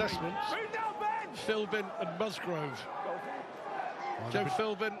injury assessments. Philbin and Musgrove. Joe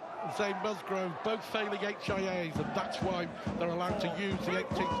Philbin and Zane Musgrove both failing HIAs, and that's why they're allowed to use the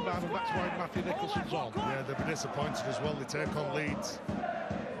 18th man, and that's why Matthew Nicholson's on. Yeah, they'll be disappointed as well. They take on Leeds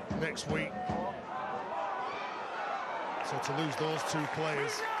next week. So to lose those 2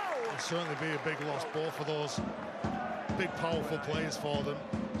 players will certainly be a big loss, both of those big, powerful players for them.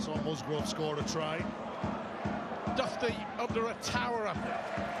 So Musgrove scored a try. Dufty under a tower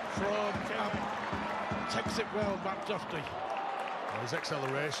from takes it well, Matt Dufty. Well, his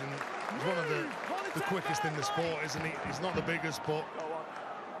acceleration is one of the quickest in the sport, isn't he? He's not the biggest, but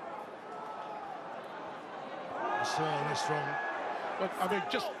he's certainly strong. But I mean,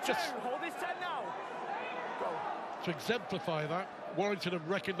 just to exemplify that, Warrington have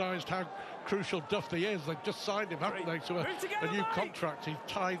recognised how crucial Dufty is. They've just signed him, haven't they, to a new contract. He's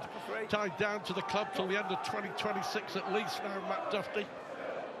tied down to the club till the end of 2026 at least now, Matt Dufty.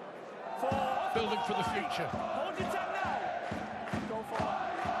 Building for the future.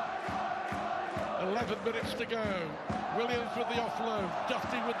 11 minutes to go. Williams with the offload.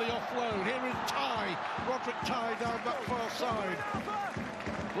 Dufty with the offload. Here is Ty. Roderick Ty down that far side.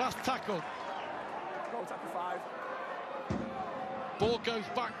 Last tackle. Goal tackle 5. Ball goes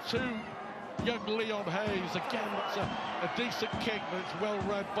back to young Leon Hayes. Again, that's a decent kick, but it's well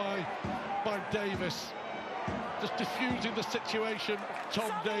read by Davis. Just diffusing the situation,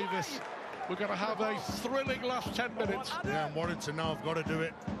 Tom Davis. We're going to have a thrilling last 10 minutes. Yeah, and Warrington now have got to do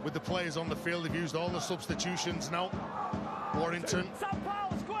it with the players on the field. They've used all the substitutions now. Warrington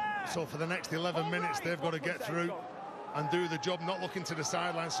So for the next 11 minutes, they've got to get through and do the job, not looking to the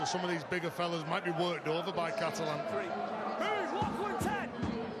sidelines. So some of these bigger fellas might be worked over by Catalan.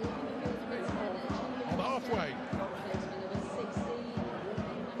 On halfway.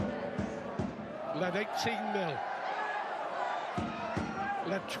 Led 18-0.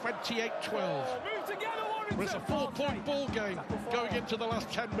 Led 28-12. It's a 4-point ball game going into the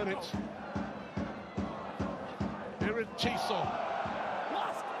last 10 minutes. Here in Tison.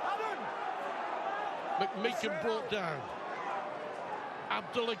 McMeekan brought down.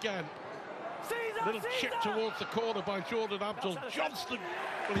 Abdul again. Little chip towards the corner by Jordan Abdul. Johnston,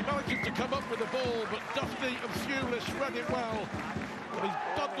 well, he manages to come up with the ball, but Duffy and Fewlis read it well. And he's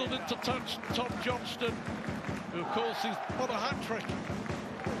bundled into touch Tom Johnston, who, of course, he's on a hat-trick.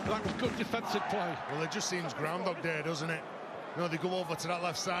 That was good defensive play. Well, it just seems Groundhog Day, doesn't it? You know, they go over to that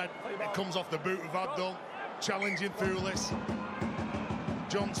left side. It comes off the boot of Abdul, challenging Fewlis.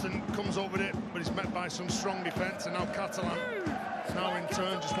 Johnston comes over it, but he's met by some strong defence, and now Catalan now in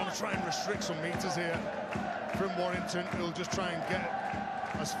turn just want to try and restrict some metres here from Warrington. He'll just try and get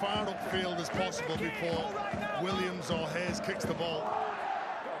as far upfield as possible before Williams or Hayes kicks the ball.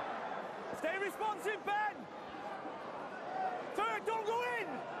 Stay responsive, Ben. Third, don't go in.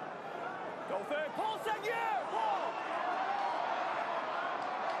 Go third, Paul Seguier.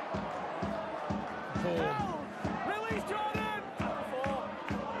 Ball. Release Jordan.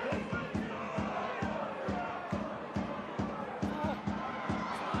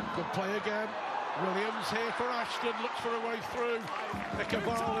 Good play again. Williams here for Ashton, looks for a way through.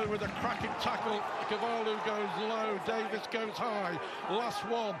 Ikevalu with a cracking tackle. Ikevalu goes low, Davis goes high. Last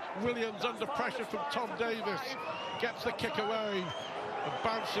one, Williams under pressure from Tom Davis. Gets the kick away and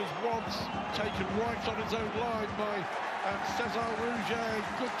bounces once, taken right on his own line by Cesar Rouget.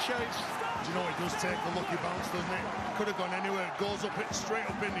 Good chase. Do you know, it does take the lucky bounce, doesn't it? Could have gone anywhere. It goes up, it's straight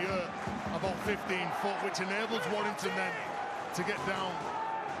up in the air, about 15 foot, which enables Warrington then to get down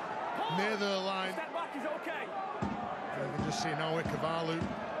near the line. Step back is okay. You can just see now Ikevalu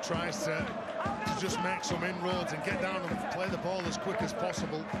tries to just make some inroads and get down and play the ball as quick as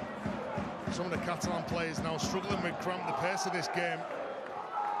possible. Some of the Catalan players now struggling with cramp the pace of this game.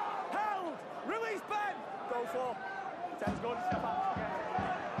 Held. Release Ben. Go for. 10's good. Step up.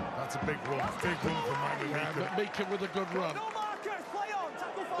 That's a big run for Mike McMeekan. McMeekan with a good run. No markers. Play on.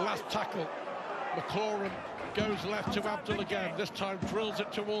 Tackle forward. Last tackle. McLaurin goes left to Abdul again. This time drills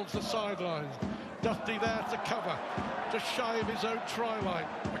it towards the sidelines. Dufty there to cover, just shy of his own try line.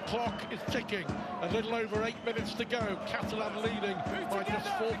 The clock is ticking. A little over 8 minutes to go. Catalan leading by just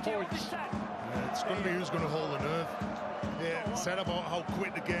 4 points. Yeah, it's going to be who's going to hold the nerve. Yeah, said about how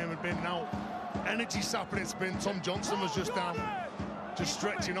quick the game had been. Now, energy sapping it's been. Tom Johnston was just down, just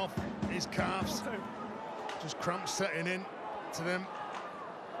stretching off his calves. Just cramps setting in to them.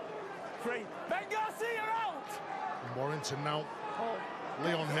 Free. Ben Garcia out. And Warrington now.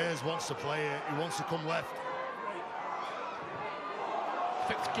 Leon Hayes wants to play here. He wants to come left.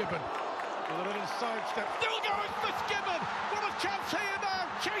 Fitzgibbon with a little sidestep. Still going Fitzgibbon. What a chance here now.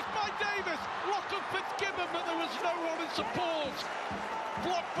 Chased by Davis. Lock of Fitzgibbon, but there was no one in support.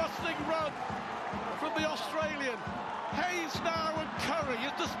 Blockbusting run from the Australian. Hayes now and Curry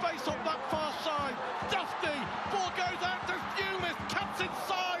into space on that far side. Dufty. Ball goes out to Fewlis. Cuts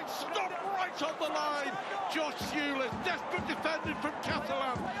inside. Stopped right on the line. Josh Fewlis, desperate defending from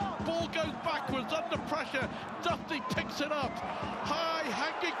Catalan. Ball goes backwards under pressure. Dufty picks it up. High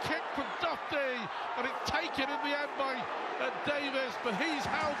hanging kick from Dufty, and it's taken in the end by Davis, but he's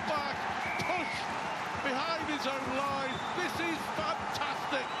held back. Push behind his own line. This is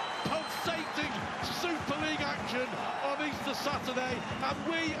fantastic. Pulsating Super League action on Easter Saturday, and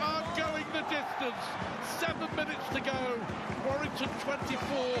we are going the distance. 7 minutes to go. Warrington 24,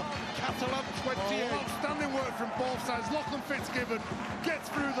 Catalan 28. Oh, outstanding work from both sides. Lachlan Fitzgibbon gets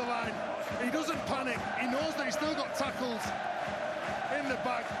through the line. He doesn't panic. He knows that he's still got tackles in the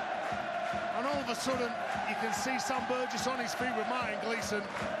back. And all of a sudden, you can see Sam Burgess on his feet with Martin Gleeson.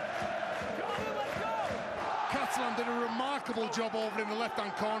 Catalan did a remarkable job over in the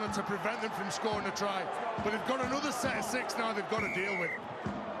left-hand corner to prevent them from scoring a try. But they've got another set of 6 now they've got to deal with.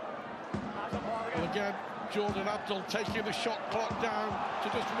 Well, again, Jordan Abdul taking the shot clock down to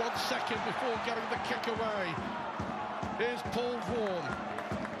just 1 second before getting the kick away. Here's Paul Vaughan.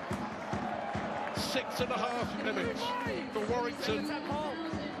 6.5 minutes for Warrington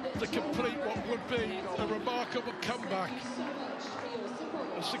to complete what would be a remarkable comeback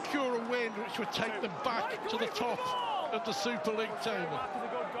and secure a win which would take them back to the top of the Super League table.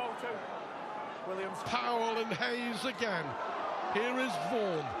 Powell and Hayes again. Here is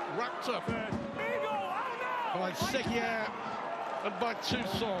Vaughan, wrapped up by Seguier and by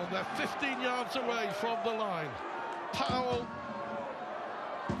Tucson. They're 15 yards away from the line. Powell,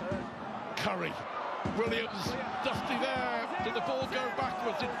 Curry, Williams, Dusty there. Did the ball go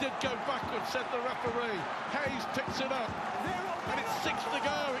backwards? It did go backwards, said the referee. Hayes picks it up, and it's 6 to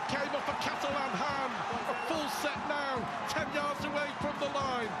go. It came off a Catalan hand. A full set now, 10 yards away from the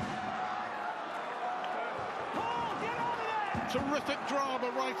line. Terrific drama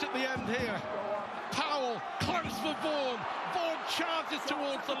right at the end here. Powell, close for Vaughan. Vaughan charges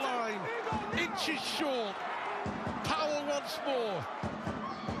towards the line. Inches short. Powell once more.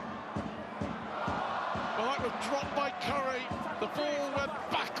 Well, that was dropped by Curry. The ball went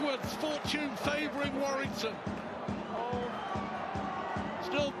backwards, fortune favouring Warrington.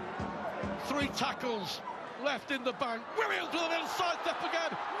 Still 3 tackles left in the bank. Williams with an inside step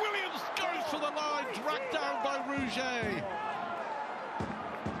again. Williams goes for the line, dragged down by Rouget.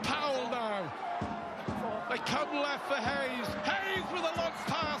 Powell now. They come left for Hayes. Hayes with a long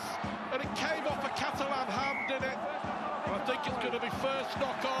pass, and it came off a Catalan hand, did it? I think it's going to be first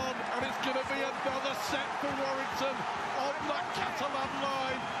knock on, and it's going to be another set for Warrington on that Catalan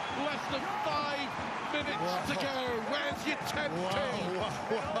line. Less than 5 minutes to go. Where's your 10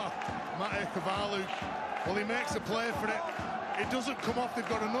 Wow. Matej Kavalu, well, he makes a play for it. It doesn't come off. They've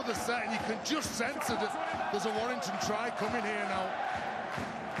got another set, and you can just sense that there's a Warrington try coming here now.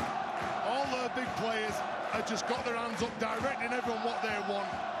 All their big players have just got their hands up, directing everyone what they want.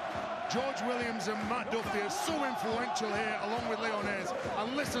 George Williams and Matt Duffy are so influential here, along with Leon Hayes.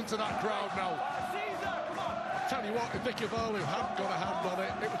 And listen to that crowd now. I'll tell you what, if Vicky Valu hadn't got a hand on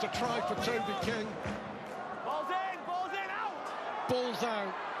it, it was a try for Toby King. Ball's in, out! Ball's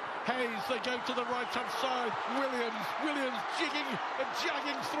out. Hayes, they go to the right-hand side. Williams jigging and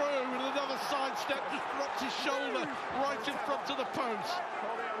jagging through, and another sidestep, just drops his shoulder right in front of the post.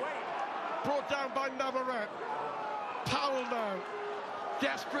 Brought down by Navarrete. Powell now.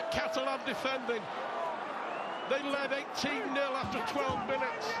 Desperate Catalan defending. They led 18-0 after 12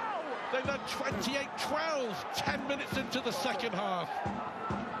 minutes. They led 28-12, 10 minutes into the second half.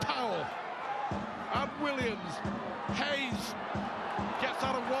 Powell and Williams. Hayes gets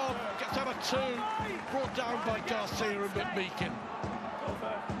out of 1, gets out of 2. Brought down by Garcia and McMeekin.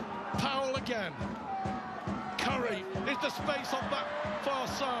 Powell again. Curry is the space on that far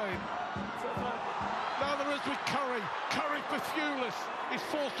side. Now there is with Curry. Curry for Thewlis. He's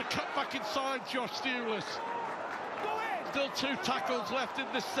forced to cut back inside Josh Thewlis. Still 2 tackles left in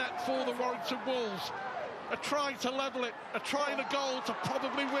this set for the Warrington Wolves. A try to level it, a try and a goal to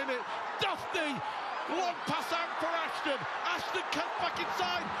probably win it. Dufty, long pass out for Ashton. Ashton cuts back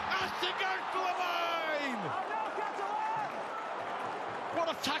inside. Ashton goes for the line. What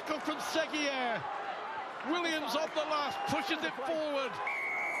a tackle from Seguier. Williams on the last, pushes it forward.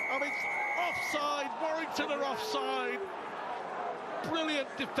 And it's offside. Warrington are offside. Brilliant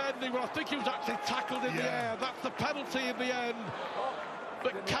defending. Well, I think he was actually tackled in the air. That's the penalty in the end.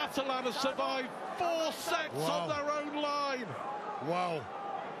 But Catalan has survived 4 sets on their own line. Wow.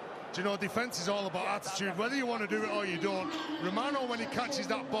 Do you know, defence is all about attitude, whether you want to do it or you don't. Romano, when he catches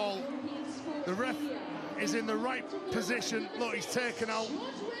that ball, the ref is in the right position. Look, he's taken out.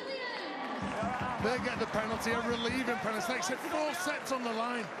 They get the penalty, a relieving penalty. They said 4 sets on the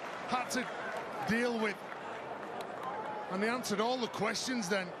line. Had to deal with. And they answered all the questions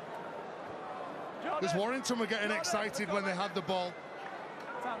then. Because Warrington were getting excited when they had the ball.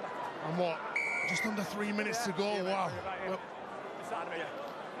 And what? Just under 3 minutes to go. Wow. Well,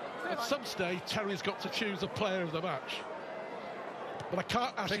 at some stage, Terry's got to choose a player of the match. But I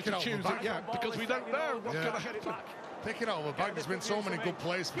can't ask you to choose it yet, because we don't know what's going to happen. Pick it out of the bag. There's been so many good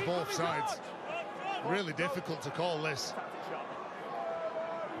plays for both sides. Really difficult to call this.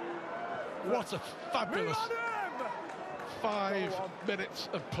 What a fabulous 5 minutes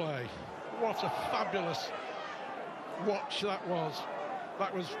of play. What a fabulous watch that was.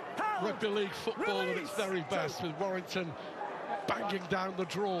 That was rugby league football at its very best, with Warrington banging down the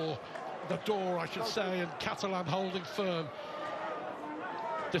door, I should say, and Catalan holding firm.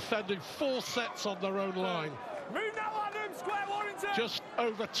 Defending 4 sets on their own line. Move now, Adam, square Warrington. Just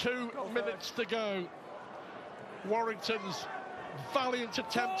over 2 minutes to go. Warrington's valiant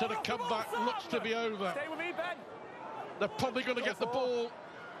attempt at a comeback looks to be over. Stay with me, Ben. They're probably going to get the ball,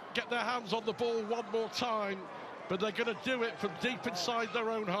 get their hands on the ball one more time, but they're going to do it from deep inside their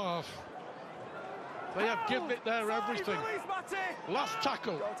own half. They have given it their everything. Last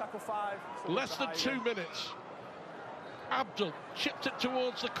tackle. Less than 2 minutes. Abdul chipped it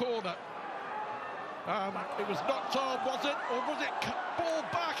towards the corner. It was knocked on, was it? Or was it ball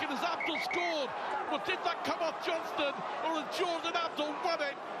back, and has Abdul scored? Well, did that come off Johnston, or has Jordan Abdul won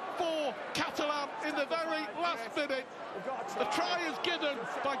it for Catalan in the very last minute. The try is given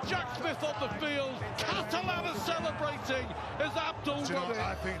by Jack Smith on the field. Catalan is celebrating as Abdul won it.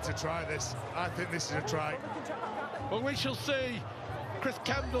 I think it's a try, this. I think this is a try. Well, we shall see. Chris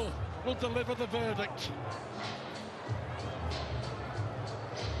Kendall will deliver the verdict.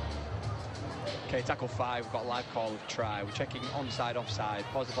 Okay, tackle 5, we've got a live call of try. We're checking onside, offside,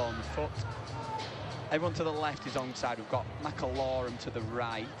 pause the ball on the foot. Everyone to the left is onside. We've got McAlorum to the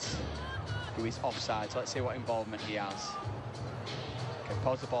right, who is offside. So let's see what involvement he has. Okay,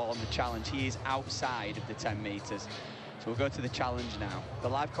 pause the ball on the challenge. He is outside of the 10 metres. So we'll go to the challenge now. The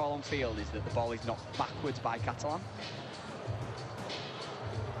live call on field is that the ball is knocked backwards by Catalan.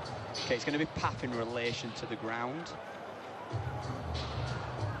 Okay, it's going to be path in relation to the ground.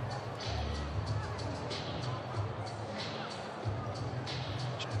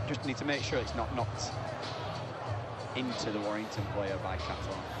 Just need to make sure it's not knocked into the Warrington player by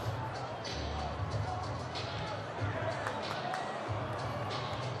Catalan.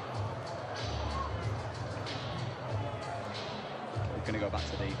 Okay, we're going to go back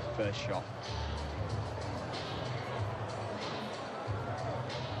to the first shot.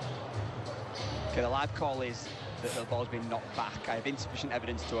 Okay, the live call is that the ball's been knocked back. I have insufficient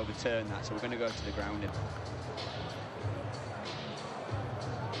evidence to overturn that, so we're going to go to the grounding.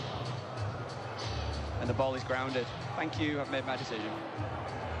 And the ball is grounded. Thank you, I've made my decision.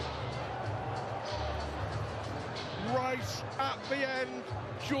 Right at the end,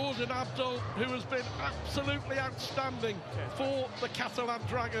 Jordan Abdul, who has been absolutely outstanding for the Catalan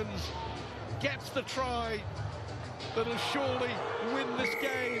Dragons, gets the try that'll surely win this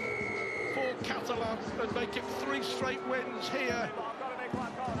game for Catalan and make it 3 straight wins here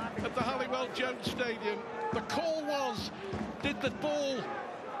at the Halliwell Jones Stadium. The call was, did the ball,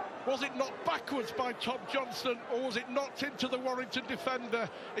 was it knocked backwards by Tom Johnson, or was it knocked into the Warrington defender?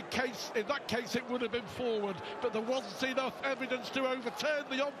 In that case, it would have been forward, but there wasn't enough evidence to overturn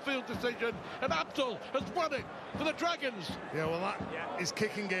the on-field decision, and Abdul has won it for the Dragons. Yeah, well, that is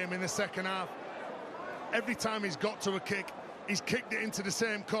kicking game in the second half. Every time he's got to a kick, he's kicked it into the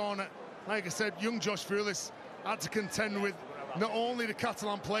same corner. Like I said, young Josh Fulis had to contend with not only the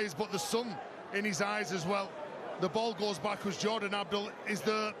Catalan players, but the sun in his eyes as well. The ball goes backwards. Jordan Abdul is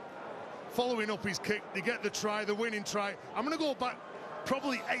there following up his kick. They get the try, the winning try. I'm going to go back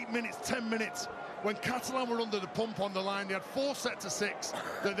probably 8 minutes, 10 minutes, when Catalan were under the pump on the line. They had 4 sets of 6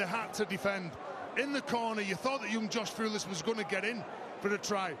 that they had to defend. In the corner, you thought that young Josh Fulis was going to get in for the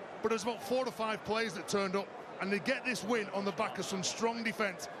try, but there's about 4 or 5 players that turned up, and they get this win on the back of some strong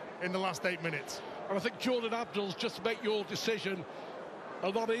defence in the last 8 minutes. And I think Jordan Abdul's just make your decision a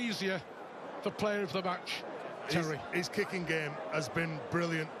lot easier for player of the match, Terry. His kicking game has been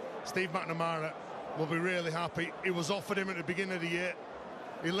brilliant. Steve McNamara will be really happy. It was offered him at the beginning of the year.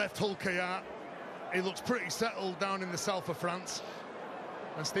 He left Hull KR. He looks pretty settled down in the south of France.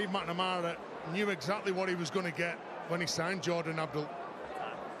 And Steve McNamara knew exactly what he was going to get when he signed Jordan Abdul.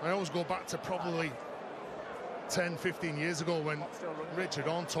 I always go back to probably 10, 15 years ago when Richard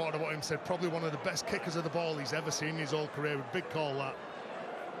Orne talked about him, said probably one of the best kickers of the ball he's ever seen in his whole career. A big call, that.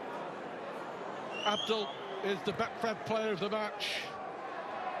 Abdul is the Betfred player of the match.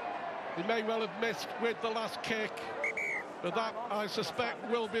 He may well have missed with the last kick, but that, I suspect,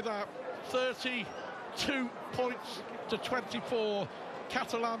 will be that. 32 points to 24.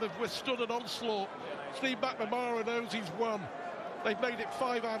 Catalan have withstood an onslaught. Steve McNamara knows he's won. They've made it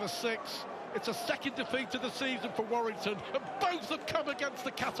 5 out of 6. It's a second defeat of the season for Warrington, and both have come against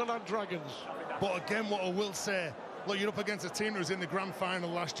the Catalan Dragons. But again, what I will say, look, you're up against a team that was in the grand final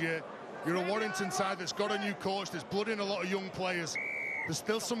last year. You're a Warrington side that's got a new coach, there's blood in a lot of young players. There's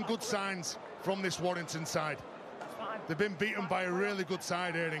still some good signs from this Warrington side. They've been beaten by a really good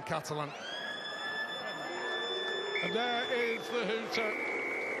side here in Catalan. And there is the hooter.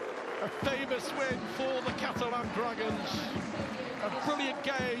 A famous win for the Catalan Dragons. A brilliant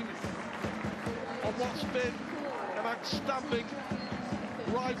game on what's been an outstanding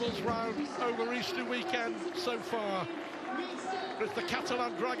rivals round over Easter weekend so far. It's the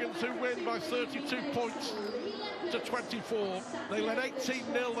Catalan Dragons who win by 32 points to 24. They led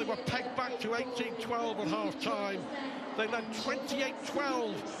 18-0. They were pegged back to 18-12 at half-time. They led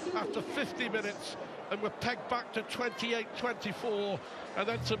 28-12 after 50 minutes and were pegged back to 28-24. And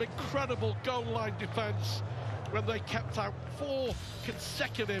then some incredible goal line defence when they kept out 4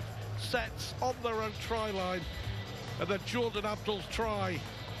 consecutive sets on their own try line. And then Jordan Abdul's try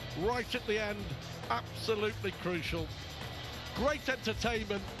right at the end, absolutely crucial. Great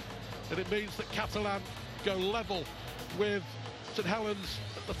entertainment, and it means that Catalan go level with St Helens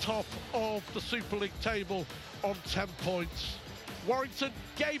at the top of the Super League table on 10 points. Warrington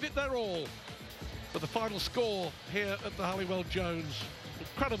gave it their all. But the final score here at the Halliwell Jones,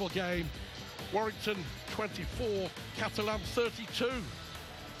 incredible game. Warrington 24, Catalans 32.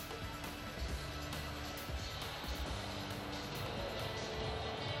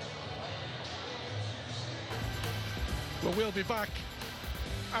 Well, we'll be back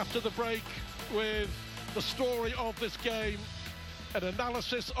after the break with the story of this game, an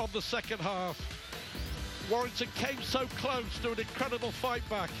analysis of the second half. Warrington came so close to an incredible fight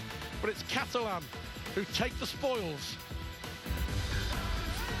back, but it's Catalan who take the spoils.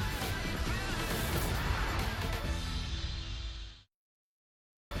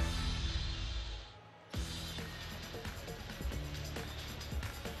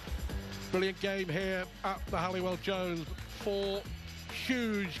 Brilliant game here at the Halliwell Jones. 4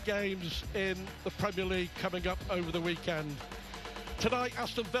 huge games in the Premier League coming up over the weekend. Tonight,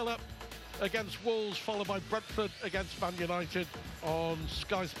 Aston Villa against Wolves, followed by Brentford against Man United on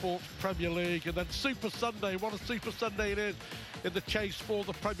Sky Sports Premier League. And then Super Sunday, what a Super Sunday it is in the chase for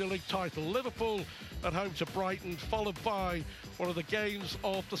the Premier League title. Liverpool at home to Brighton, followed by one of the games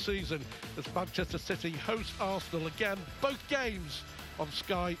of the season as Manchester City host Arsenal again. Both games on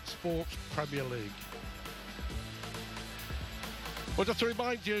Sky Sports Premier League. Well, just to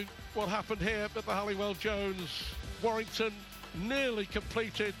remind you what happened here at the Halliwell Jones, Warrington nearly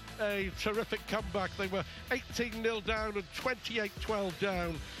completed a terrific comeback. They were 18-0 down and 28-12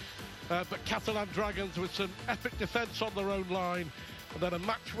 down. But Catalan Dragons with some epic defence on their own line, and then a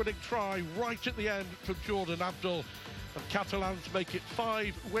match-winning try right at the end from Jordan Abdul. And Catalans make it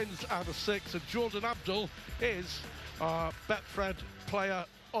 5 wins out of 6, and Jordan Abdul is our Betfred player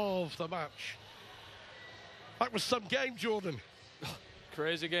of the match. That was some game, Jordan.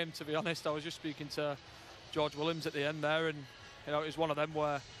 Crazy game, to be honest. I was just speaking to George Williams at the end there, and you know, it was one of them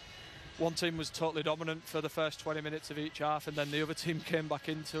where one team was totally dominant for the first 20 minutes of each half, and then the other team came back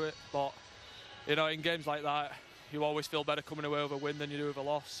into it. But you know, in games like that, you always feel better coming away with a win than you do with a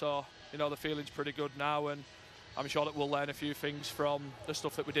loss. So you know, the feeling's pretty good now, and I'm sure that we'll learn a few things from the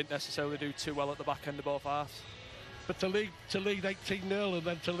stuff that we didn't necessarily do too well at the back end of both halves. But to lead 18-0 and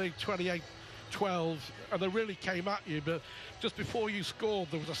then to lead 28-12, and they really came at you. But just before you scored,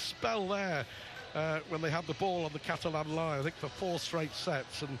 there was a spell there when they had the ball on the Catalan line, I think for 4 straight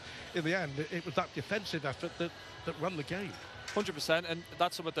sets. And in the end, it was that defensive effort that won the game. 100%, and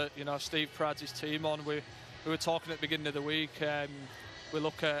that's something that, you know, Steve prides his team on. We were talking at the beginning of the week, we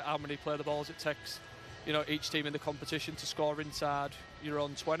look at how many play the balls it takes, you know, each team in the competition to score inside your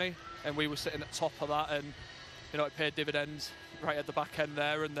own 20, and we were sitting at top of that, and you know, it paid dividends right at the back end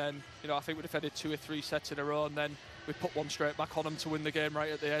there. And then, you know, I think we defended 2 or 3 sets in a row, and then we put one straight back on them to win the game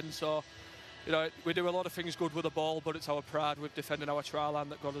right at the end. So, you know, we do a lot of things good with the ball, but it's our pride with defending our try line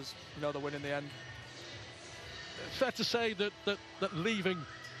that got us, you know, the win in the end. Fair to say that leaving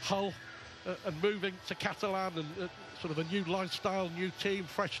Hull and moving to Catalan and sort of a new lifestyle, new team,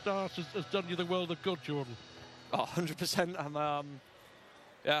 fresh start has done you the world of good, Jordan. Oh, 100%. I'm,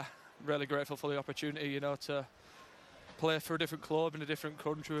 yeah, really grateful for the opportunity, you know, to play for a different club in a different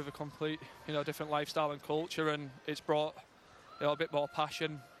country with a complete, you know, different lifestyle and culture, and it's brought, you know, a bit more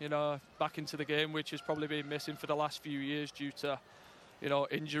passion, you know, back into the game, which has probably been missing for the last few years due to, you know,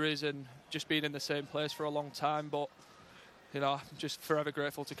 injuries and just being in the same place for a long time. But, you know, I'm just forever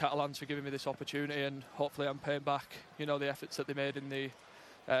grateful to Catalans for giving me this opportunity, and hopefully I'm paying back, you know, the efforts that they made in the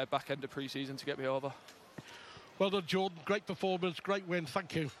back end of pre-season to get me over. Well done, Jordan. Great performance, great win.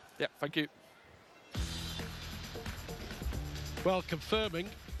 Thank you. Yeah, thank you. Well, confirming,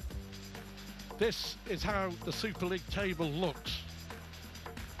 this is how the Super League table looks.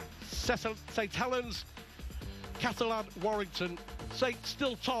 St Helens, Catalan, Warrington, St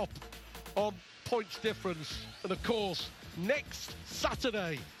still top on points difference. And of course, next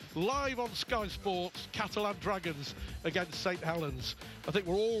Saturday, live on Sky Sports, Catalan Dragons against St Helens. I think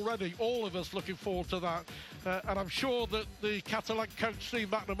we're already, all of us, looking forward to that. And I'm sure that the Catalan coach, Steve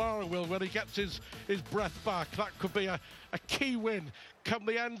McNamara, will, when he gets his breath back. That could be a key win come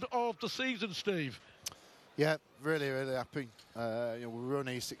the end of the season, Steve. Yeah, really, really happy. You know, we were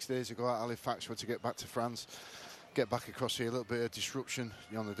only 6 days ago at Halifax to get back to France, get back across here. A little bit of disruption,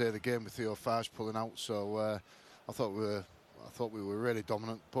 you know, on the day of the game with Theo Farge pulling out. So I thought we were really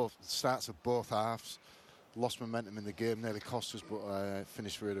dominant. Both starts of both halves, lost momentum in the game, nearly cost us, but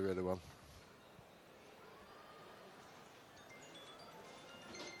finished really, really well.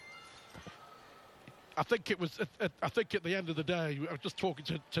 I think it was. I think at the end of the day, I was just talking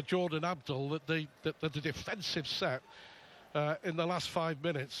to Jordan Abdul that the defensive set in the last 5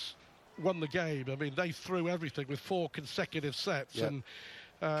 minutes won the game. I mean, they threw everything with 4 consecutive sets, and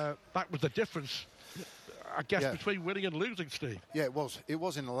that was the difference. I guess, between winning and losing, Steve. Yeah, it was. It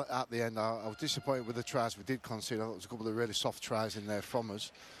was at the end. I was disappointed with the tries we did concede. I thought there was a couple of really soft tries in there from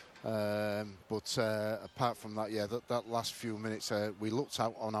us. But apart from that, yeah, that last few minutes, we looked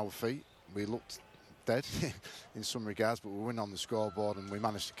out on our feet. We looked dead in some regards, but we win on the scoreboard and we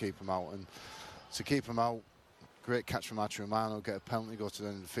managed to keep them out. And to keep them out, great catch from Archie Romano, get a penalty, go to the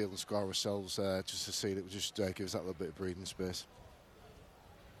end of the field and score ourselves. Just to see it would just give us that little bit of breathing space.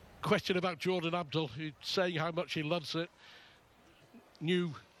 Question about Jordan Abdul, who's saying how much he loves it.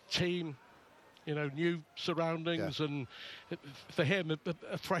 New team, new surroundings, and for him,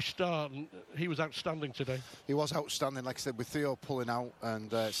 a fresh start. And he was outstanding today. He was outstanding, like I said, with Theo pulling out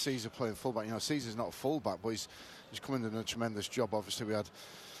and Caesar playing fullback. Caesar's not a fullback, but he's come in and done a tremendous job. Obviously, we had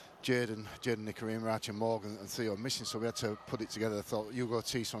Jaden Nicarima, Archie Morgan, and Theo missing, so we had to put it together. I thought Hugo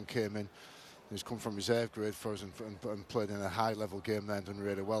Tisson came in. He's come from reserve grade for us and played in a high-level game there and done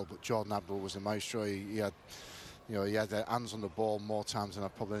really well. But Jordan Abdul was a maestro. He had hands on the ball more times than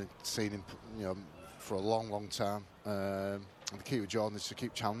I've probably seen him, for a long, long time. And the key with Jordan is to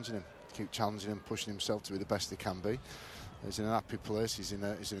keep challenging him, pushing himself to be the best he can be. He's in a happy place. He's in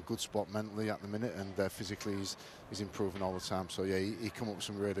a good spot mentally at the minute, and physically he's improving all the time. So yeah, he come up with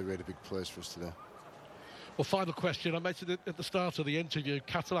some really, really big plays for us today. Well, final question. I mentioned it at the start of the interview.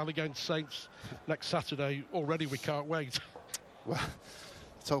 Catalan against Saints next Saturday. Already we can't wait. Well,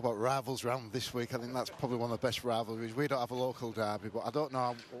 talk about rivals round this week. I think that's probably one of the best rivalries. We don't have a local derby, but I don't know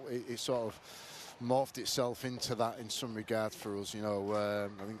how it sort of morphed itself into that in some regard for us. I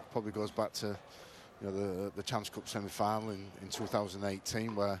think it probably goes back to the Chance Cup semi-final in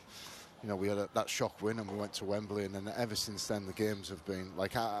 2018, where we had that shock win and we went to Wembley, and then ever since then the games have been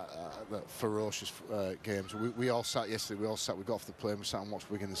like ferocious games. We all sat yesterday. We got off the plane. We sat and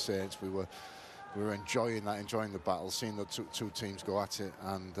watched Wigan and Saints. We were enjoying the battle, seeing the two teams go at it,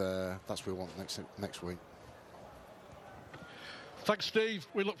 and that's what we want next week. Thanks, Steve.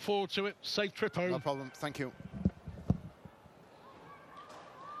 We look forward to it. Safe trip home. No problem. Thank you.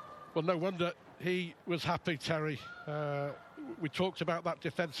 Well, no wonder he was happy, Terry. We talked about that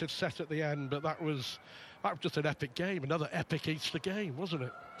defensive set at the end, but that was just an epic game, another epic Easter game, wasn't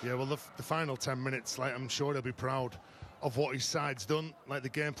it? Yeah, well, the final 10 minutes, I'm sure he'll be proud of what his side's done, the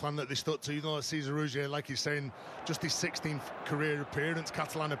game plan that they stuck to. Cesar Rougier, like he's saying, just his 16th career appearance,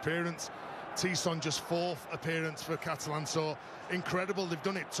 Catalan appearance. Tisson just 4th appearance for Catalan, so incredible. They've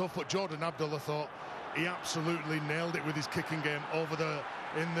done it tough, but Jordan Abdul, I thought, he absolutely nailed it with his kicking game over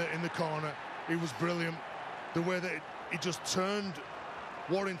in the corner. He was brilliant. The way that he just turned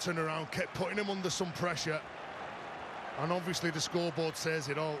Warrington around, kept putting him under some pressure, and obviously the scoreboard says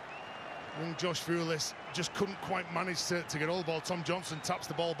it all. Young Josh Fulis just couldn't quite manage to get all the ball. Tom Johnson taps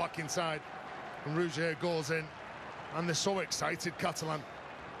the ball back inside, and Rougier goes in, and they're so excited, Catalan.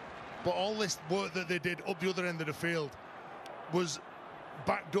 But all this work that they did up the other end of the field was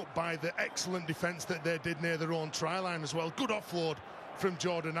backed up by the excellent defence that they did near their own try line as well. Good offload from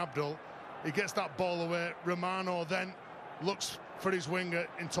Jordan Abdul. He gets that ball away. Romano then looks for his winger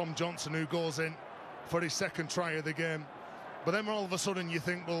in Tom Johnson, who goes in for his second try of the game. But then all of a sudden you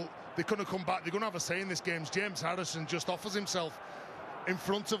think, well, they couldn't come back. They're going to have a say in this game. James Harrison just offers himself in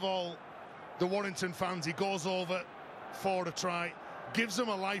front of all the Warrington fans. He goes over for a try, gives them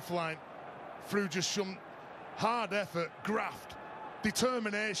a lifeline through just some hard effort, graft,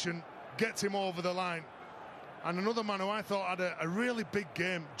 determination, gets him over the line. And another man who I thought had a really big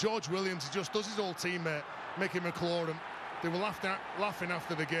game, George Williams, he just does his old teammate, Mickey McLaurin. They were laughing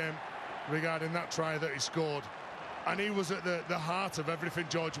after the game regarding that try that he scored. And he was at the heart of everything,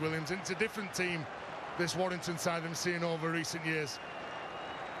 George Williams. And it's a different team, this Warrington side, I'm seeing over recent years.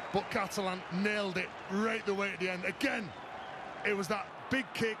 But Catalan nailed it right the way at the end. Again, it was that big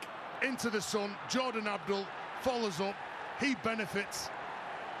kick into the sun. Jordan Abdul follows up. He benefits.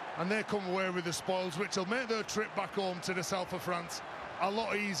 And they come away with the spoils, which will make their trip back home to the south of France a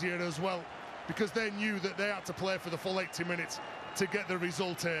lot easier as well, because they knew that they had to play for the full 80 minutes to get the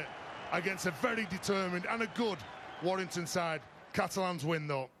result here against a very determined and a good Warrington side. Catalans win,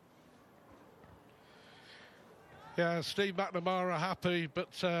 though. Yeah, Steve McNamara happy, but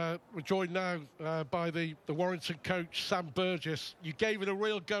we're joined now by the Warrington coach, Sam Burgess. You gave it a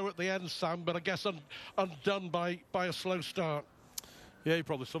real go at the end, Sam, but I guess undone by a slow start. Yeah, you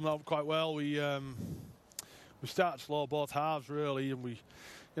probably summed that up quite well. We started slow both halves, really, and we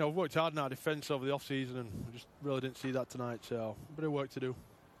worked hard in our defence over the off-season, and we just really didn't see that tonight, so a bit of work to do.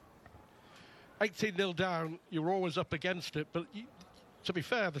 18-0 down, you were always up against it, but to be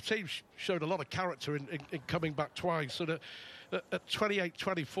fair, the team showed a lot of character in coming back twice. So at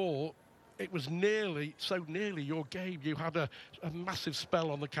 28-24, it was nearly your game. You had a massive spell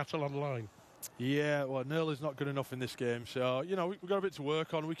on the Catalan line. Yeah, well, nil is not good enough in this game. So, you know, we've got a bit to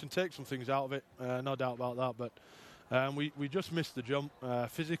work on. We can take some things out of it, no doubt about that. But we just missed the jump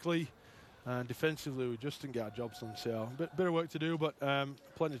physically and defensively. We just didn't get our jobs done. So, a bit of work to do, but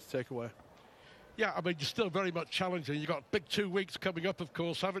plenty to take away. Yeah, I mean, you're still very much challenging. You've got big 2 weeks coming up, of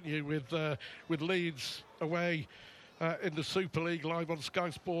course, haven't you, with Leeds away in the Super League live on Sky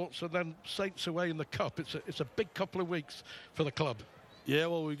Sports, and then Saints away in the Cup. It's a big couple of weeks for the club. Yeah,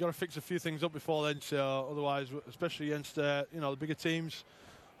 well, we've got to fix a few things up before then. So otherwise, especially against the bigger teams,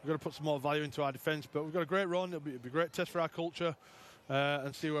 we've got to put some more value into our defence. But we've got a great run. It'll be a great test for our culture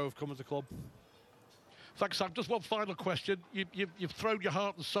and see where we've come as a club. Thanks, Sam. Just one final question. You've thrown your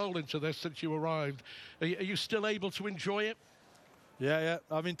heart and soul into this since you arrived. Are you still able to enjoy it? Yeah.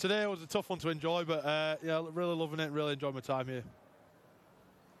 I mean, today was a tough one to enjoy, but yeah, really loving it. Really enjoying my time here.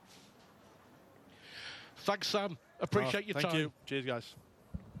 Thanks, Sam. Appreciate your time. Thank you. Cheers, guys.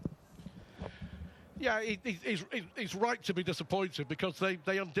 Yeah, he's right to be disappointed because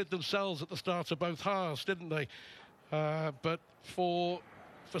they undid themselves at the start of both halves, didn't they? But for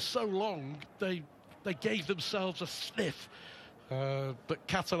so long, they gave themselves a sniff. But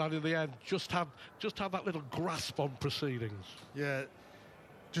Catalan in the end just had that little grasp on proceedings. Yeah,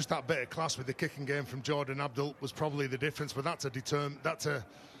 just that bit of class with the kicking game from Jordan Abdul was probably the difference. But that's a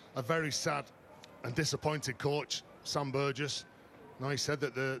very sad and disappointed coach, Sam Burgess. Now, he said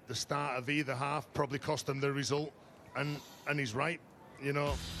that the start of either half probably cost them the result, and he's right, you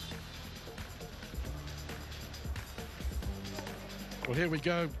know. Well, here we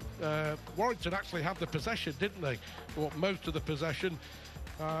go. Warrington actually had the possession, didn't they? Or most of the possession,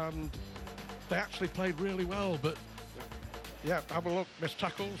 and they actually played really well. But yeah, have a look. Missed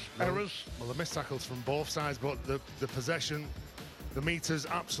tackles, errors. Well, the missed tackles from both sides, but the possession, the meters,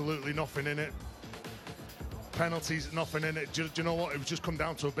 absolutely nothing in it. Penalties, nothing in it. Do you know what? It was just come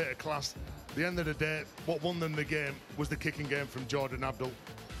down to a bit of class. At the end of the day, what won them the game was the kicking game from Jordan Abdul.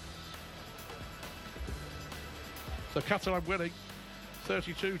 So Catalan winning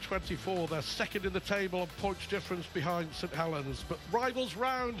 32-24. They're second in the table on points difference behind St Helens. But rivals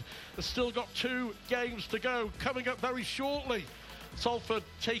round has still got 2 games to go. Coming up very shortly, Salford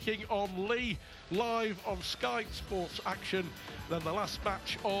taking on Lee live on Sky Sports Action. Then the last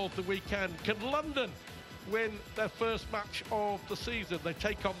match of the weekend. Can London win their first match of the season? They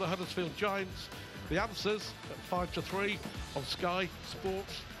take on the Huddersfield Giants. The answers at 5-3 on Sky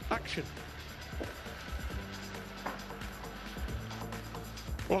Sports Action.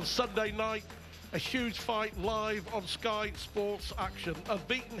 Well, on Sunday night, a huge fight live on Sky Sports Action.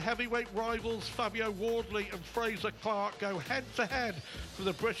 Unbeaten heavyweight rivals Fabio Wardley and Fraser Clark go head-to-head for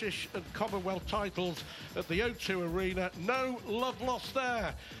the British and Commonwealth titles at the O2 Arena. No love lost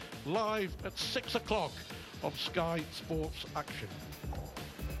there. Live at 6 o'clock on Sky Sports Action.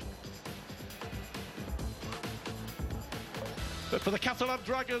 But for the Catalan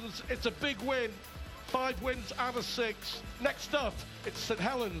Dragons, it's a big win. 5 wins out of 6. Next up, it's St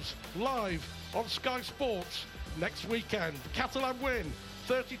Helens live on Sky Sports next weekend. Catalan win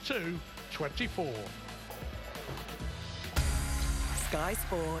 32-24. Sky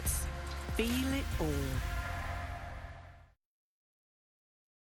Sports. Feel it all.